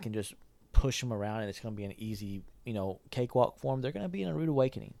line think they can just push them around and it's going to be an easy, cakewalk for them, they're going to be in a rude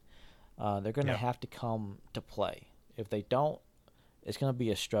awakening. They're going to have to come to play. If they don't, it's going to be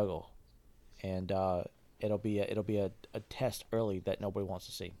a struggle, and it'll be a test early that nobody wants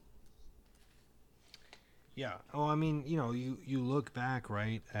to see. Yeah. Oh, I mean, you look back,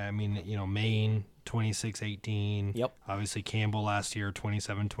 right? I mean, Maine 26-18. Yep. Obviously Campbell last year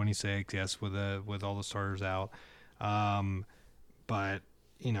 27-26. Yes, with all the starters out. But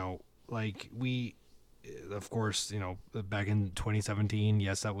we, of course, back in 2017,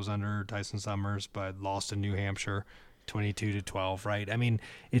 yes, that was under Tyson Summers, but lost in New Hampshire 22-12, right? I mean,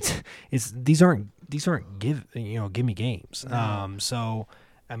 these aren't gimme games. No. So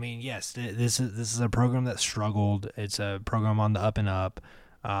I mean, yes, this is a program that struggled. It's a program on the up and up.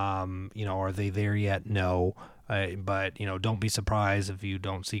 Are they there yet? No. But don't be surprised if you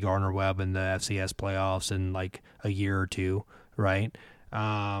don't see Garner Webb in the FCS playoffs in a year or two, right?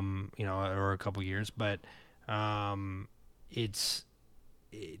 Or a couple years. But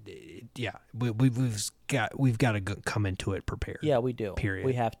we've got to come into it prepared. Yeah, we do. Period.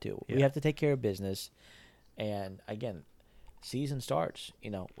 We have to. Yeah. We have to take care of business, and again, season starts.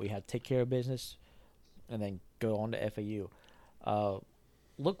 We have to take care of business, and then go on to FAU.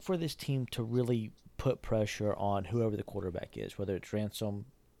 Look for this team to really put pressure on whoever the quarterback is, whether it's Ransom,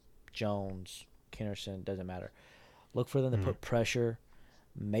 Jones, Kennerson, doesn't matter. Look for them to put pressure,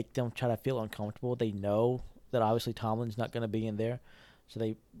 make them try to feel uncomfortable. They know that obviously Tomlin's not going to be in there, so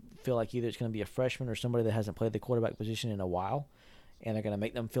they feel like either it's going to be a freshman or somebody that hasn't played the quarterback position in a while, and they're going to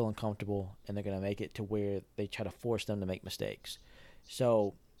make them feel uncomfortable, and they're going to make it to where they try to force them to make mistakes.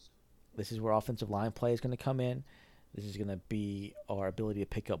 So this is where offensive line play is going to come in. This is going to be our ability to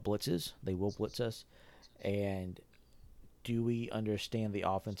pick up blitzes. They will blitz us. And do we understand the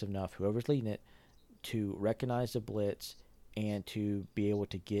offense enough, whoever's leading it, to recognize the blitz and to be able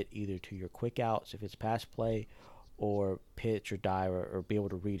to get either to your quick outs if it's pass play or pitch or dive, or be able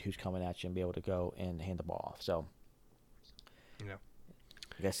to read who's coming at you and be able to go and hand the ball off. So, like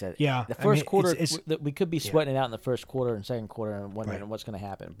I said, the first quarter, we could be sweating it out in the first quarter and second quarter and wondering what's going to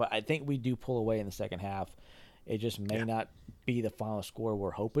happen. But I think we do pull away in the second half. It just may not be the final score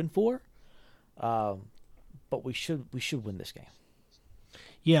we're hoping for, but we should win this game.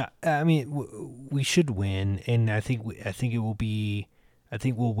 Yeah, I mean, we should win, and I think it will be. I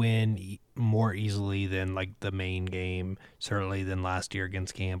think we'll win more easily than like the main game, certainly than last year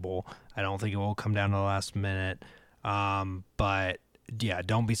against Campbell. I don't think it will come down to the last minute, but yeah,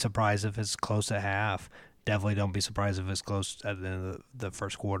 don't be surprised if it's close at half. Definitely don't be surprised if it's close at the end of the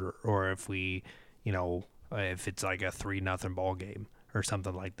first quarter, or if we, if it's like a 3-0 ball game or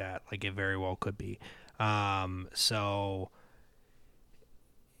something like that. Like it very well could be. So.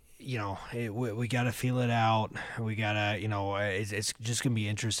 We got to feel it out. We got to, it's just going to be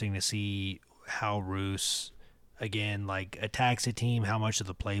interesting to see how Roos, again, like attacks a team, how much of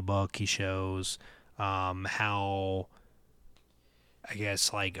the playbook he shows, how, I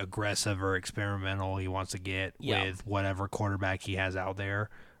guess, like aggressive or experimental he wants to get with whatever quarterback he has out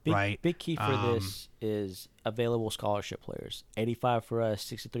there, right? Big key for this is available scholarship players. 85 for us,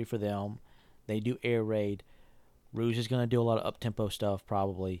 63 for them. They do air raid. Roos is going to do a lot of up-tempo stuff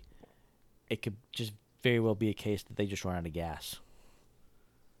probably. It could just very well be a case that they just run out of gas.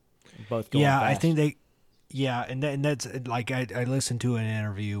 Both going fast. I think they – and that's – like I listened to an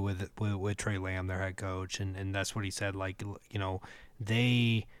interview with Trey Lamb, their head coach, and that's what he said. Like,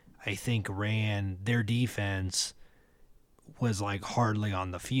 they, I think, ran – their defense was like hardly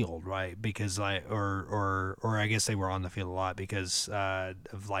on the field, right? Because or I guess they were on the field a lot because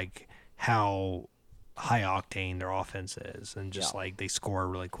of like how – high octane their offense is, and just like they score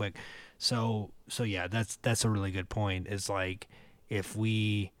really quick. So yeah, that's a really good point. Is like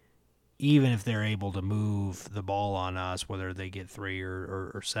even if they're able to move the ball on us, whether they get 3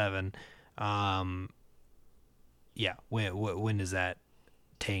 or 7, when does that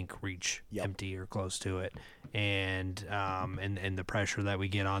tank reach empty or close to it? And the pressure that we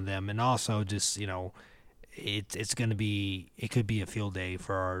get on them, and also just it's going to be – it could be a field day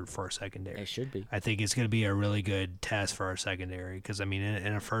for our secondary. It should be. I think it's going to be a really good test for our secondary because, I mean,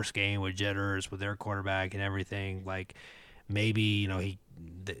 in a first game with jitters, with their quarterback and everything, like maybe,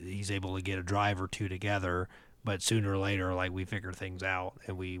 he's able to get a drive or two together, but sooner or later, like we figure things out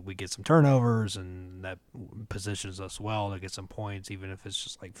and we get some turnovers, and that positions us well to get some points, even if it's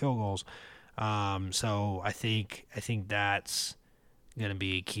just like field goals. So I think that's going to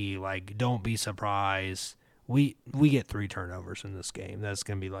be a key. Like, don't be surprised. We get 3 turnovers in this game. That's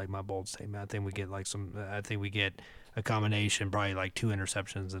going to be like my bold statement. I think we get a combination, probably like 2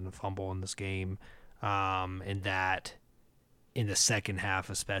 interceptions and a fumble in this game. And that in the second half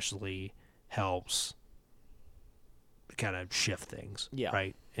especially helps kind of shift things,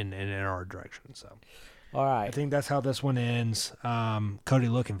 right? In our direction. So, all right. I think that's how this one ends. Cody,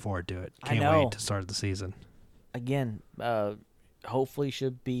 looking forward to it. Can't wait to start the season. Again, hopefully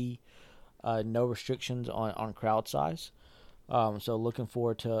should be no restrictions on crowd size. So looking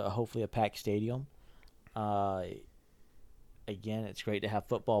forward to hopefully a packed stadium. Again, it's great to have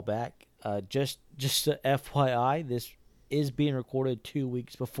football back. Just a FYI, this is being recorded 2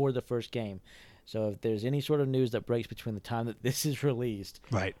 weeks before the first game. So if there's any sort of news that breaks between the time that this is released,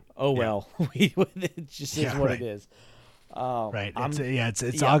 right? Oh well, it just is what it is. Right.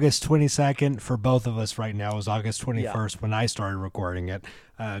 It's August 22nd for both of us right now. It was August 21st when I started recording it.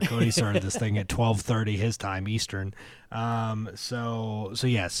 Cody started this thing at 12:30 his time Eastern. So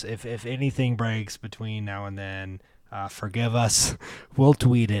yes, if anything breaks between now and then, forgive us. We'll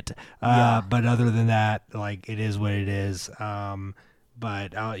tweet it. But other than that, like, it is what it is.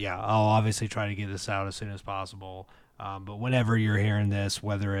 But I'll obviously try to get this out as soon as possible. But whenever you're hearing this,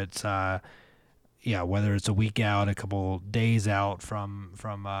 whether it's a week out, a couple days out from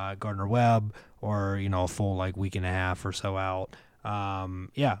Gardner Webb, or a full like week and a half or so out.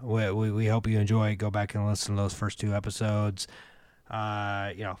 We hope you enjoy. Go back and listen to those first 2 episodes.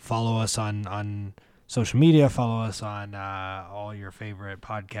 Follow us on social media. Follow us on all your favorite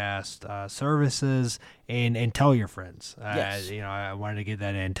podcast services, and tell your friends. Yes. I wanted to get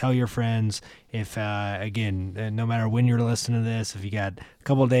that in. Tell your friends. If again, no matter when you're listening to this, if you got a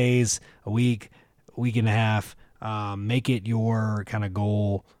couple days, a week and a half, make it your kind of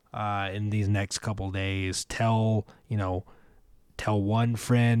goal in these next couple days. Tell tell one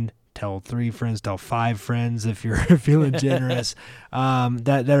friend, tell 3 friends, tell 5 friends if you're feeling generous,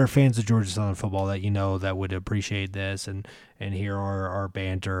 that are fans of Georgia Southern football that that would appreciate this and hear our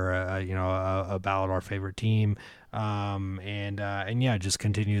banter, about our favorite team, and yeah, just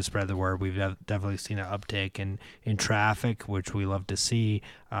continue to spread the word. We've definitely seen an uptick in traffic, which we love to see,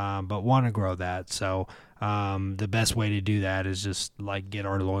 but want to grow that. So the best way to do that is just get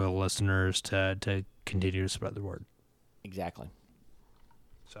our loyal listeners to continue to spread the word. Exactly.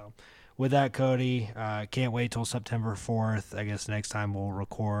 So with that, Cody, can't wait till September 4th. I guess next time we'll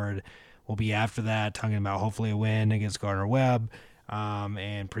record will be after that, talking about hopefully a win against Gardner-Webb,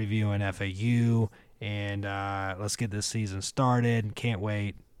 and previewing FAU. And let's get this season started. Can't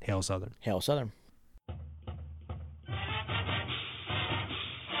wait. Hail Southern. Hail Southern.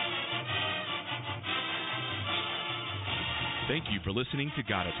 Thank you for listening to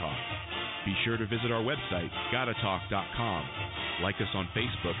Gotta Talk. Be sure to visit our website, gottatalk.com. Like us on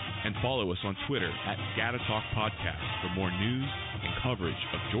Facebook and follow us on Twitter at Gotta Talk Podcast for more news and coverage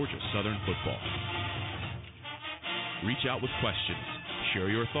of Georgia Southern football. Reach out with questions, share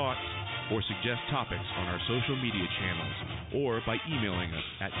your thoughts, or suggest topics on our social media channels or by emailing us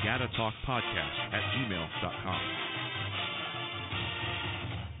at gottatalkpodcast@gmail.com.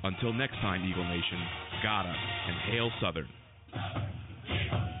 Until next time, Eagle Nation, gotta and hail Southern.